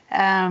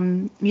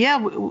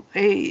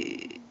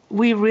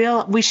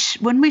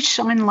 When we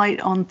shine light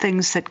on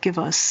things that give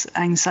us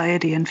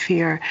anxiety and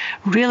fear,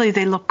 really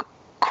they look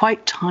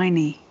quite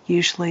tiny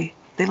usually.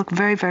 They look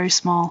very, very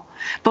small.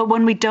 But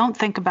when we don't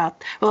think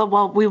about,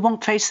 we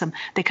won't face them.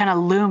 They kind of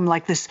loom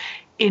like this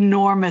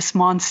enormous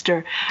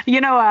monster.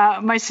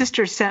 My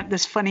sister sent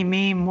this funny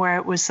meme where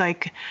it was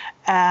like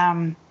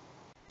the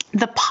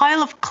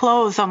pile of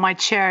clothes on my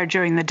chair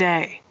during the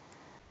day.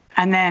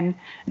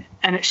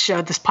 And it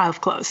showed this pile of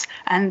clothes,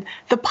 and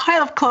the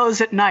pile of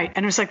clothes at night,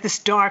 and it was like this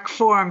dark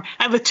form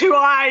and the two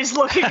eyes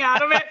looking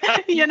out of it,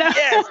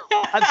 Yes,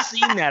 I've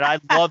seen that. I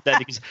love that,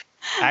 because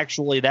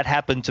actually that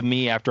happened to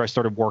me after I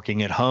started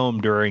working at home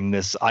during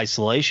this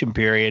isolation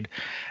period.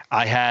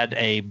 I had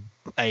a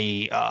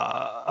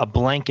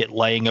blanket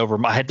laying over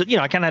my head.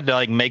 I kind of had to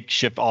like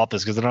makeshift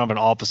office because I don't have an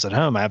office at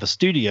home. I have a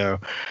studio.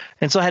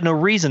 And so I had no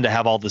reason to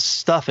have all this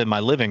stuff in my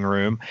living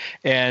room.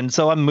 And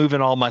so I'm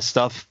moving all my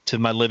stuff to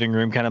my living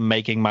room, kind of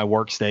making my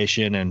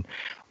workstation. And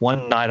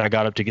one night I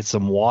got up to get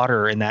some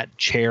water and that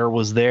chair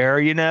was there,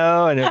 and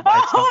oh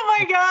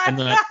my God. And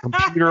the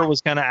computer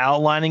was kind of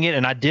outlining it.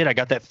 And I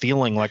got that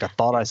feeling like I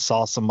thought I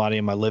saw somebody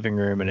in my living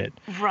room, and it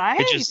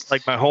just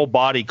like my whole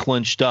body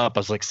clenched up. I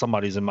was like,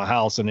 somebody's in my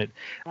house. And it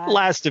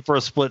lasted for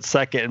a split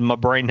second and my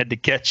brain had to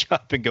catch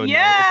up and go,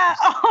 yeah.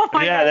 No, oh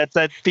my God. That's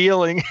that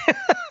feeling.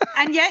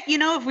 And yet,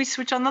 if we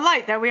switch on the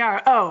light, there we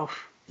are. Oh,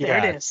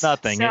 there it is.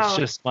 Nothing. So, it's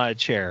just my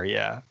chair.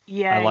 Yeah.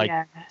 Yeah. I like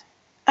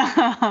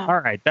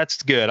All right,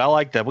 that's good. I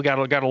like that. We got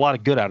a lot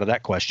of good out of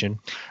that question.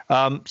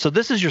 So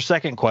this is your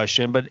second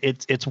question, but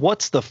it's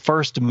what's the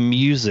first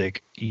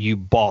music you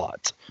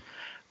bought?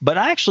 But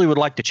I actually would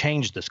like to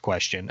change this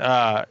question.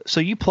 So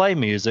you play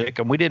music,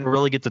 and we didn't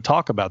really get to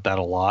talk about that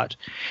a lot.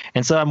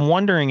 And so I'm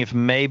wondering if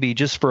maybe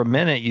just for a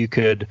minute you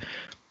could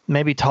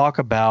maybe talk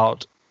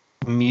about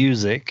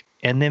music,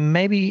 and then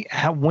maybe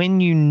when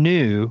you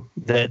knew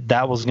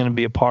that was going to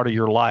be a part of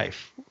your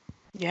life.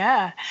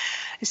 Yeah.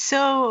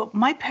 So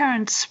my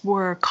parents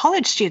were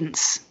college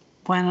students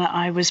when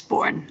I was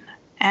born,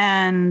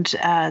 and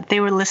they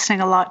were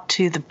listening a lot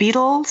to the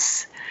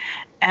Beatles.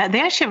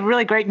 They actually have a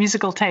really great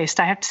musical taste,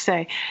 I have to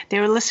say. They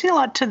were listening a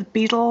lot to the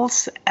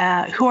Beatles,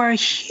 who are a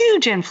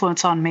huge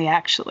influence on me,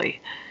 actually.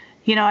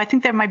 I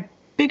think they're my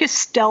biggest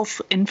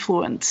stealth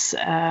influence.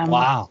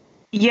 Wow.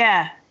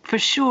 Yeah, for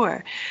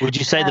sure. Would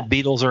you say the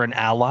Beatles are an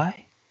ally?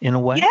 in a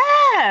way? Yeah,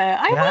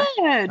 I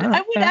would.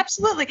 I would Okay.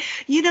 absolutely.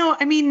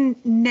 I mean,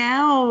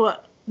 now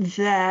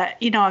that,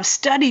 I've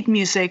studied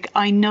music,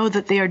 I know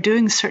that they are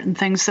doing certain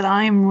things that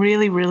I am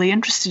really, really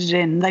interested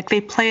in. Like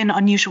they play in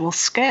unusual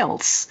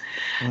scales.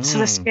 So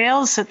the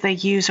scales that they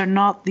use are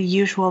not the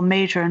usual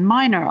major and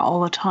minor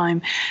all the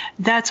time.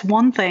 That's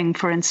one thing,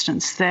 for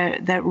instance,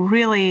 that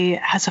really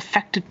has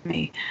affected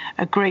me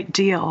a great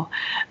deal.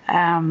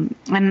 And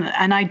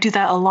I do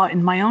that a lot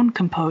in my own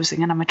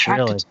composing, and I'm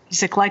attracted Really? to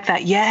music like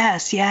that.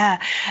 Yes,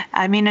 yeah.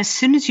 I mean, as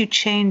soon as you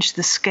change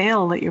the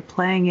scale that you're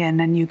playing in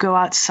and you go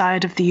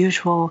outside of the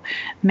usual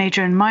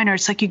major and minor,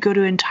 it's like you go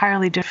to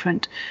entirely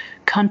different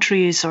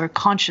countries or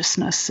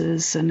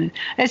consciousnesses, and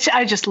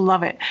I just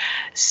love it.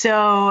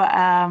 So,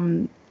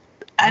 and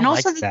I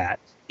also like that.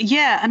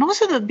 yeah, and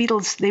also the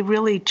Beatles, they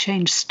really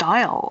changed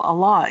style a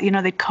lot.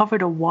 They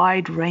covered a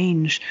wide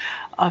range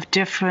of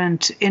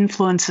different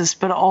influences,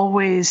 but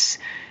always,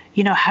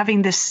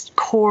 having this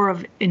core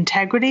of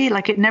integrity.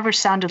 Like it never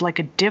sounded like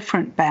a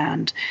different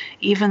band,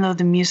 even though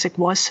the music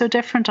was so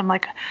different. I'm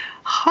like,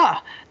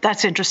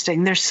 that's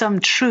interesting. There's some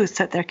truth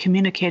that they're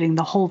communicating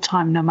the whole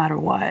time, no matter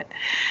what.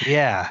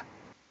 Yeah.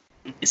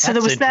 So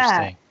there was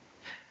that.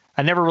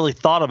 I never really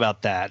thought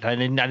about that. I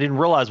didn't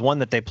realize, one,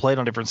 that they played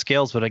on different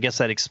scales, but I guess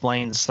that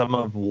explains some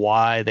of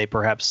why they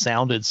perhaps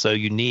sounded so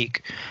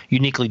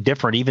uniquely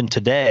different even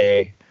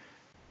today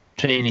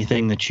to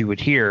anything that you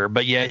would hear.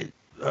 But yet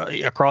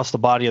across the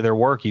body of their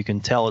work, you can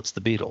tell it's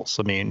the Beatles.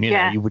 I mean,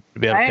 you would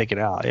be able to pick it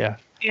out. Yeah.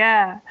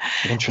 Yeah.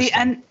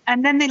 Interesting.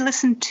 And then they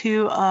listened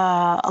to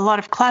a lot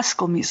of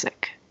classical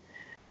music.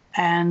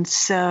 And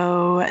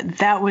so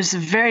that was a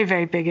very,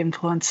 very big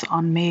influence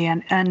on me,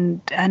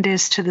 and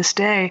is to this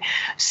day.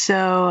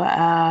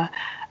 So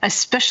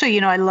especially,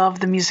 I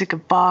love the music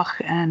of Bach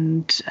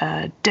and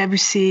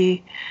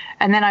Debussy.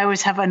 And then I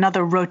always have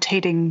another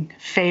rotating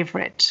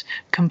favorite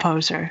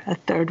composer, a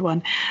third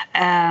one.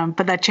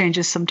 But that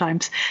changes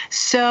sometimes.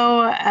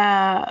 So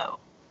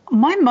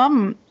my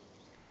mom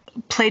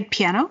played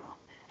piano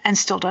and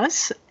still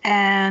does.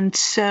 And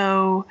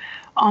so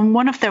on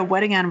one of their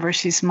wedding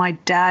anniversaries, my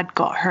dad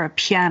got her a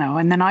piano,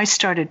 and then I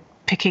started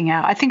picking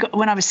out, I think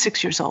when I was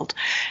 6 years old.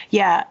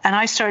 Yeah. And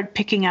I started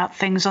picking out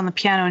things on the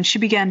piano, and she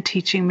began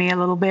teaching me a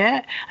little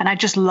bit, and I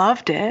just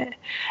loved it.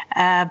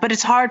 But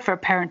it's hard for a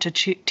parent to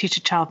teach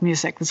a child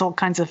music. There's all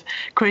kinds of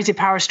crazy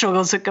power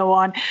struggles that go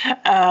on,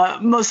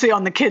 mostly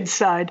on the kids'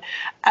 side.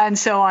 And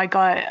so I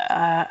got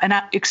an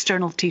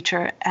external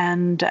teacher.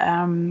 And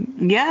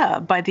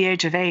by the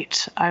age of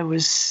 8,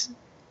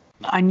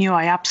 I knew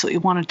I absolutely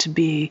wanted to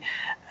be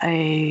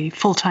a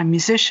full-time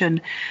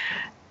musician,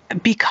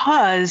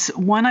 because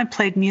when I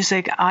played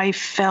music, I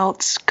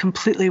felt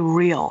completely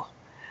real.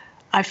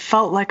 I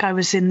felt like I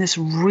was in this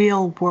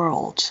real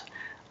world,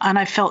 and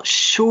I felt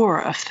sure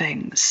of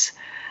things.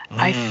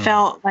 I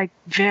felt like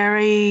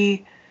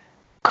very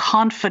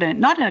confident,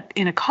 not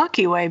in a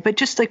cocky way, but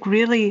just like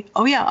really,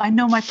 oh yeah, I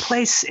know my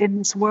place in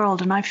this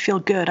world, and I feel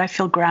good. I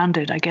feel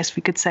grounded, I guess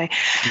we could say.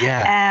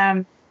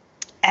 Yeah.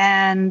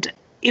 And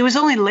it was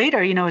only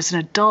later, as an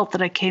adult,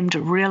 that I came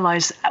to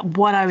realize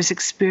what I was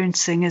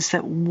experiencing is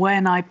that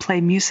when I play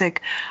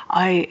music,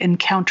 I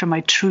encounter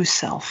my true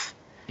self.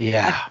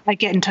 Yeah. I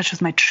get in touch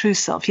with my true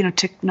self.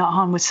 Thich Nhat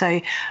Hanh would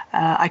say,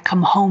 I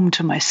come home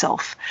to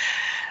myself.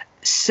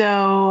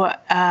 So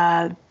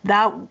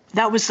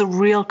that was the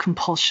real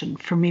compulsion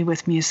for me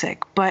with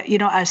music. But,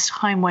 as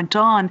time went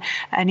on,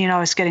 and, I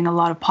was getting a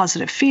lot of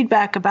positive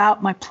feedback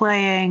about my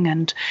playing,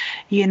 and,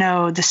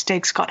 the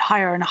stakes got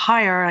higher and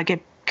higher. I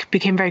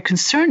became very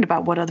concerned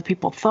about what other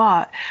people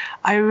thought.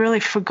 I really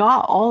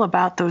forgot all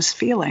about those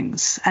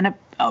feelings. And it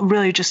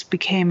really just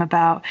became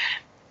about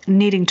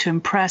needing to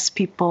impress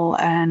people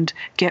and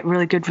get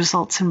really good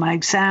results in my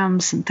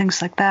exams and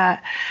things like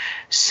that.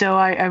 So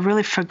I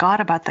really forgot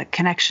about that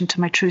connection to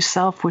my true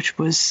self, which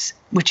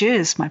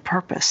is my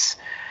purpose.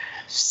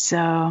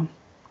 So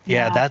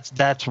yeah,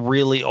 that's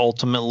really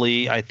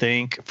ultimately, I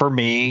think, for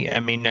me,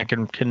 I mean, I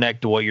can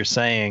connect to what you're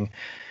saying.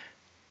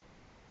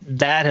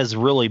 That has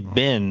really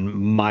been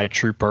my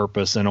true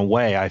purpose in a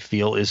way, I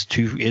feel, is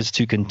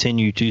to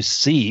continue to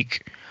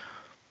seek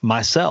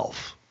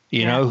myself.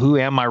 Who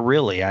am I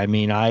really? I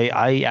mean,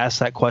 I ask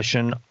that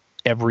question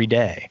every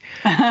day.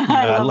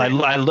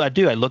 I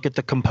do. I look at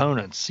the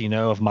components,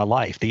 of my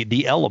life,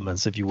 the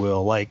elements, if you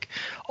will, like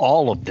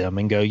all of them,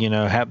 and go,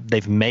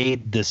 they've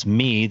made this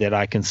me that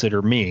I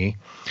consider me.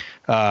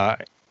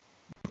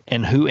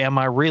 And who am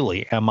I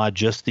really? Am I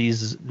just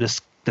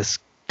this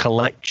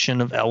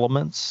collection of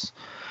elements?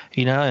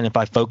 And if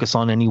I focus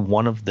on any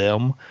one of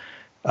them,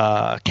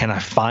 can I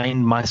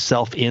find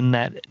myself in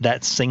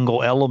that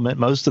single element?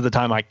 Most of the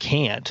time I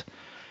can't.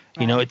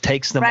 It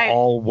takes them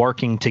all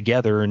working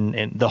together,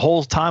 and the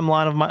whole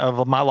timeline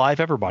of my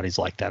life, everybody's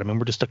like that. I mean,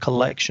 we're just a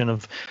collection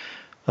of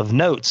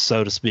notes,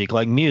 so to speak,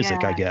 like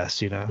music, I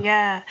guess,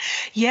 Yeah.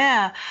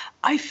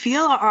 I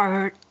feel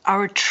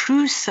our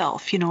true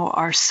self,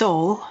 our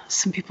soul,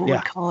 some people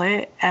would call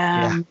it,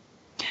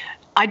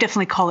 I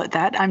definitely call it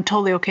that. I'm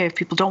totally okay if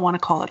people don't want to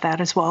call it that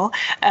as well,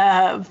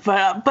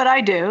 but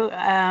I do.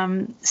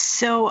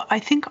 So I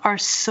think our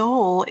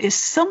soul is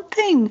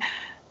something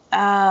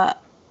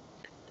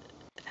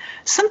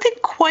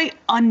quite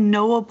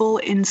unknowable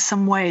in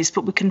some ways,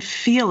 but we can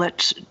feel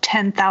it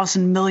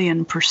 10,000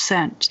 million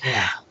 %.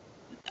 Yeah.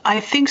 I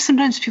think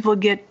sometimes people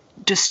get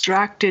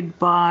distracted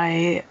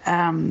by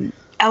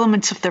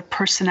elements of their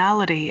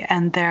personality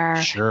and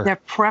their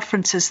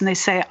preferences, and they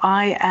say,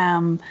 I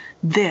am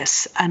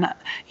this, and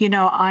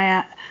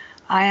I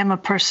am a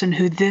person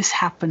who this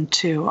happened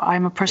to.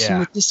 I'm a person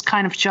with this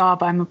kind of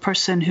job. I'm a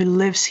person who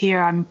lives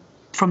here. I'm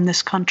from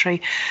this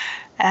country,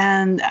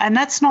 and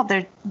that's not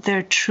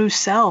their true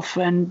self.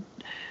 And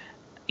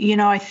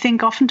I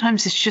think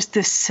oftentimes it's just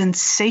this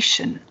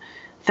sensation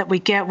that we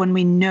get when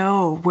we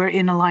know we're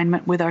in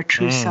alignment with our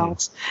true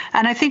selves.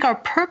 And I think our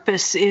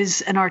purpose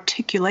is an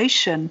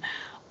articulation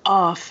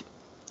of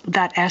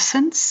that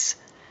essence,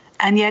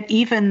 and yet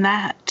even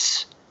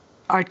that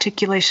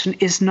articulation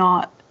is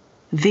not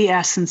the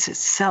essence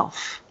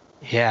itself.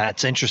 Yeah,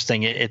 it's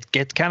interesting. It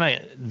gets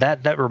kind of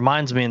that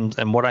reminds me,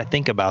 and what I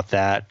think about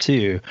that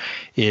too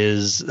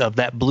is of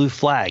that blue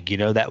flag,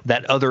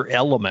 that other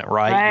element,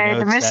 right? Right,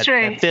 the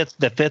mystery.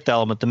 The fifth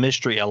element, the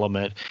mystery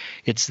element.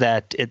 It's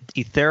that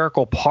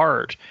etherical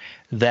part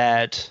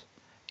that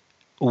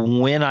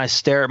when I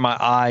stare at my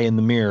eye in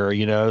the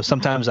mirror,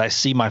 sometimes I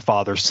see my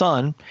father's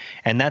son,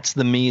 and that's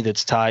the me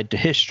that's tied to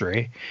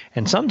history.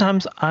 And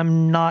sometimes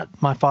I'm not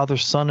my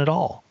father's son at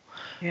all.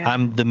 Yeah.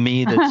 I'm the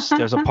me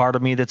there's a part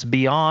of me that's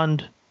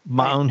beyond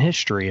my own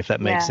history, if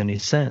that makes any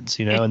sense,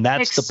 and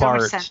that's the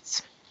part,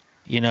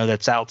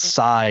 that's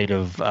outside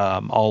of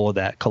all of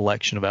that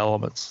collection of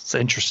elements. It's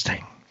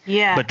interesting.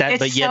 Yeah.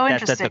 That's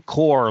at the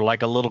core,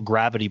 like a little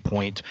gravity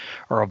point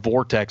or a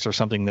vortex or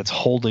something that's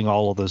holding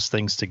all of those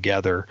things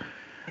together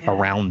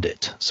around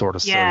it, so to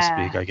speak,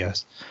 I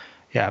guess.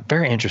 Yeah.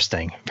 Very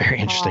interesting. Very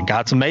interesting.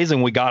 God, it's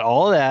amazing. We got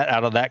all of that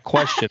out of that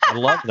question. I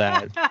love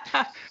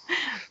that.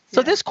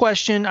 So this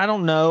question, I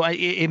don't know,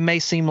 it may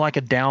seem like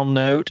a down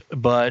note,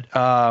 but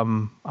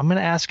I'm going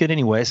to ask it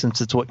anyway, since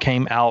it's what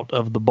came out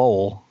of the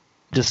bowl.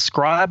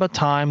 Describe a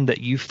time that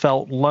you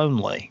felt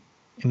lonely.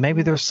 And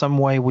maybe there's some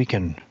way we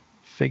can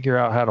figure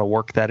out how to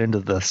work that into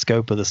the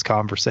scope of this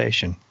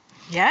conversation.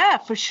 Yeah,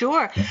 for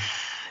sure.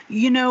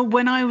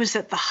 When I was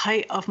at the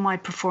height of my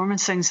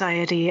performance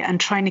anxiety and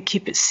trying to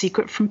keep it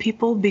secret from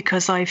people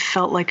because I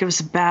felt like it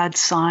was a bad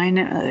sign,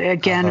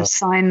 a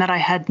sign that I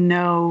had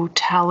no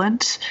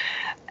talent.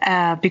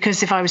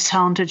 Because if I was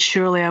talented,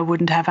 surely I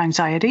wouldn't have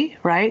anxiety,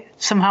 right?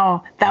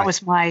 Somehow that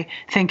was my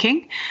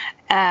thinking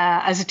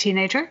as a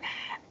teenager.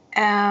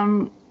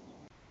 I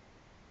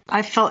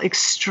felt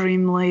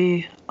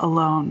extremely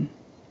alone.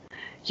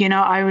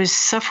 I was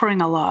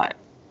suffering a lot.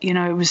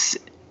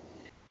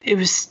 It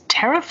was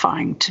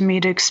terrifying to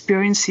me to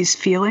experience these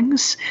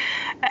feelings.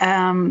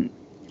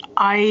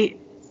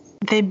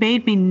 They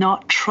made me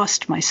not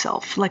trust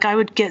myself. Like I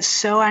would get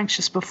so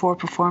anxious before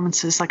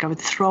performances, like I would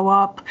throw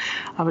up,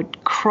 I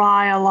would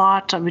cry a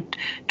lot, I would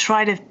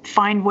try to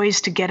find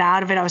ways to get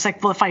out of it. I was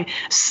like, well, if I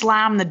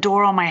slam the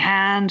door on my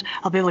hand,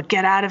 I'll be able to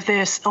get out of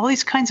this. All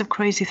these kinds of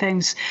crazy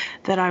things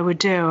that I would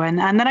do. And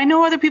that I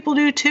know other people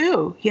do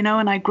too,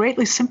 and I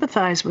greatly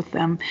sympathize with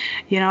them.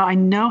 I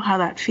know how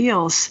that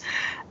feels.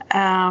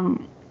 I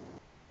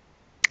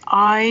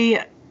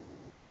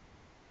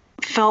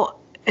felt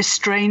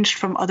estranged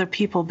from other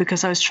people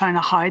because I was trying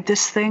to hide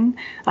this thing.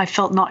 I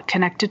felt not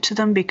connected to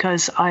them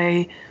because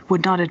I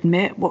would not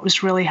admit what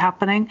was really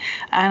happening.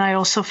 And I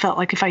also felt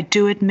like if I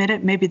do admit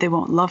it, maybe they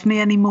won't love me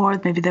anymore.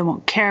 Maybe they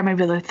won't care.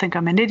 Maybe they'll think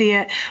I'm an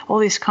idiot, all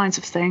these kinds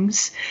of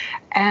things.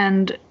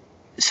 And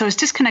so I was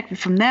disconnected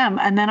from them.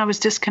 And then I was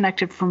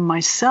disconnected from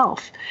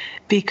myself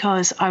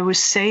because I was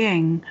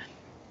saying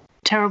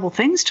terrible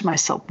things to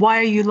myself. Why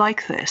are you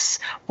like this?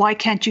 Why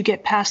can't you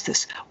get past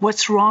this?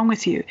 What's wrong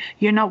with you?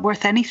 You're not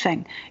worth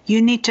anything.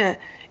 You need to,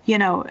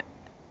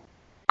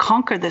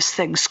 conquer this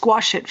thing,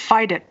 squash it,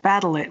 fight it,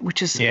 battle it,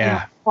 which is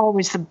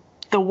always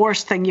the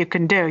worst thing you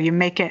can do. You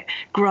make it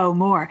grow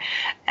more.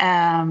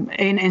 And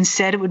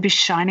instead, it would be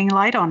shining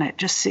light on it.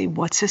 Just see,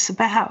 what's this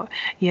about?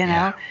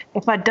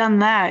 If I'd done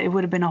that, it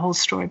would have been a whole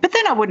story. But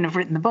then I wouldn't have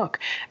written the book.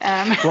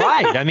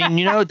 Right. I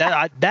mean,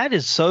 that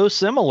is so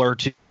similar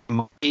to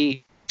my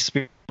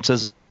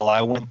experiences.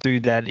 I went through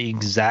that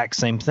exact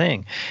same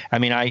thing. I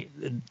mean,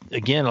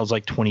 it was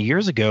like 20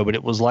 years ago, but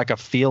it was like a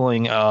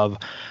feeling of,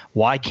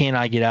 why can't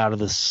I get out of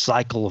this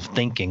cycle of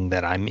thinking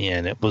that I'm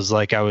in? It was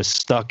like I was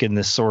stuck in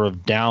this sort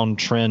of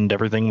downtrend.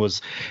 Everything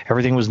was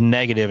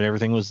negative and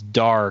everything was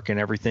dark and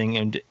everything.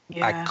 And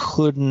I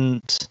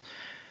couldn't,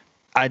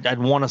 I'd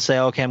want to say,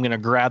 okay, I'm going to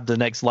grab the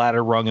next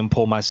ladder rung and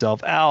pull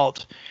myself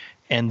out.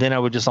 And then I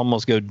would just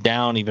almost go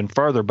down even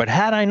further. But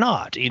had I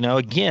not,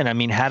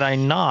 had I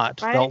not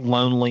felt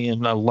lonely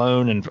and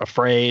alone and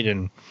afraid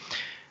and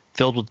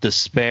filled with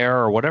despair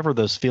or whatever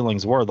those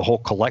feelings were, the whole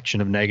collection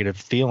of negative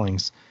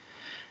feelings,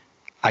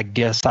 I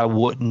guess I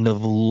wouldn't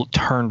have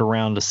turned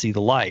around to see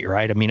the light,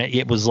 right? I mean,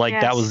 it was like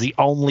that was the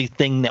only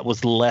thing that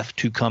was left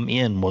to come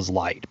in was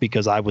light,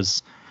 because I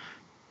was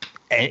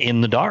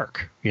in the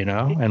dark,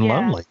 and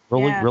lonely,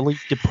 really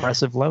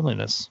depressive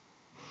loneliness.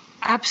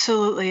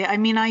 Absolutely. I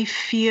mean, I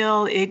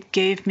feel it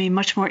gave me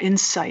much more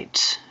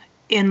insight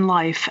in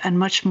life and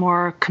much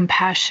more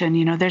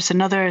compassion. There's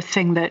another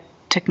thing that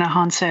Thich Nhat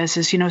Hanh says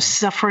is,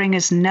 suffering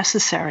is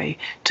necessary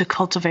to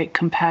cultivate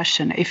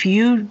compassion. If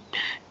you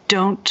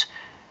don't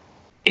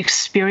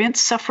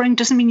experience suffering,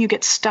 doesn't mean you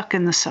get stuck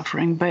in the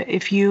suffering, but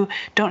if you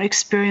don't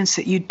experience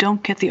it, you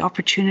don't get the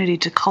opportunity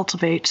to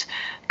cultivate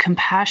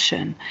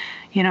compassion,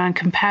 and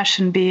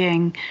compassion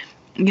being,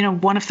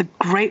 one of the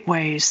great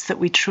ways that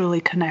we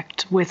truly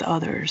connect with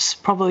others,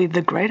 probably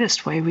the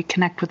greatest way we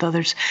connect with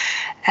others.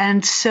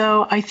 And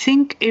so I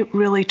think it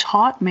really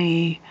taught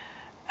me,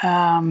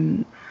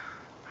 in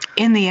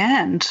the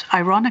end,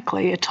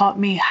 ironically, it taught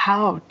me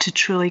how to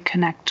truly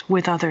connect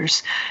with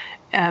others.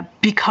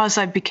 Because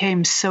I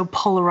became so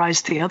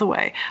polarized the other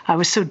way. I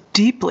was so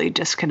deeply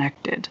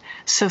disconnected,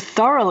 so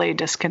thoroughly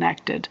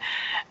disconnected,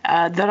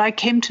 that I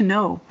came to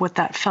know what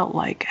that felt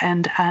like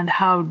and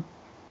how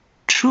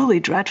truly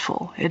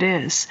dreadful it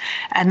is.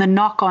 And the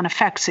knock-on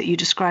effects that you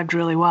described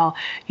really well.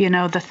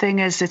 The thing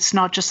is, it's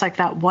not just like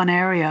that one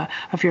area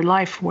of your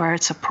life where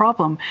it's a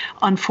problem.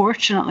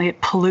 Unfortunately,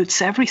 it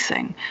pollutes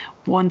everything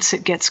once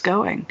it gets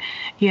going.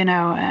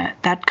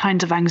 That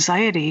kind of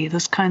anxiety,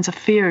 those kinds of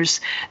fears,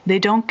 they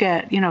don't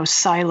get,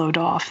 siloed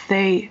off.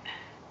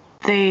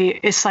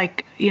 It's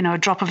like, a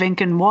drop of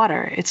ink in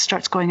water. It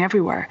starts going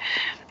everywhere.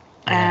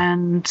 Yeah.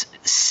 And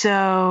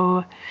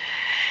so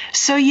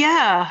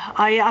yeah,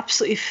 I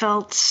absolutely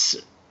felt,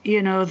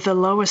 the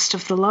lowest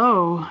of the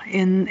low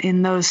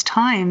in those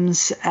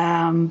times.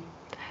 And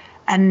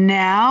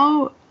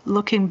now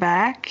looking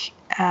back,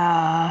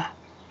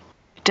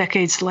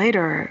 decades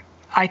later,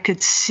 I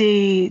could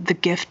see the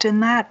gift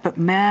in that, but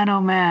man, oh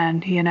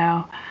man,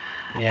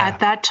 at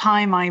that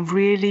time I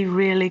really,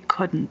 really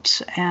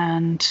couldn't.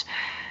 And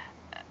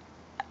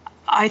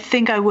I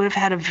think I would have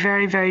had a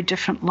very, very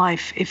different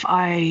life if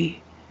I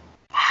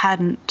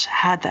hadn't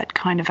had that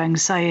kind of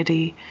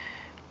anxiety.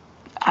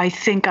 I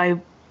think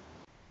I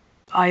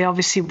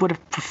obviously would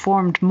have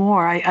performed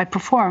more. I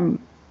perform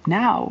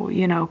now,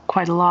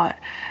 quite a lot,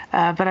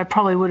 but I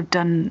probably would have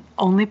done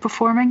only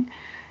performing.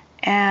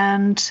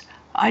 And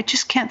I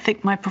just can't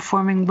think my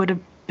performing would have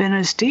been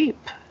as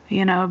deep,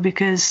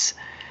 because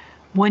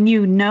when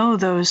you know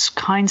those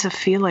kinds of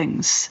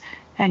feelings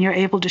and you're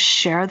able to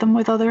share them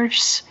with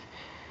others,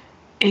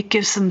 it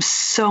gives them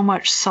so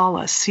much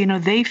solace.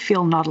 They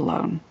feel not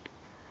alone.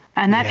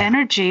 And that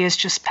energy is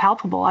just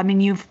palpable. I mean,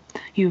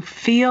 you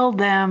feel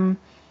them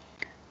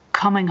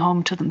coming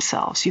home to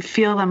themselves. You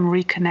feel them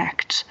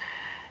reconnect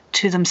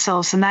to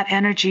themselves. And that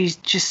energy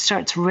just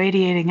starts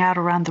radiating out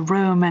around the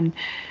room.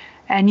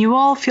 And you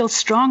all feel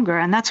stronger.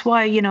 And that's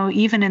why,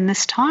 even in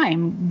this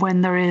time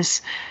when there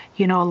is,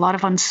 a lot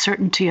of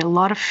uncertainty, a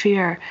lot of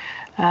fear,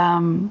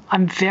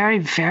 I'm very,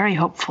 very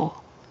hopeful.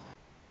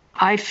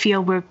 I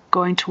feel we're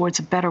going towards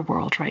a better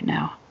world right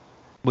now.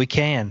 We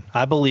can.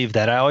 I believe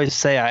that. I always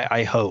say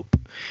I hope.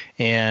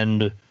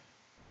 And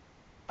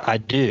I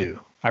do.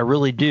 I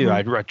really do.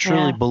 Mm-hmm. I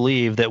truly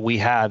believe that we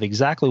have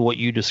exactly what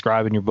you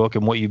describe in your book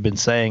and what you've been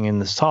saying in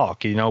this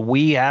talk.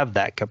 We have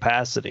that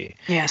capacity.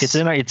 Yes.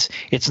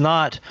 It's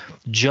not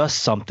just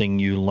something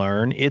you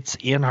learn. It's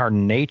in our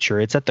nature.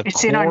 It's at the core.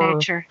 It's in our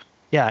nature.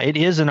 Yeah, it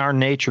is in our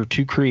nature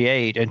to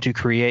create and to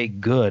create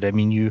good. I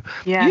mean, you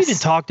even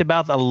talked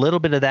about a little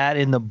bit of that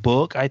in the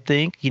book, I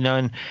think,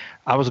 and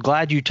I was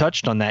glad you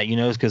touched on that,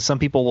 because some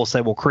people will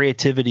say, well,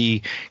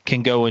 creativity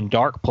can go in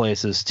dark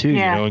places too,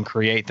 and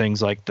create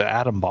things like the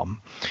atom bomb.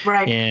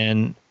 Right.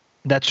 And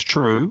that's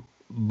true.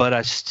 But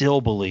I still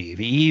believe,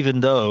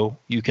 even though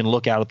you can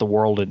look out at the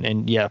world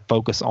and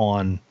focus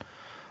on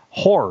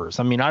horrors.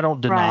 I mean, I don't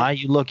deny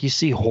you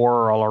see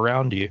horror all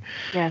around you.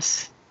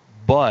 Yes.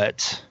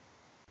 But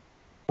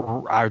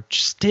I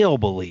still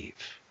believe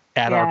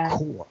at our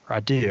core. I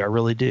do. I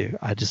really do.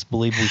 I just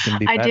believe we can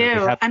be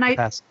better. I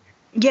do.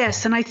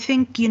 Yes, and I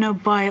think,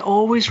 by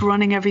always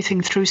running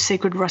everything through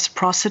sacred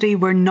reciprocity,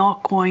 we're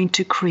not going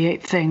to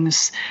create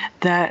things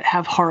that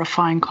have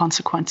horrifying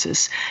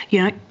consequences.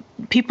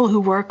 People who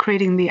were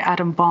creating the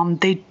atom bomb,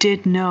 they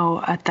did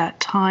know at that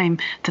time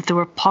that there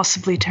were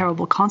possibly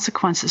terrible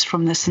consequences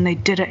from this, and they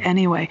did it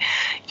anyway.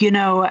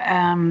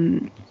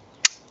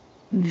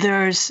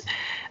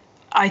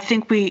 I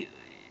think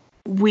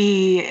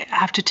we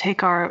have to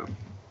take our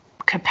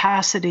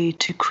capacity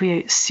to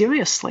create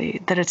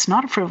seriously, that it's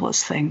not a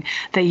frivolous thing,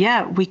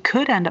 that we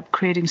could end up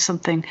creating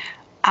something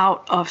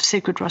out of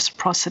sacred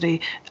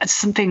reciprocity,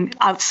 something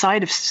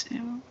outside of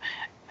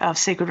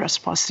sacred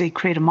reciprocity,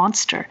 create a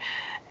monster.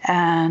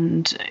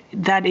 And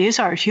that is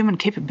our human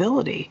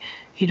capability.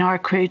 Our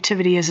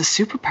creativity is a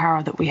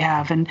superpower that we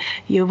have, and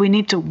we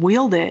need to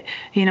wield it,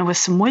 with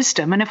some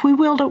wisdom. And if we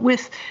wield it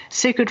with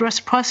sacred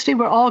reciprocity,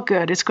 we're all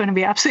good. It's going to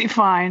be absolutely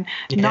fine.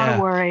 Not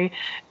a worry,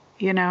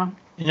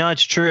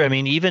 it's true. I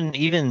mean,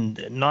 even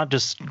not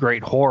just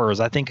great horrors.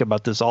 I think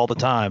about this all the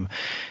time.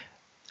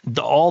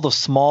 All the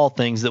small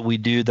things that we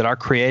do that our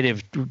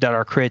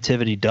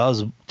creativity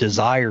does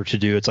desire to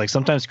do. It's like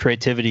sometimes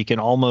creativity can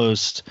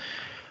almost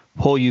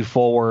pull you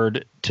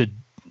forward to,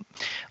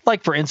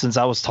 like, for instance,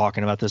 I was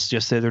talking about this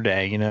just the other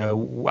day. You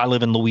know, I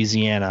live in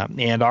Louisiana,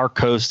 and our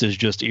coast is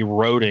just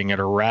eroding at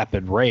a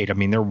rapid rate. I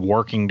mean, they're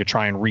working to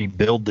try and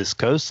rebuild this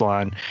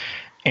coastline,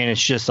 and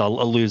it's just a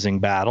losing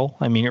battle.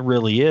 I mean, it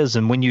really is.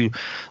 And when you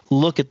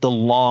look at the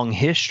long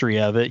history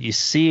of it, you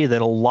see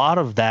that a lot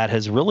of that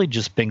has really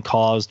just been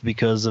caused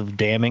because of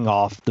damming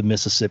off the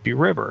Mississippi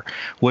River,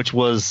 which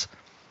was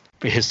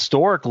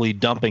historically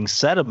dumping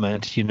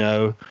sediment, you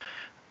know,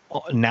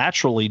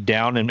 naturally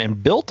down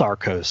and built our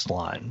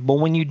coastline. But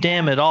when you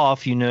dam it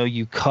off, you know,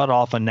 you cut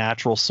off a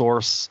natural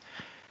source,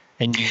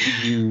 and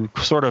you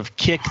sort of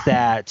kick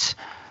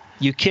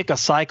a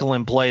cycle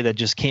in play that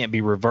just can't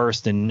be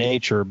reversed in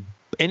nature.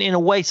 And in a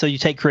way, so you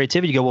take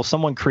creativity, you go, well,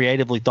 someone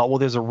creatively thought, well,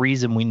 there's a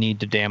reason we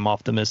need to dam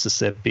off the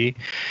Mississippi.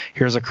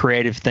 Here's a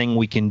creative thing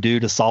we can do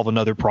to solve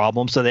another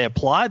problem. So they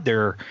applied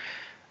their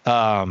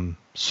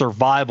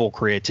survival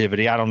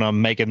creativity. I don't know,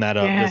 I'm making that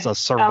up. Yeah, It's a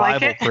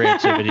survival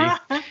creativity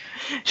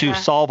to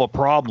solve a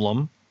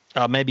problem.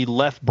 Maybe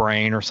left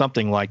brain or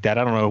something like that.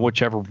 I don't know,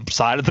 whichever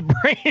side of the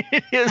brain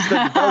it is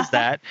that does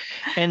that.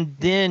 And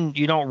then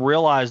you don't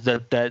realize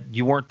that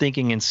you weren't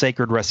thinking in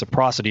sacred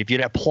reciprocity. If you'd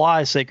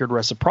apply sacred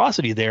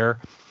reciprocity there,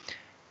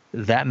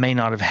 that may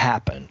not have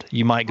happened.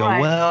 You might go,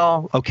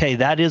 well, okay,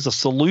 that is a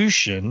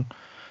solution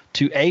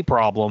to a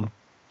problem,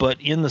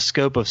 but in the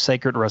scope of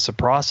sacred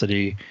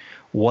reciprocity,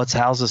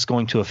 how's this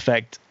going to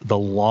affect the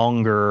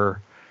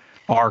longer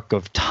arc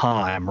of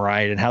time,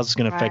 right? And how's this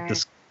going to affect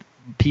this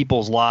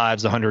people's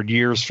lives 100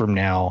 years from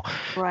now?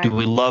 Do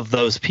we love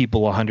those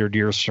people 100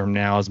 years from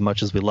now as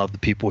much as we love the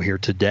people here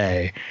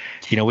today?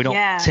 You know, we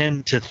don't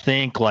tend to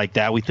think like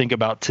that. We think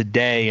about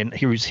today and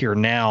who's here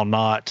now,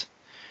 not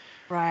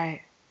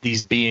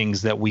these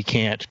beings that we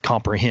can't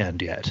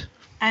comprehend yet.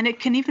 And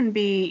it can even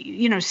be,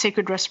 you know,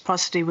 sacred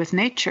reciprocity with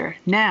nature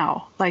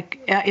now.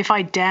 Like, if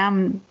I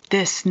dam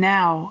this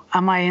now,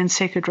 am I in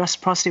sacred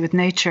reciprocity with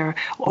nature?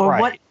 Or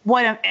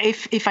what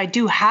if I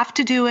do have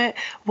to do it,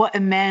 what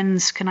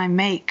amends can I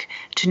make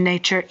to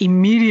nature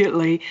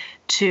immediately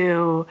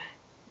to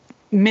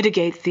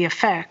mitigate the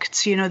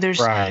effects? You know, there's,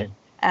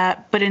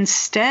 but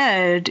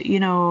instead, you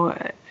know,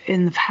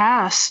 in the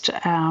past,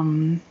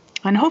 and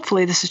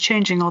hopefully this is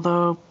changing,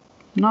 although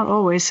not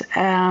always,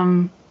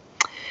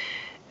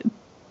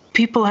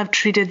 people have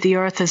treated the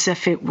earth as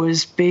if it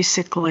was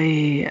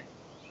basically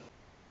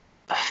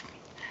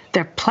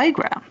their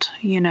playground,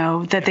 you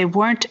know, that they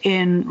weren't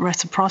in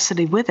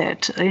reciprocity with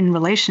it, in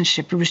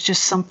relationship. It was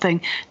just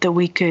something that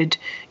we could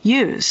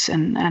use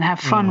and have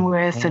fun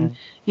with and,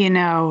 you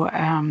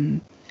know,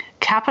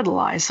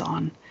 capitalize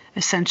on.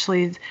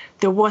 Essentially,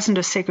 there wasn't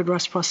a sacred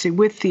reciprocity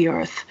with the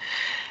earth.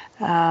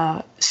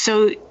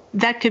 So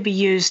that could be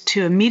used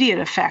to immediate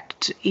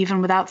effect, even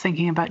without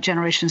thinking about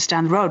generations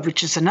down the road,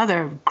 which is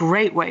another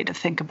great way to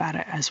think about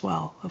it as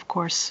well, of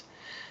course.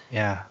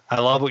 Yeah,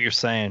 I love what you're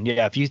saying.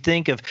 Yeah, if you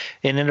think of,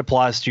 and it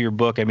applies to your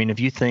book, I mean, if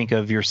you think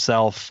of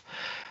yourself,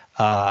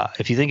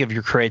 if you think of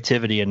your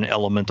creativity in an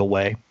elemental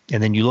way,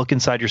 and then you look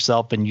inside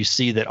yourself and you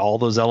see that all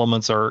those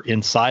elements are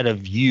inside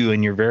of you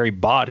and your very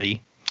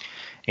body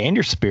and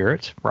your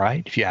spirit,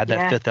 right? If you add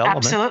that fifth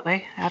element.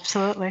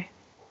 Absolutely.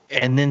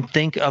 And then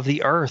think of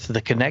the earth,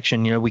 the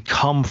connection, you know, we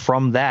come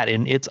from that,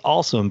 and it's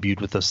also imbued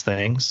with those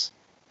things.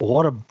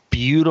 What a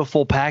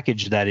beautiful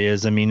package that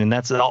is. I mean, and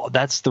that's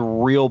the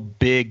real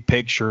big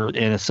picture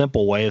in a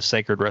simple way of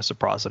sacred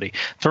reciprocity.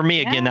 For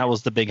me, again, that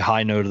was the big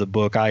high note of the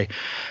book. I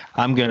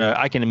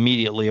can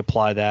immediately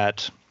apply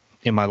that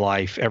in my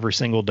life every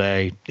single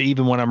day,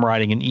 even when I'm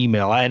writing an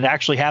email. It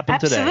actually happened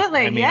today.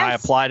 I mean, I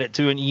applied it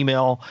to an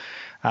email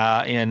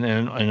in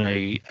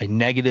a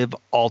negative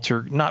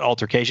not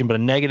altercation, but a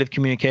negative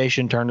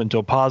communication turned into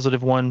a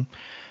positive one,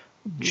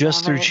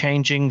 just through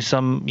changing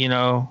some, you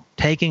know,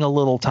 taking a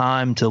little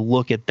time to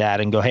look at that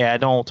and go, hey, I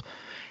don't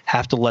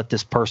have to let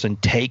this person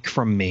take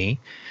from me,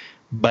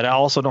 but I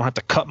also don't have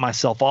to cut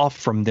myself off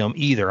from them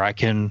either. I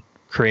can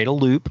create a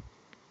loop,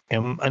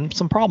 and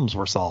some problems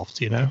were solved.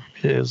 You know,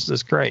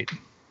 it's great.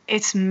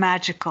 It's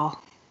magical.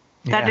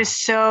 That is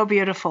so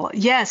beautiful.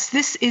 Yes,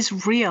 this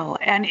is real,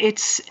 and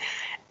it's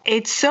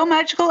so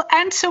magical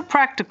and so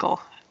practical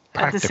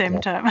at the same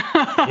time.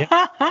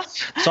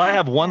 So I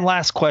have one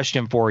last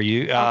question for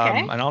you.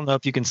 I don't know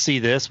if you can see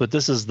this, but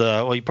this is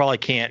well, you probably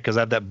can't because I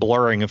have that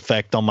blurring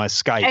effect on my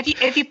Skype.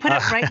 If you put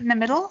it right in the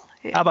middle?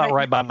 How about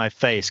right by my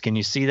face? Can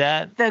you see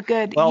that?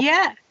 Good. Well,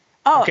 yeah.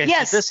 Oh, okay,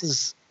 yes.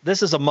 So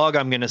this is a mug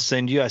I'm going to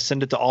send you. I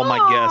send it to all my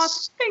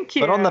guests. Thank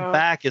you. But on the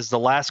back is the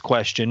last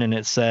question, and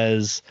it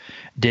says,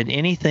 did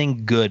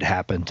anything good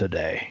happen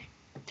today?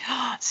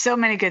 So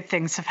many good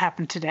things have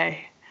happened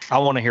today. I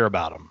want to hear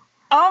about them.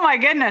 Oh, my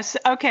goodness.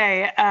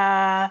 Okay.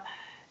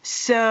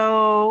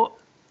 So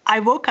I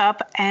woke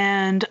up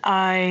and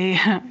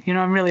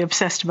I'm really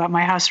obsessed about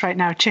my house right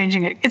now,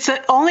 changing it. It's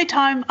the only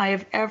time I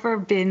have ever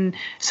been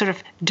sort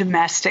of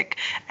domestic.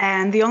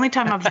 And the only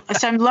time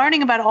so I'm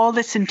learning about all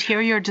this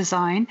interior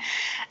design.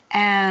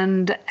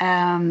 And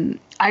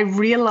I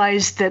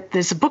realized that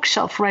there's a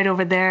bookshelf right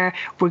over there.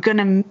 We're going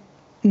to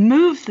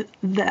moved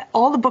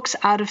all the books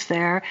out of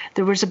there.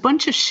 There was a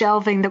bunch of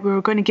shelving that we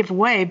were going to give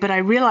away, but I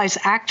realized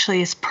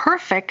actually it's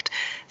perfect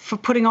for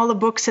putting all the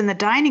books in the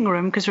dining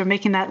room because we're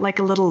making that like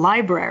a little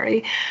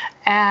library.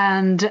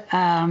 And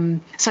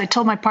so I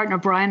told my partner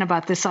Brian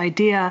about this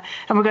idea,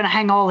 and we're going to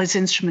hang all his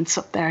instruments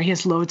up there. He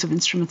has loads of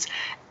instruments.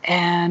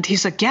 And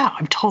he's like, yeah,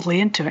 I'm totally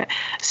into it.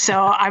 So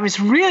I was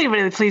really,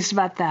 really pleased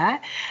about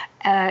that.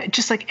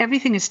 Just like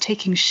everything is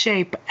taking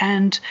shape.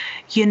 And,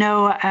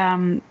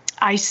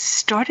 I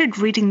started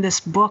reading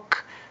this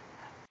book.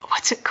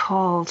 What's it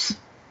called?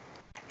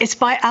 It's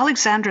by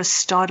Alexandra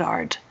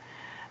Stoddard.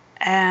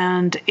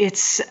 And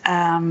it's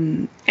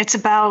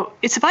about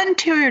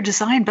interior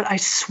design, but I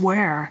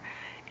swear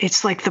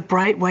it's like the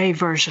Bright Way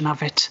version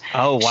of it.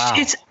 Oh, wow.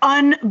 It's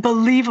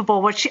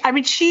unbelievable what she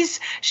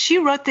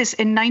wrote this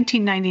in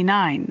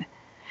 1999.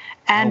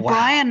 And Oh, wow.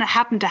 Brian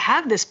happened to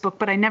have this book,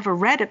 but I never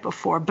read it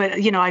before. But,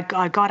 I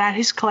got out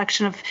his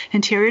collection of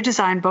interior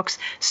design books,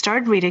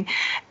 started reading,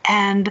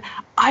 and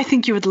I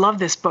think you would love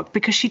this book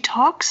because she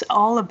talks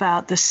all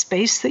about the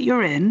space that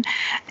you're in.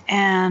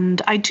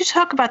 And I do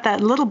talk about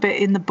that a little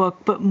bit in the book,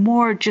 but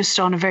more just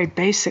on a very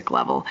basic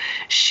level.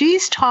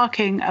 She's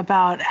talking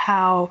about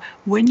how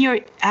when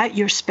you're at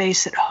your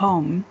space at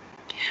home,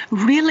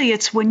 really,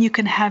 it's when you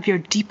can have your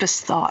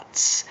deepest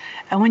thoughts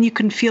and when you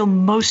can feel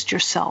most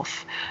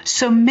yourself.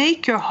 So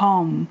make your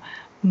home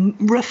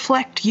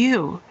reflect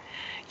you.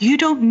 You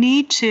don't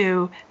need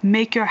to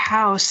make your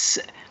house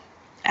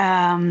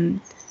in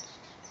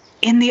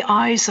the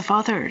eyes of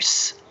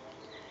others.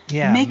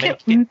 Yeah, make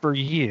it for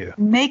you.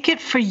 Make it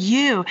for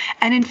you.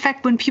 And in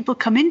fact, when people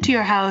come into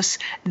your house,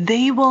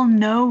 they will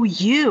know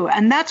you.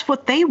 And that's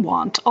what they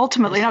want,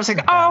 ultimately. And I was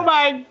like, oh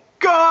my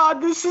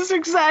God, this is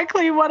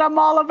exactly what I'm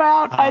all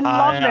about. I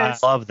love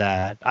this. I love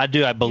that. I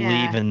do. I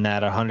believe in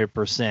that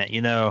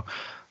 100%.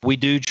 We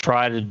do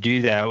try to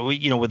do that.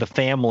 With a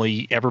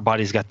family,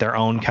 everybody's got their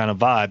own kind of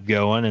vibe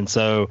going. And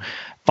so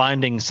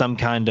finding some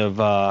kind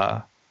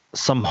of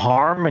some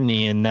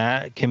harmony in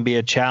that can be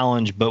a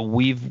challenge, but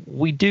we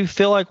do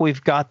feel like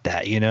we've got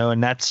that,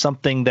 and that's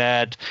something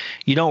that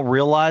you don't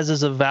realize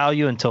is of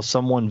value until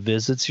someone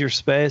visits your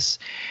space.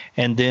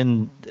 And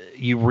then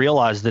you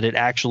realize that it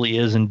actually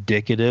is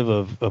indicative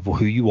of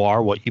who you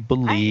are, what you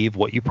believe,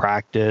 what you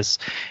practice.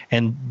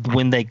 And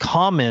when they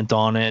comment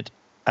on it,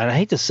 and I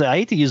hate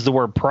to use the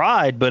word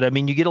pride, but I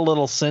mean, you get a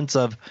little sense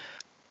of,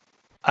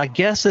 I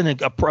guess, in a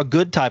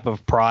good type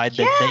of pride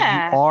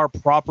that you are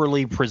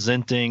properly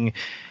presenting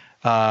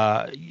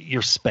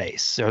your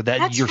space, or that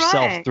That's yourself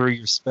right. through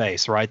your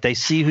space, right? They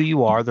see who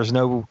you are. There's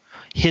no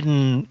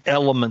hidden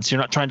elements.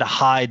 You're not trying to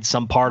hide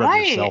some part of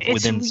yourself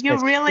within the space.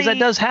 'Cause that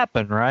does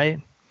happen, right?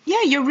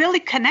 Yeah, you're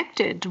really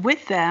connected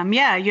with them.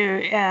 Yeah,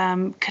 you're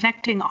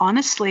connecting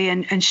honestly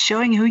and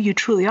showing who you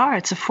truly are.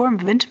 It's a form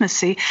of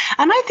intimacy.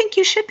 And I think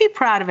you should be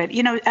proud of it.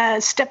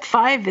 Step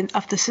 5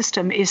 of the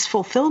system is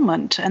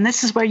fulfillment. And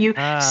this is where you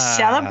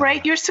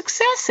celebrate your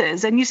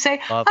successes. And you say,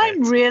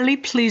 I'm really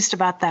pleased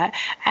about that.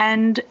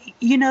 And,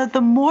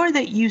 the more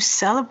that you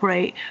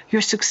celebrate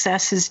your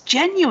successes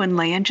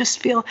genuinely and just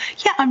feel,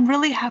 yeah, I'm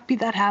really happy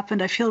that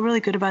happened. I feel really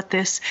good about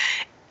this.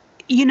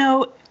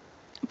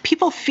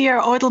 People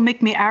fear, it'll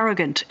make me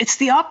arrogant. It's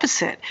the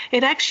opposite.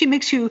 It actually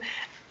makes you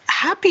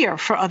happier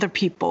for other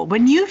people.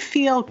 When you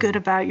feel good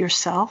about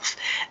yourself,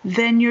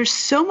 then you're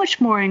so much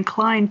more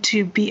inclined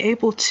to be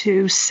able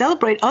to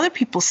celebrate other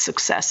people's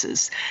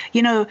successes.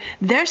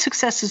 Their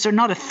successes are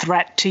not a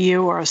threat to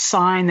you or a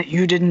sign that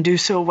you didn't do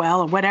so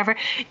well or whatever,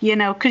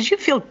 because you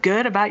feel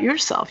good about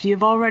yourself.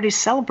 You've already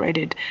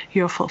celebrated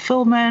your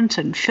fulfillment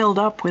and filled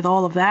up with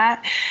all of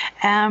that.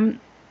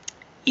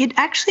 It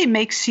actually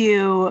makes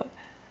you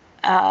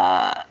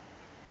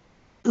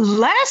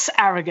less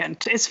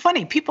arrogant. It's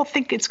funny. People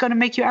think it's going to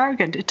make you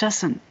arrogant. It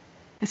doesn't.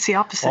 It's the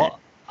opposite. Well,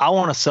 I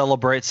want to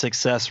celebrate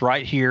success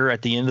right here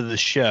at the end of the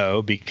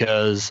show,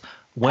 because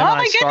when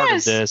I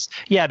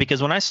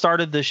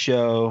started this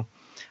show,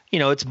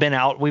 it's been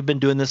out. We've been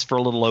doing this for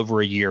a little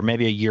over a year,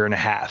 maybe a year and a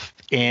half.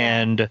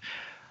 And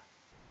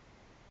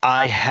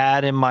I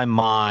had in my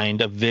mind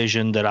a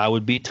vision that I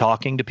would be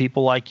talking to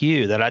people like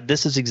you,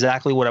 this is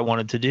exactly what I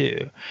wanted to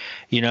do,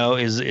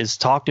 is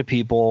talk to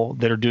people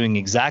that are doing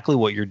exactly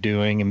what you're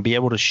doing and be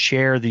able to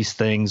share these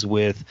things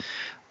with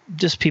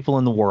just people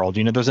in the world.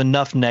 There's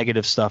enough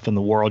negative stuff in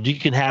the world. You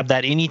can have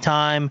that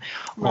anytime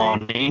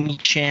on any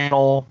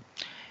channel.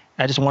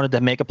 I just wanted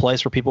to make a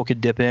place where people could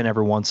dip in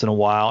every once in a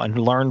while and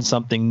learn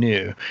something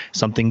new,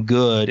 something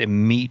good,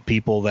 and meet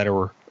people that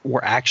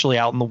were actually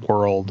out in the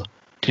world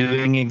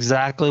doing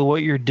exactly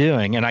what you're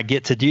doing. And I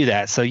get to do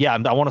that. So yeah,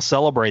 I want to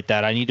celebrate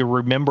that. I need to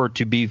remember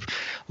to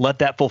let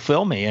that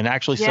fulfill me and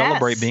actually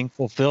celebrate being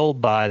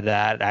fulfilled by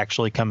that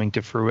actually coming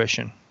to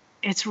fruition.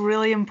 It's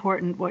really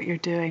important what you're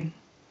doing.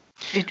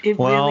 It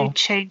really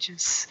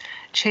changes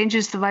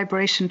the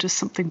vibration to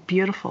something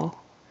beautiful.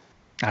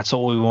 That's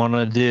what we want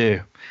to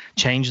do.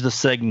 Change the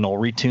signal,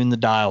 retune the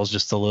dials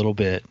just a little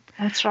bit.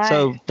 That's right.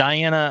 So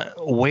Diana,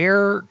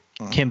 where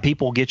can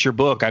people get your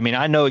book? I mean,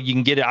 I know you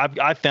can get it.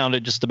 I've found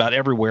it just about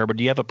everywhere, but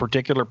do you have a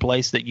particular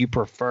place that you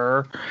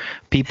prefer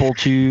people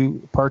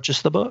to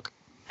purchase the book?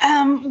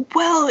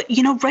 Well,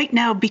 right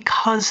now,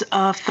 because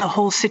of the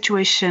whole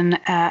situation,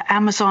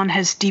 Amazon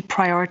has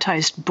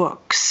deprioritized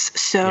books.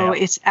 So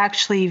it's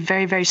actually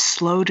very, very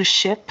slow to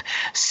ship.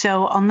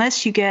 So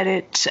unless you get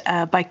it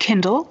by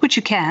Kindle, which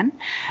you can,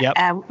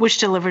 which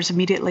delivers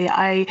immediately,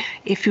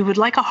 if you would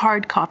like a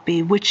hard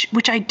copy, which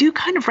I do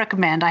kind of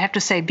recommend, I have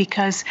to say,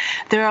 because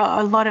there are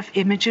a lot of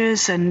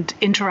images and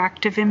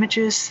interactive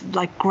images,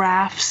 like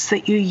graphs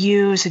that you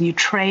use and you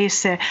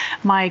trace.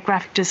 My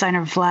graphic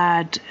designer,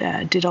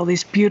 Vlad, did all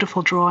these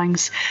beautiful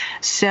drawings.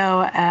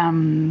 So,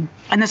 and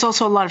there's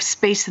also a lot of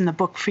space in the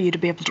book for you to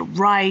be able to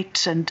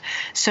write. And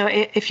so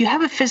if you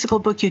have a physical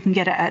book, you can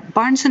get it at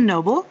Barnes &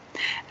 Noble.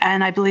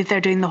 And I believe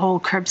they're doing the whole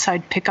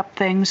curbside pickup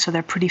thing, so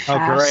they're pretty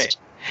fast. Oh, great.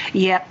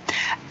 Yep.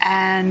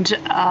 And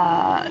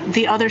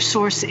the other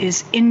source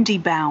is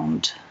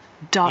IndieBound.org.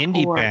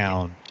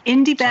 IndieBound.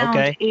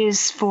 IndieBound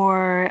is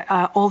for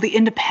all the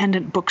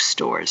independent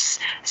bookstores.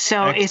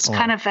 So it's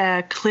kind of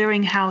a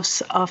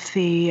clearinghouse of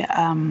the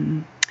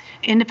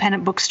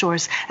independent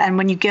bookstores, and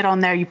when you get on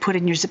there, you put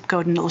in your zip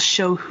code and it'll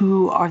show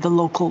who are the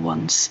local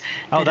ones.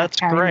 Oh, that's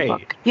great.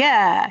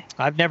 Yeah.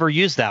 I've never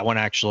used that one,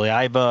 actually.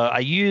 I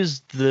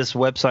used this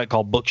website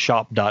called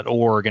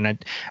bookshop.org,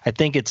 and I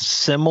think it's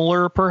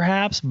similar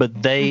perhaps,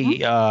 but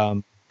they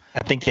I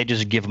think they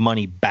just give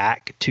money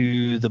back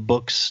to the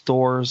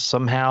bookstores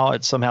somehow.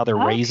 They're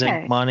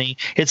raising money.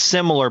 It's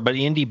similar, but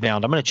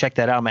IndieBound. I'm going to check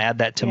that out. I'm going to add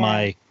that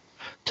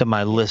to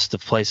my list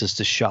of places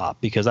to shop,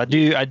 because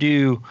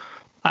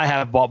I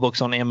have bought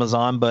books on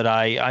Amazon, but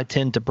I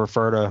tend to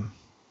prefer to,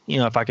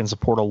 if I can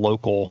support a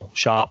local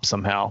shop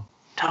somehow.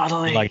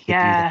 Totally. Like to do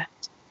that.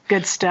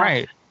 Good stuff.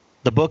 Right.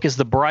 The book is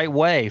The Bright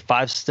Way,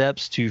 5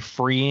 Steps to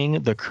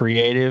Freeing the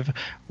Creative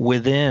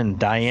Within.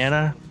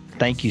 Diana,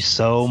 thank you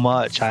so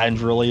much. I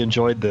really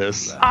enjoyed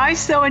this. I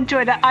so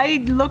enjoyed it. I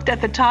looked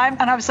at the time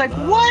and I was like,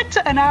 what?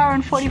 An hour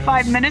and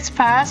 45 minutes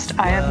passed?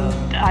 I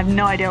have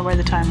no idea where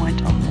the time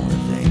went. I'm more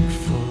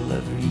thankful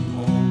every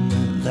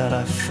moment that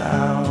I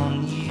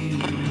found you.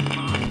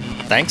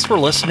 Thanks for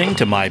listening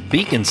to my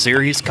Beacon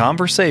Series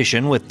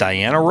conversation with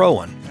Diana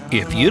Rowan.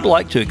 If you'd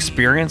like to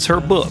experience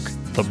her book,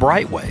 The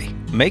Bright Way,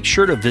 make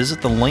sure to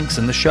visit the links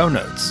in the show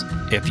notes.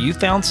 If you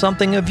found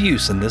something of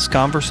use in this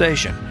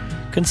conversation,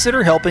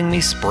 consider helping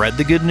me spread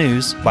the good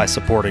news by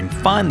supporting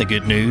Find the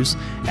Good News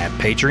at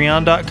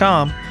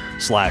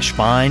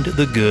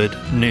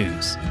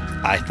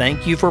patreon.com/findthegoodnews. I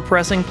thank you for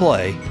pressing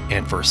play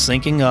and for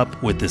syncing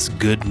up with this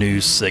good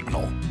news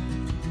signal.